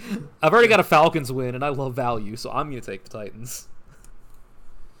 I've already got a Falcons win, and I love value, so I'm going to take the Titans.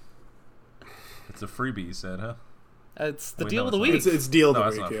 It's a freebie, you said, huh? It's the deal of the week. It's deal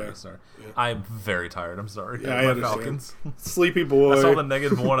of the week, yeah. Sorry. I'm very tired. I'm sorry. Yeah, I understand. Falcons. Sleepy boy. I saw the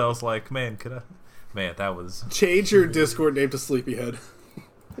 -1. I was like, man, could I? Man, that was... Change your Discord name to Sleepyhead.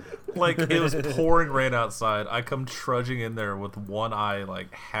 It was pouring rain outside. I come trudging in there with one eye,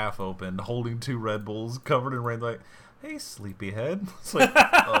 half open, holding 2 Red Bulls, covered in rain, hey, Sleepyhead. It's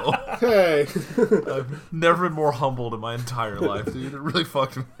oh. Hey. I've never been more humbled in my entire life, dude. It really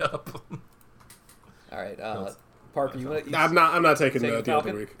fucked me up. All right, Parker, I'm not taking the deal of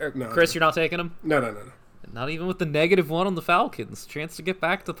the week. No, Chris, you're not taking him? No. Not even with the -1 on the Falcons. Chance to get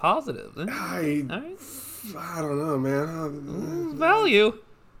back to positive. I don't know, man. Value.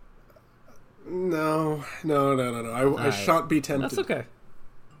 No. I shan't be tempted. That's okay.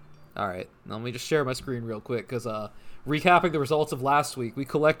 All right, now let me just share my screen real quick because recapping the results of last week, we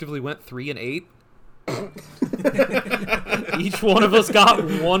collectively went 3-8. Each one of us got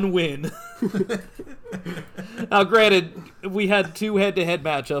 1 win. Now, granted, we had 2 head-to-head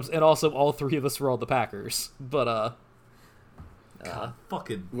matchups, and also all 3 of us were on the Packers. But God,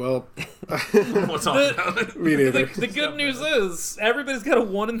 fucking. Well, what's on about? Me neither. The good news is everybody's got a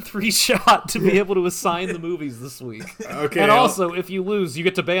 1-in-3 shot to be able to assign the movies this week. Okay. And also, if you lose, you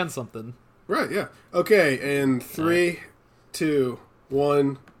get to ban something. Right. Yeah. Okay. And 3, 2,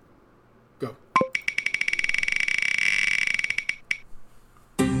 1, go.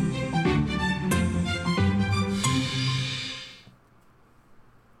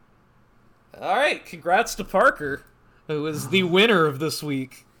 All right. Congrats to Parker, who is the winner of this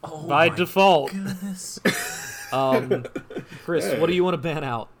week by default. Goodness. Chris, what do you want to ban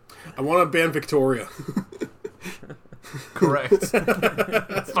out? I want to ban Victoria. Correct.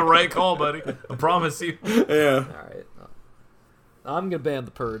 That's the right call, buddy. I promise you. Yeah. All right. I'm gonna ban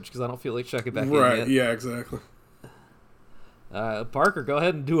the Purge because I don't feel like checking back in Right. yet. Yeah. Exactly. Parker, go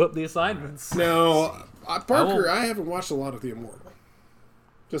ahead and do up the assignments. No, Parker, I haven't watched a lot of The Immortal.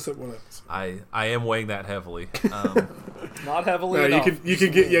 Just at one episode. I am weighing that heavily. Not heavily No, enough. you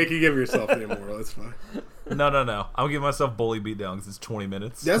can give yourself The Immortal. That's fine. No. I'll give myself bully beatdown because it's 20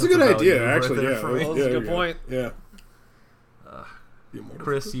 minutes. That's a good idea, actually. Right Yeah, for me. That's a good point. Yeah.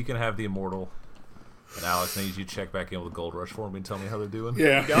 Chris, you can have the Immortal. And Alex, I need you to check back in with Gold Rush for me and tell me how they're doing.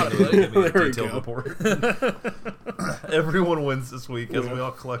 Yeah. Got it, buddy. Give me a There we detailed go. report. Everyone wins this week as we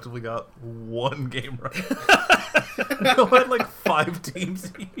all collectively got one game right. We all had like 5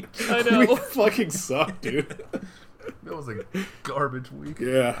 teams each. I We know. fucking suck, dude. That was a garbage week.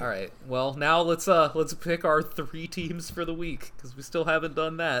 Yeah. All right. Well, now let's pick our 3 teams for the week because we still haven't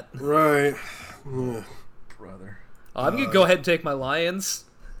done that. Right. Yeah. Brother. I'm gonna go ahead and take my Lions.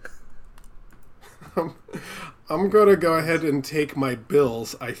 I'm gonna go ahead and take my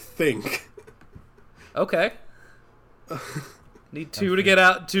Bills, I think. Okay. Need 2 to get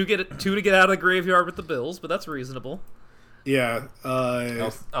out. 2 to get out of the graveyard with the Bills, but that's reasonable. Yeah.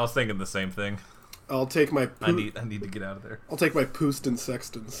 I was thinking the same thing. I'll take my. I need to get out of there. I'll take my Poost and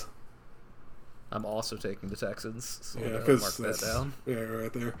Sextons. I'm also taking the Texans. So Yeah, mark because that down. Yeah,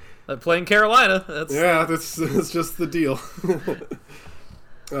 right there. I'm playing Carolina. That's just the deal.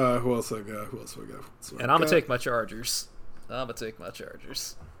 Who else I got? And I'm gonna take my Chargers. Let's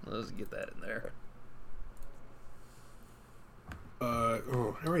get that in there. I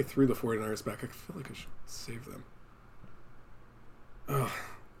already threw the 49ers back. I feel like I should save them. Oh,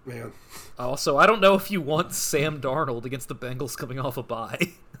 man. Also, I don't know if you want Sam Darnold against the Bengals coming off a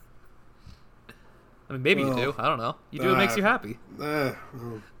bye. I mean, maybe you do. I don't know. You do what makes you happy. Yeah.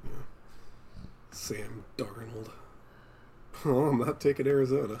 Sam Darnold. Oh, I'm not taking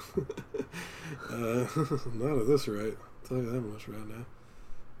Arizona. Not at this rate. I'll tell you that much right now.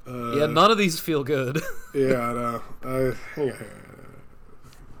 Yeah, none of these feel good. Yeah, I know. Hang on.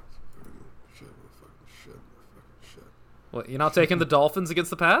 Shit. What, you're not taking the Dolphins against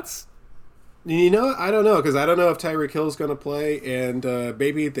the Pats? You know, I don't know, because I don't know if Tyreek Hill's going to play, and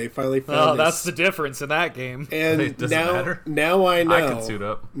maybe they finally found Oh, that's the difference in that game. And It doesn't matter. Now I know. I can suit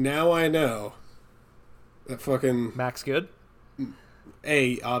up. Now I know that fucking Max good?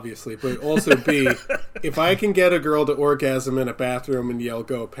 A, obviously, but also B, if I can get a girl to orgasm in a bathroom and yell,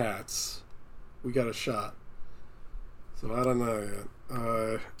 "Go Pats," we got a shot. So I don't know yet.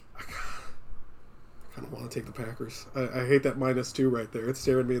 I kind of want to take the Packers. I hate that -2 right there. It's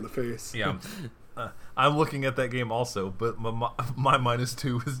staring me in the face. Yeah, I'm looking at that game also, but my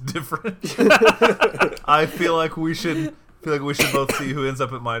 -2 is different. I feel like we should both see who ends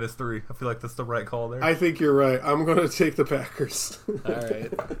up at -3. I feel like that's the right call there. I think you're right. I'm going to take the Packers. All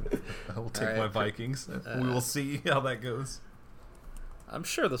right. I will take my Vikings. We will see how that goes. I'm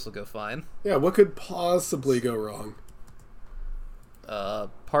sure this will go fine. Yeah, what could possibly go wrong?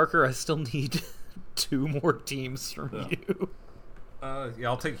 Parker, I still need 2 more teams from you. Yeah,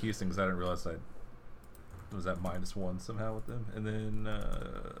 I'll take Houston because I didn't realize I was at -1 somehow with them. And then,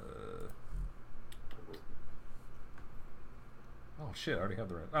 oh shit, I already have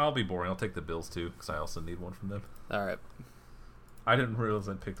the right. I'll be boring. I'll take the Bills too because I also need one from them. All right. I didn't realize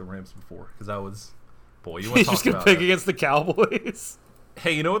I'd pick the Rams before because I was, boy, you want You're to just talk gonna about pick against the Cowboys.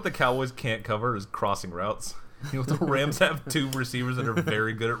 Hey, you know what the Cowboys can't cover is crossing routes. You know, the Rams have 2 receivers that are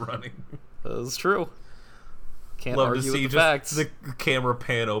very good at running. That's true. Can't Love to argue see with the facts. the camera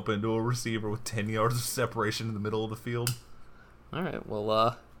pan open to a receiver with 10 yards of separation in the middle of the field. All right.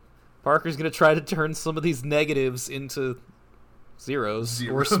 Well, Parker's gonna try to turn some of these negatives into zeros.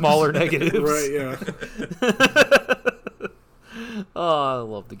 Or smaller negatives. Right? Yeah. Oh, I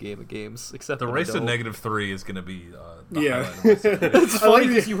love the game of games. Except The when I race to don't. -3 is going to be the Yeah. highlight of my season. It's funny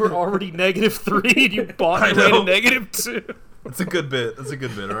because you were already -3 and you bought your way to -2. That's a good bit. That's a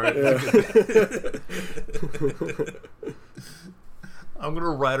good bit, all right? I'm going to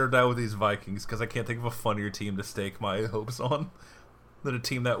ride or die with these Vikings because I can't think of a funnier team to stake my hopes on than a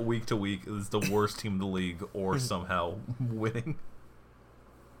team that week to week is the worst team in the league or somehow winning.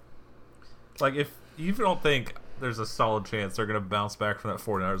 Like, if you don't think there's a solid chance they're going to bounce back from that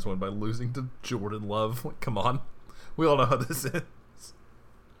 49ers win by losing to Jordan Love, like, come on. We all know how this is.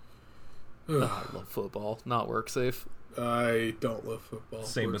 I love football. Not work safe. I don't love football.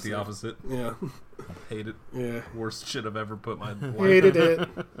 Same, but the opposite. Yeah. Hate it. Yeah. Worst shit I've ever put my life Hated in. it.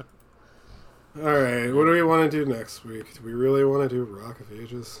 All right. What do we want to do next week? Do we really want to do Rock of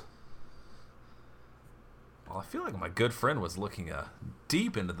Ages? Well, I feel like my good friend was looking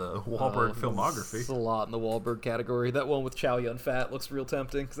deep into the Wahlberg filmography. There's a lot in the Wahlberg category. That one with Chow Yun-Fat looks real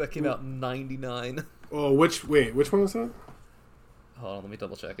tempting because that came out in '99. Oh, which one was that? Hold on, let me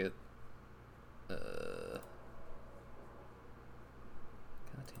double check it. God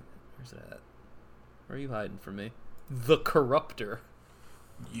damn it, where's it at? Where are you hiding from me? The Corruptor.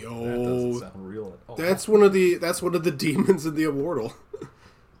 Yo, that doesn't sound real at all. That's one of the demons in the Immortal.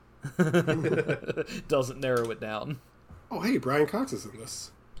 Doesn't narrow it down. Oh, hey, Brian Cox is in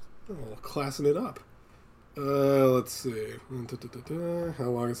this. Oh, classing it up. Let's see. How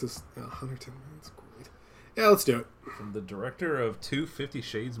long is this? 110 minutes. Great. Yeah, let's do it. From the director of 2 50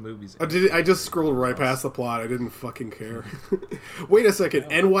 Shades movies. I just scrolled right past the plot. I didn't fucking care. Wait a second.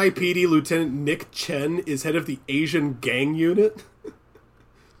 NYPD Lieutenant Nick Chen is head of the Asian gang unit?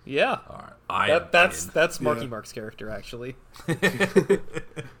 Yeah. All right. That's Marky Mark's character, actually.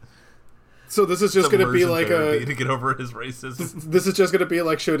 So this is just going to be like to get over his racism. This is just going to be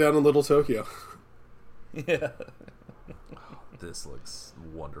like Showdown in Little Tokyo. Yeah. This looks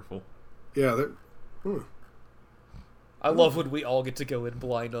wonderful. Yeah. I love when we all get to go in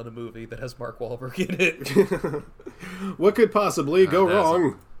blind on a movie that has Mark Wahlberg in it. What could possibly go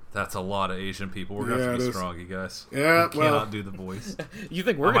wrong? That's a lot of Asian people. We're going to have to be strong, you guys. Yeah, we cannot do the voice. You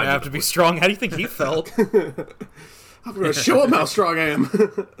think we're going to have to be strong? How do you think he felt? I'm going to show him how strong I am.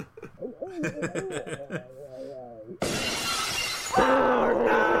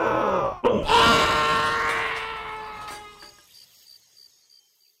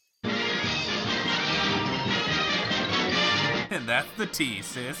 And that's the tea,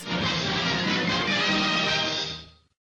 sis.